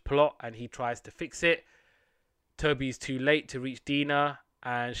sabotage plot and he tries to fix it. Toby's too late to reach Dina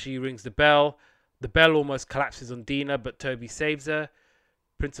and she rings the bell. The bell almost collapses on Dina, but Toby saves her.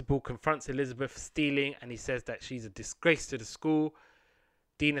 Principal confronts Elizabeth for stealing and he says that she's a disgrace to the school.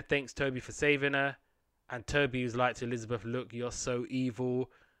 Dina thanks Toby for saving her. And Toby is like to Elizabeth, look, you're so evil.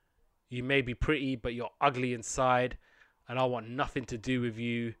 You may be pretty, but you're ugly inside. And I want nothing to do with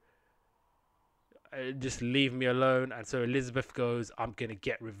you. Just leave me alone. And so Elizabeth goes, I'm going to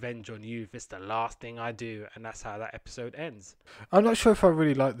get revenge on you if it's the last thing I do. And that's how that episode ends. I'm not sure if I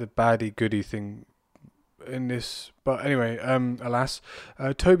really like the baddie goodie thing in this, but anyway, alas,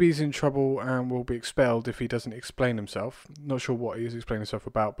 Toby's in trouble and will be expelled if he doesn't explain himself. Not sure what he's explaining himself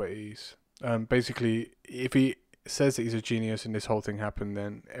about, but he's basically, if he says that he's a genius and this whole thing happened,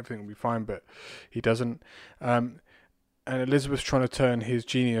 then everything will be fine, but he doesn't. And Elizabeth's trying to turn his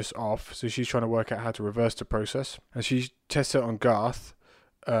genius off, so she's trying to work out how to reverse the process, and she tests it on Garth,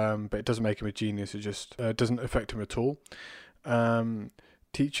 but it doesn't make him a genius. It just doesn't affect him at all.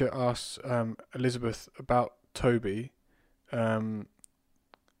 Teacher asks Elizabeth about Toby, and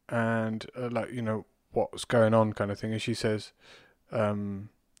like, you know, what's going on kind of thing, and she says,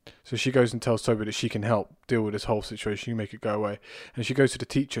 so she goes and tells Toby that she can help deal with this whole situation, you make it go away. And she goes to the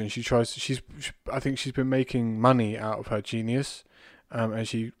teacher and I think she's been making money out of her genius, and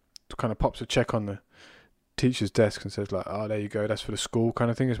she kind of pops a check on the teacher's desk and says like, oh, there you go, that's for the school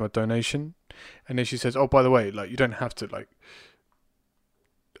kind of thing, is my donation. And then she says, oh, by the way, like, you don't have to like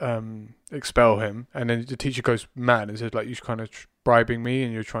expel him. And then the teacher goes mad and says like, you're kind of bribing me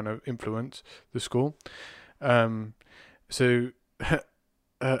and you're trying to influence the school. So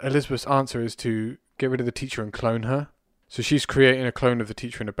Elizabeth's answer is to get rid of the teacher and clone her. So she's creating a clone of the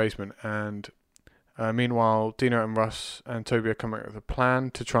teacher in the basement, and meanwhile Dina and Russ and Toby are coming up with a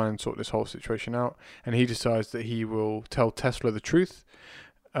plan to try and sort this whole situation out, and he decides that he will tell Tesla the truth,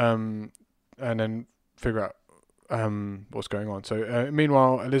 and then figure out what's going on. So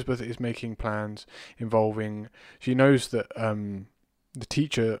meanwhile Elizabeth is making plans involving, she knows that the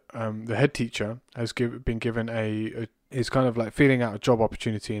teacher, the head teacher, has been given is kind of like feeling out a job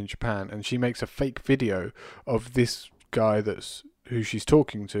opportunity in Japan, and she makes a fake video of this guy who she's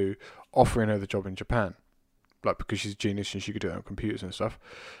talking to offering her the job in Japan, like, because she's a genius and she could do it on computers and stuff.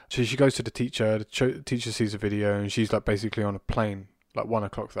 So she goes to the teacher. The teacher sees the video and she's like basically on a plane like 1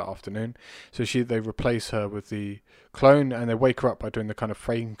 o'clock that afternoon. So they replace her with the clone, and they wake her up by doing the kind of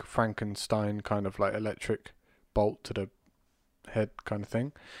Frankenstein kind of like electric bolt to the head kind of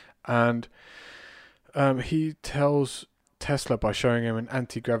thing. And he tells Tesla by showing him an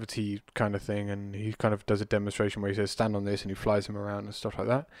anti-gravity kind of thing, and he kind of does a demonstration where he says stand on this and he flies him around and stuff like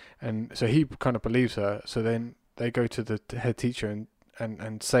that. And so he kind of believes her. So then they go to the head teacher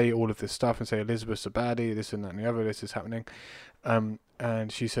and say all of this stuff and say Elizabeth's a baddie, this and that and the other, this is happening.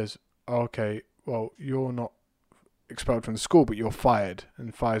 And she says, oh, okay, well, you're not expelled from the school, but you're fired,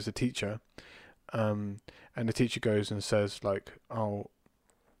 and fires the teacher. And the teacher goes and says like, oh,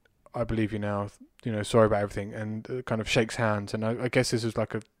 I believe you now, you know, sorry about everything, and kind of shakes hands. And I guess this is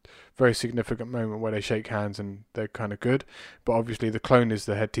like a very significant moment where they shake hands and they're kind of good. But obviously the clone is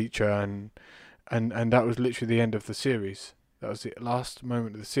the head teacher, and that was literally the end of the series. That was the last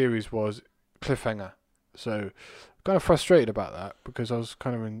moment of the series, was cliffhanger. So kind of frustrated about that, because I was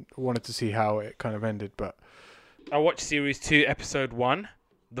kind of wanted to see how it kind of ended. But I watched series 2, episode 1,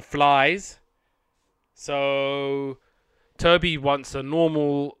 The Flies. So Toby wants a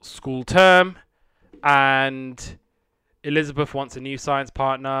normal school term, and Elizabeth wants a new science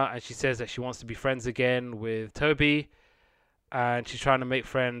partner, and she says that she wants to be friends again with Toby, and she's trying to make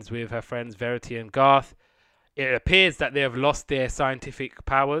friends with her friends Verity and Garth. It appears that they have lost their scientific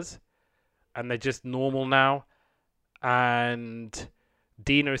powers and they're just normal now, and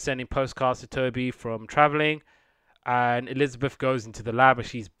Dina is sending postcards to Toby from traveling, and Elizabeth goes into the lab and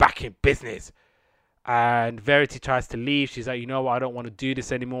she's back in business. And Verity tries to leave. She's like, you know what, I don't want to do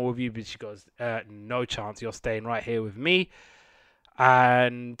this anymore with you. But she goes, no chance, you're staying right here with me.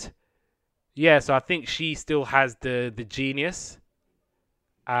 And yeah, so I think she still has the genius,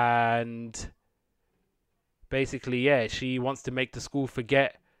 and basically, yeah, she wants to make the school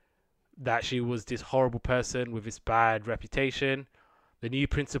forget that she was this horrible person with this bad reputation. The new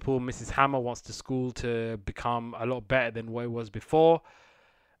principal, Mrs. Hammer, wants the school to become a lot better than what it was before.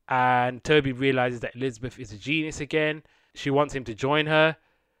 And Toby realizes that Elizabeth is a genius again. She wants him to join her,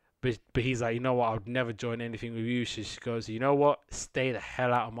 but he's like, you know what, I would never join anything with you. She goes, you know what, stay the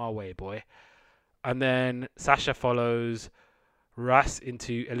hell out of my way, boy. And then Sasha follows Russ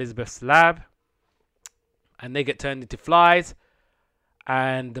into Elizabeth's lab, and they get turned into flies.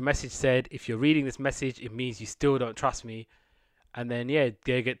 And the message said, if you're reading this message, it means you still don't trust me. And then, yeah,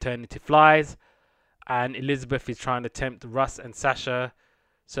 they get turned into flies. And Elizabeth is trying to tempt Russ and Sasha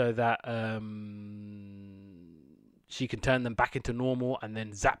so that she can turn them back into normal and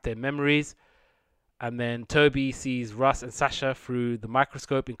then zap their memories. And then Toby sees Russ and Sasha through the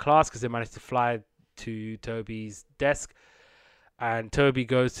microscope in class because they managed to fly to Toby's desk. And Toby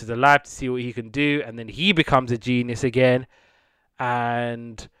goes to the lab to see what he can do. And then he becomes a genius again.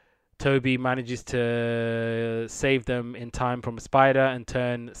 And Toby manages to save them in time from a spider and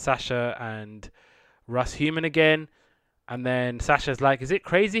turn Sasha and Russ human again. And then Sasha's like, is it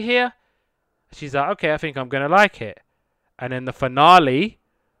crazy here? She's like, okay, I think I'm going to like it. And then the finale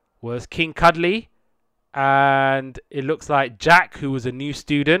was King Cuddly. And it looks like Jack, who was a new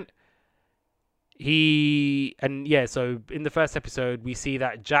student. So in the first episode, we see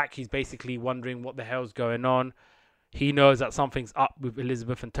that Jack, he's basically wondering what the hell's going on. He knows that something's up with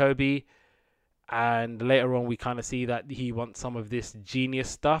Elizabeth and Toby. And later on, we kind of see that he wants some of this genius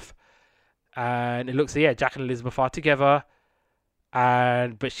stuff. And it looks like, yeah, Jack and Elizabeth are together.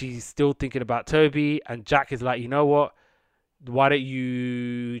 But she's still thinking about Toby. And Jack is like, you know what? Why don't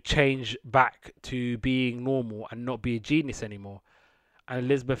you change back to being normal and not be a genius anymore? And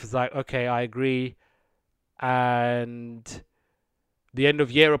Elizabeth is like, okay, I agree. And the end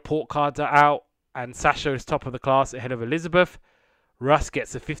of year report cards are out. And Sasha is top of the class ahead of Elizabeth. Russ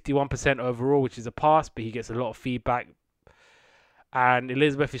gets a 51% overall, which is a pass, but he gets a lot of feedback. And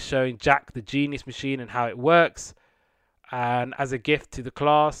Elizabeth is showing Jack the genius machine and how it works. And as a gift to the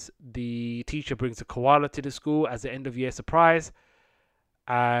class, the teacher brings a koala to the school as an end-of-year surprise.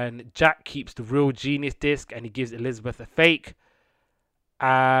 And Jack keeps the real genius disc and he gives Elizabeth a fake.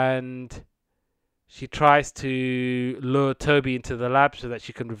 And she tries to lure Toby into the lab so that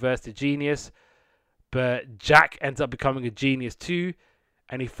she can reverse the genius. But Jack ends up becoming a genius too.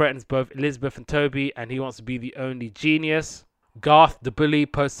 And he threatens both Elizabeth and Toby. And he wants to be the only genius. Garth, the bully,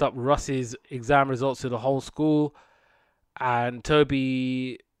 posts up Russ's exam results to the whole school. And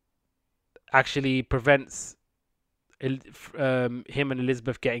Toby actually prevents him and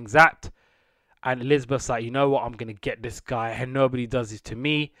Elizabeth getting zapped. And Elizabeth's like, you know what? I'm going to get this guy. And nobody does this to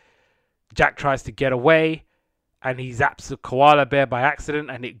me. Jack tries to get away. And he zaps the koala bear by accident.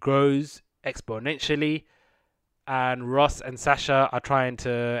 And it grows exponentially. And Russ and Sasha are trying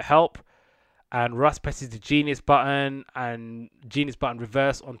to help. And Russ presses the genius button. And genius button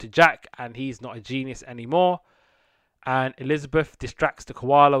reverse onto Jack. And he's not a genius anymore. And Elizabeth distracts the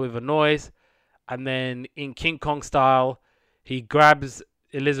koala with a noise. And then in King Kong style, he grabs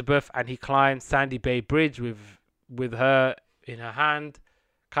Elizabeth and he climbs Sandy Bay Bridge with her in her hand.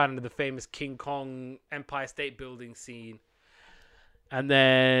 Kind of the famous King Kong Empire State Building scene. And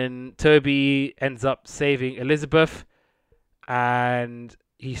then Toby ends up saving Elizabeth. And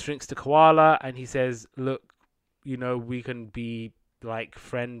he shrinks the koala and he says, look, you know, we can be like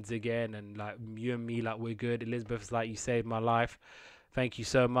friends again, and like you and me, like we're good. Elizabeth's like, you saved my life, thank you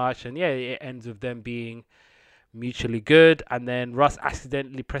so much. And yeah, it ends with them being mutually good. And then Russ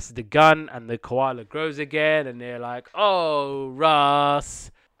accidentally presses the gun and the koala grows again, and they're like, oh,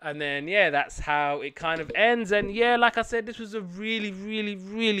 Russ. And then yeah, that's how it kind of ends. And yeah, like I said, this was a really, really,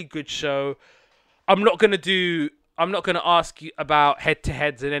 really good show. I'm not gonna ask you about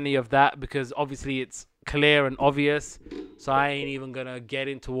head-to-heads and any of that, because obviously it's clear and obvious, so I ain't even gonna get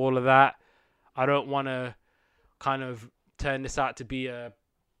into all of that. I don't want to kind of turn this out to be a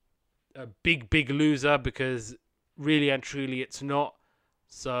big loser, because really and truly it's not.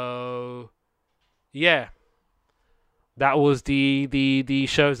 So yeah, that was the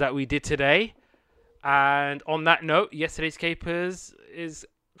shows that we did today. And on that note, Yesterday's Capers is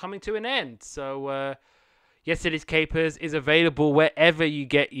coming to an end. So Yesterday's Capers is available wherever you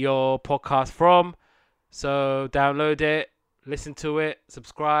get your podcast from. So download it, listen to it,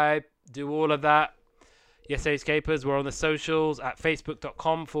 subscribe, do all of that. Yesterday's Capers, we're on the socials at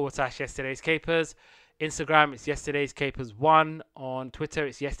facebook.com/Yesterday's Capers. Instagram, it's Yesterday's Capers 1. On Twitter,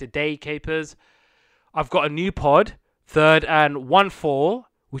 it's Yesterday Capers. I've got a new pod, Third and One Fall,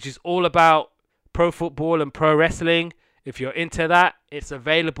 which is all about pro football and pro wrestling. If you're into that, it's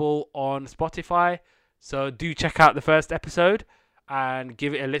available on Spotify. So do check out the first episode and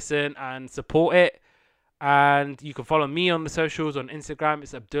give it a listen and support it. And you can follow me on the socials. On Instagram,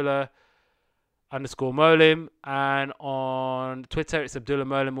 it's Abdullah_Molim. And on Twitter, it's Abdullah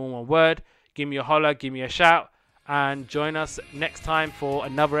Molim, all one word. Give me a holler, give me a shout. And join us next time for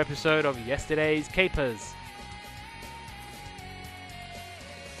another episode of Yesterday's Capers.